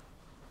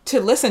to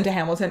listen to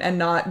Hamilton and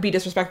not be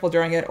disrespectful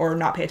during it or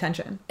not pay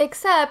attention.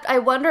 Except, I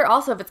wonder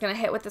also if it's going to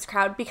hit with this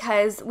crowd,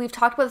 because we've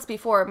talked about this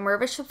before.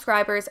 Mirvish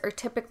subscribers are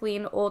typically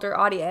an older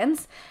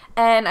audience.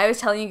 And I was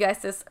telling you guys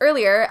this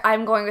earlier.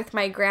 I'm going with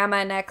my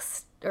grandma in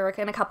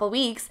a couple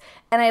weeks,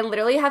 and I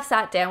literally have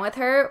sat down with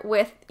her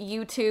with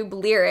YouTube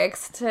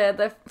lyrics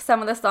to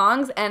some of the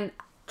songs and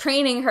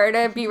training her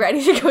to be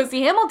ready to go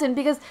see Hamilton,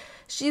 because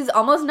she's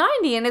almost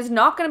 90 and is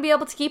not going to be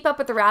able to keep up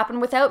with the rap.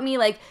 And without me,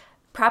 like,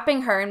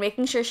 prepping her and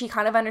making sure she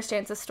kind of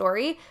understands the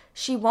story,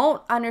 she won't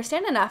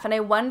understand enough. And I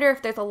wonder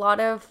if there's a lot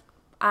of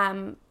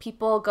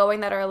people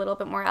going that are a little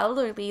bit more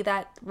elderly,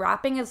 that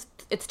rapping it's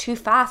too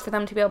fast for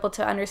them to be able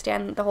to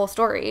understand the whole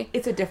story.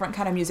 It's a different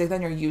kind of music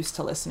than you're used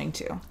to listening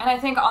to. And I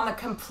think on the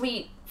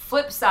complete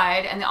flip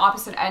side and the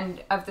opposite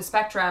end of the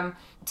spectrum,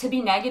 to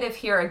be negative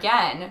here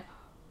again,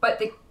 but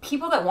the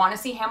people that want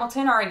to see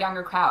Hamilton are a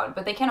younger crowd,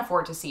 but they can't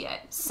afford to see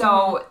it.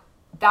 So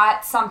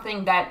that's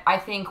something that I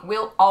think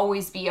will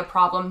always be a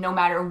problem no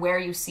matter where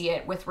you see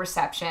it with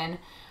reception.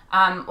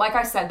 Like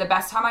I said, the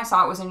best time I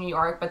saw it was in New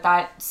York, but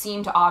that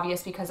seemed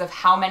obvious because of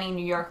how many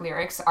New York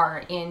lyrics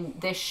are in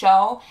this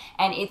show,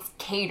 and it's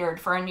catered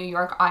for a New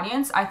York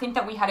audience. I think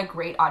that we had a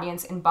great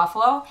audience in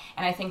Buffalo,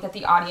 and I think that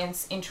the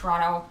audience in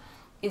Toronto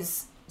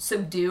is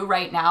subdued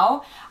right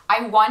now.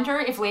 I wonder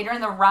if later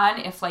in the run,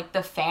 if like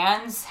the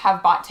fans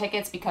have bought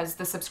tickets because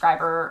the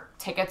subscriber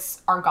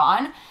tickets are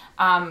gone.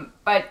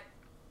 But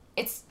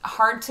it's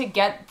hard to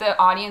get the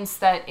audience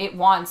that it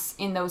wants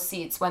in those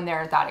seats when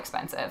they're that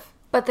expensive.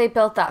 But they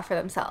built that for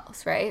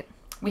themselves, right?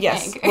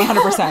 Yes,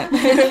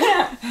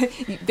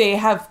 100%. They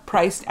have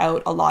priced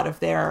out a lot of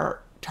their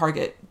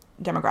target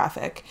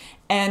demographic.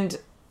 And,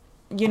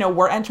 you know,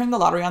 we're entering the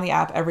lottery on the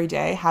app every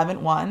day,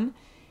 haven't won.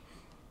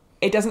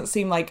 It doesn't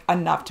seem like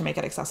enough to make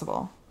it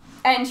accessible.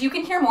 And you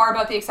can hear more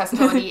about the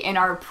accessibility in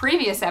our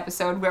previous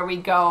episode where we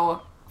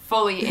go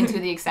fully into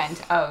the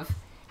extent of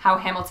how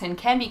Hamilton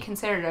can be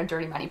considered a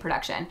Dirty Money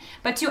production.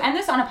 But to end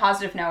this on a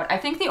positive note, I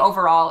think the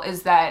overall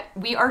is that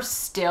we are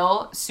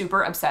still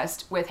super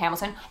obsessed with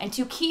Hamilton. And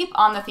to keep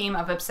on the theme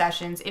of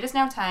obsessions, it is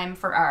now time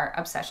for our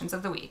Obsessions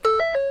of the Week.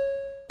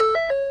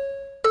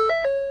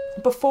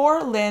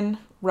 Before Lin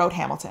wrote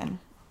Hamilton,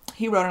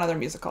 he wrote another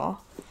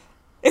musical.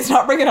 It's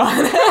not Bring It On. Oh,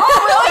 really?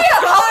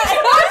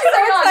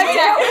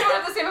 Yeah, we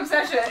have the same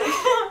obsession.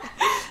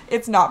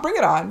 It's not Bring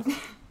It On.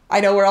 I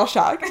know we're all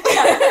shocked.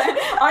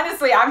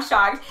 Honestly, I'm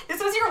shocked.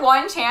 This was your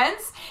one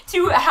chance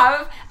to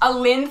have a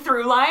Lin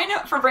through line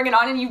for Bring It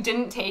On, and you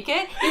didn't take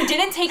it. You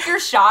didn't take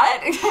your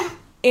shot.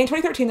 In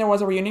 2013, there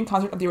was a reunion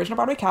concert of the original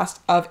Broadway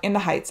cast of In the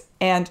Heights,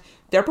 and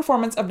their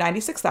performance of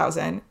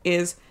 96,000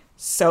 is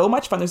so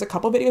much fun. There's a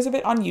couple videos of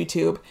it on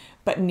YouTube,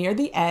 but near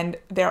the end,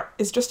 there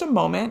is just a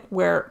moment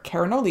where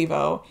Karen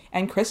Olivo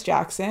and Chris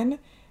Jackson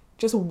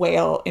just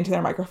wail into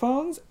their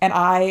microphones, and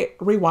I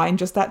rewind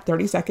just that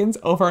 30 seconds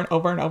over and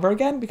over and over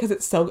again because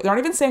it's so, they're not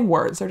even saying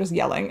words, they're just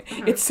yelling.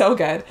 It's so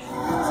good.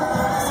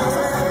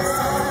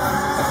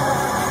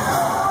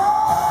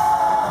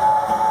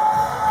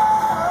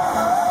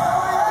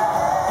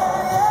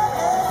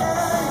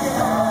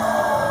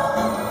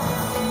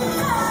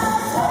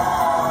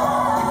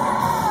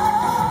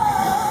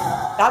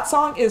 That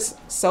song is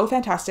so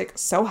fantastic,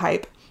 so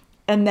hype,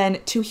 and then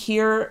to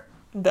hear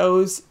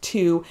those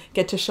two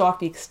get to show off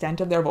the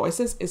extent of their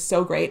voices is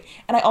so great.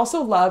 And I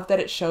also love that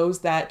it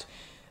shows that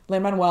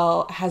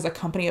Lin-Manuel has a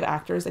company of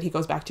actors that he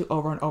goes back to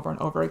over and over and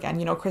over again.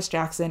 You know, Chris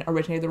Jackson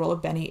originated the role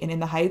of Benny in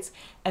the Heights,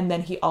 and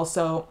then he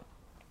also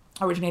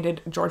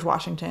originated George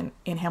Washington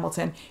in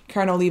Hamilton.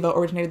 Karen Olivo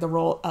originated the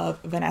role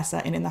of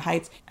Vanessa in the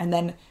Heights, and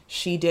then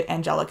she did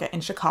Angelica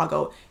in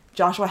Chicago.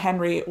 Joshua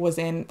Henry was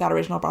in that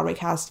original Broadway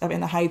cast of In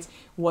the Heights,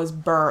 was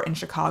Burr in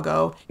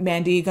Chicago.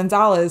 Mandy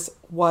Gonzalez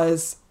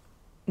was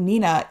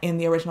Nina in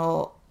the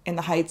original In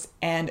the Heights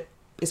and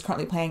is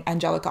currently playing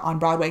Angelica on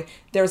Broadway.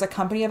 There's a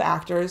company of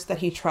actors that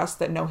he trusts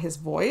that know his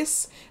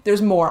voice.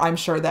 There's more, I'm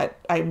sure, that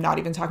I'm not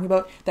even talking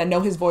about, that know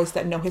his voice,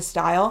 that know his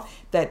style,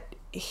 that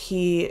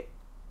he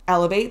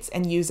elevates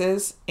and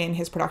uses in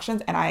his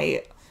productions. And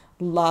I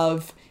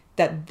love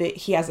that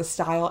he has a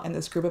style and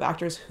this group of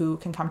actors who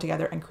can come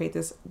together and create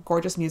this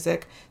gorgeous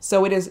music.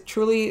 So it is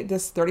truly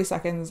this 30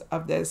 seconds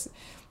of this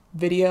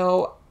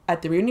video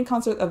at the reunion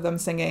concert of them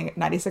singing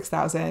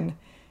 96,000,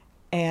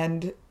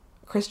 and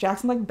Chris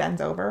Jackson like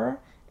bends over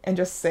and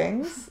just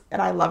sings,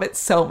 and I love it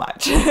so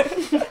much.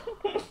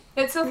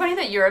 It's so funny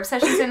that your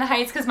obsession is In the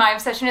Heights, because my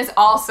obsession is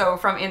also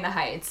from In the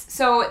Heights.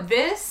 So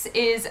this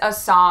is a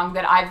song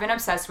that I've been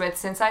obsessed with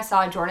since I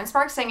saw Jordan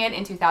Sparks sing it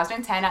in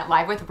 2010 at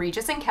Live with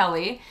Regis and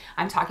Kelly.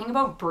 I'm talking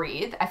about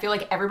Breathe. I feel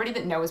like everybody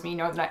that knows me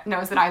knows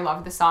that I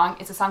love the song.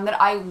 It's a song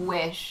that I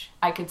wish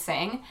I could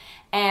sing.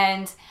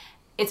 And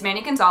it's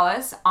Mandy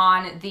Gonzalez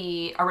on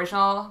the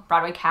original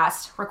Broadway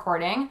cast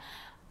recording.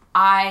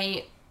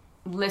 I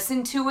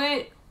listen to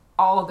it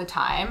all the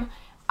time.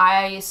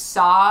 I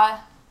saw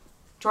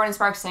Jordan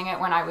Sparks sing it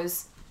when I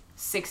was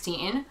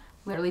 16,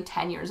 literally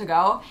 10 years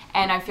ago.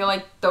 And I feel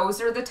like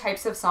those are the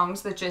types of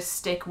songs that just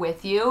stick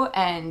with you.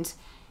 And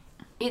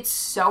It's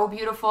so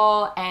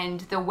beautiful,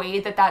 and the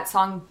way that that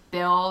song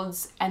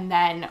builds and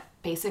then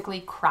basically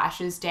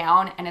crashes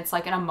down, and it's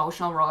like an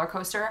emotional roller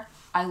coaster.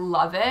 I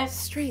love it.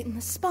 Straighten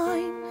the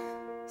spine,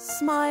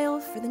 smile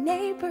for the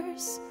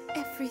neighbors.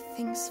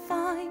 Everything's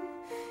fine,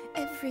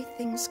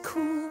 everything's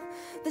cool.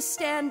 The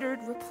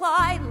standard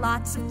reply,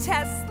 lots of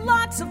tests,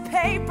 lots of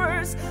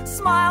papers.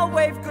 Smile,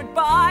 wave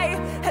goodbye,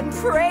 and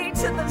pray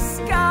to the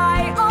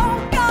sky.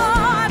 Oh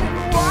God,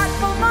 what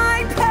will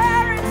my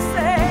parents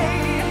say?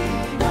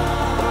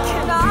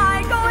 Can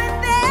I go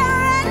in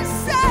there and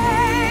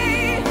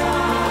say,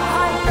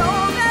 I know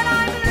that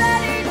I'm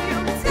letting you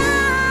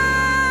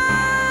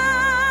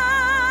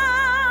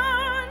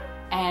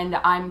down? And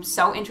I'm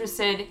so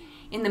interested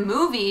in the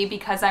movie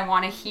because I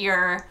want to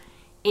hear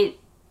it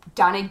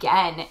done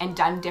again and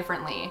done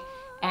differently.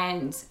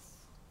 And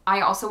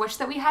I also wish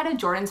that we had a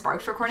Jordan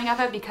Sparks recording of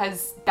it,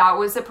 because that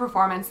was a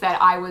performance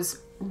that I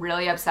was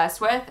really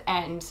obsessed with,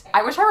 and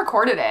I wish I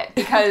recorded it,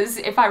 because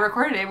if I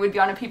recorded it, it would be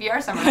on a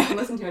PVR somewhere and I can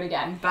listen to it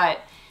again.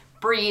 But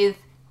Breathe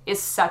is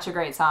such a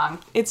great song.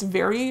 It's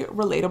very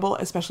relatable,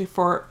 especially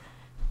for,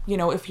 you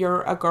know, if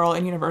you're a girl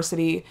in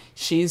university,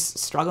 she's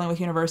struggling with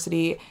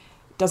university,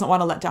 doesn't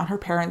want to let down her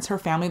parents, her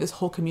family, this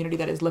whole community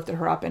that has lifted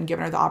her up and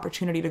given her the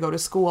opportunity to go to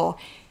school,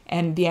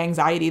 and the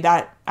anxiety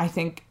that I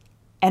think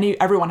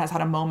everyone has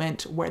had a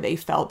moment where they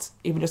felt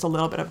even just a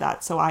little bit of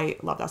that. So I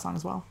love that song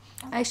as well.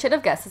 I should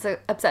have guessed it's an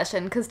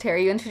obsession because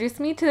Terry, you introduced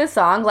me to this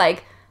song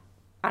like,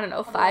 I don't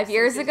know, 5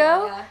 years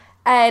ago. Yeah.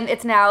 And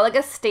it's now like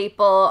a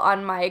staple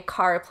on my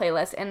car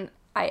playlist. And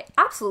I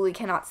absolutely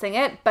cannot sing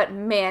it, but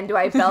man, do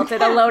I belt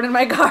it alone in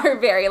my car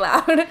very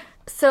loud.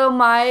 So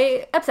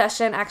my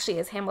obsession actually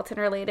is Hamilton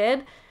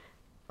related,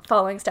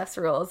 following Steph's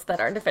rules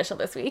that aren't official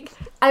this week.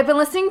 I've been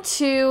listening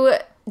to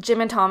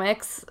Jim and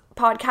Tomic's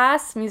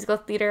podcast, Musical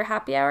Theater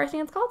Happy Hour, I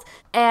think it's called.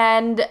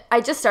 And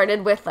I just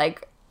started with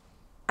like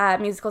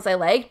musicals I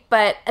liked,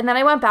 and then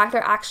I went back.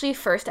 Their actually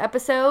first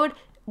episode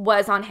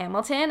was on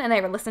Hamilton, and I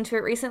listened to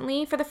it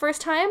recently for the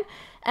first time,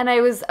 and I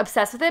was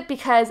obsessed with it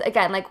because,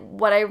 again, like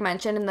what I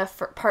mentioned in the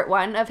part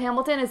one of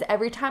Hamilton is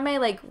every time I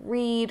like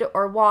read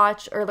or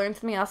watch or learn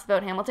something else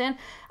about Hamilton,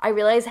 I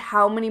realize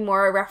how many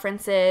more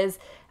references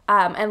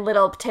and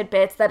little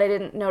tidbits that I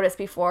didn't notice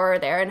before are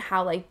there, and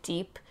how like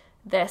deep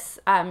this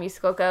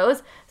musical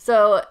goes.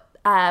 So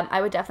I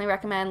would definitely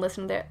recommend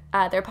listening to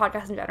their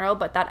podcast in general,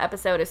 but that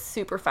episode is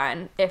super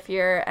fun if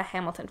you're a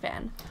Hamilton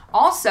fan.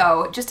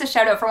 Also, just a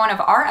shout out for one of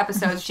our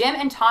episodes, Jim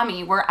and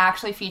Tommy were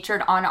actually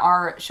featured on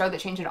our Show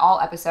That Changed It All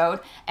episode,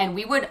 and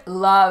we would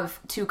love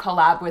to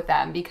collab with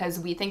them because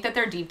we think that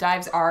their deep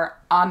dives are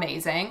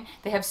amazing.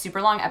 They have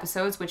super long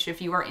episodes, which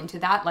if you are into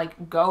that,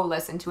 like, go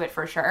listen to it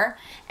for sure.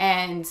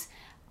 And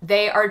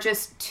they are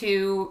just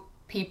two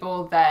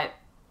people that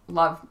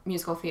love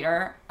musical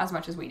theater as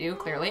much as we do,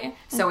 clearly.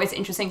 So it's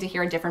interesting to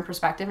hear a different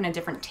perspective and a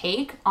different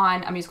take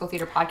on a musical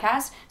theater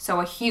podcast.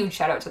 So a huge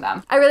shout out to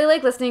them. I really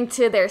like listening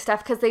to their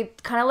stuff because they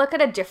kind of look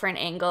at a different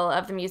angle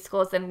of the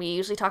musicals than we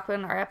usually talk about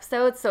in our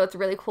episodes. So it's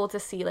really cool to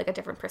see like a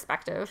different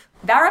perspective.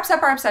 That wraps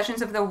up our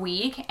Obsessions of the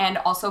Week and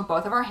also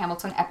both of our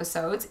Hamilton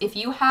episodes. If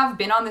you have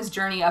been on this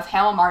journey of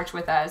Hamil March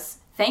with us,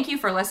 thank you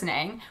for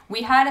listening.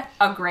 We had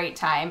a great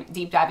time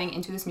deep diving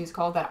into this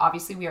musical that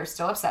obviously we are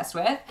still obsessed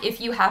with. If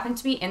you happen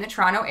to be in the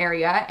Toronto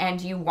area and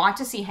you want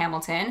to see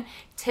Hamilton,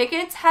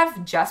 tickets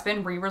have just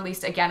been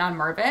re-released again on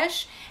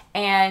Mirvish.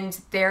 And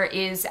there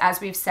is,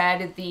 as we've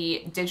said,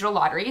 the digital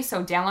lottery.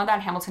 So download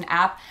that Hamilton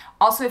app.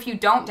 Also, if you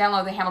don't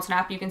download the Hamilton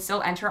app, you can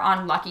still enter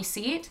on Lucky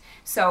Seat.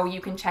 So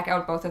you can check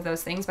out both of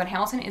those things. But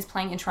Hamilton is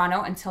playing in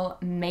Toronto until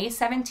May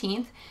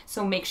 17th.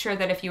 So make sure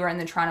that if you are in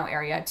the Toronto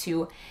area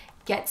to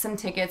get some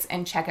tickets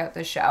and check out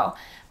the show.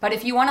 But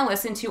if you want to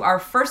listen to our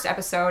first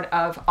episode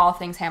of All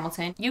Things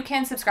Hamilton, you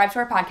can subscribe to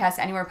our podcast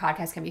anywhere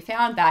podcasts can be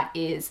found. That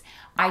is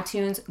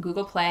iTunes,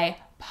 Google Play,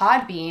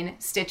 Podbean,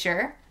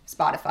 Stitcher,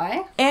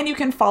 Spotify. And you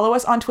can follow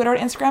us on Twitter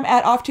and Instagram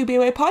at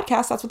Off2BOA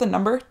Podcast. That's with the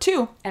number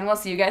 2. And we'll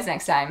see you guys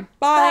next time.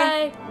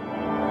 Bye. Bye.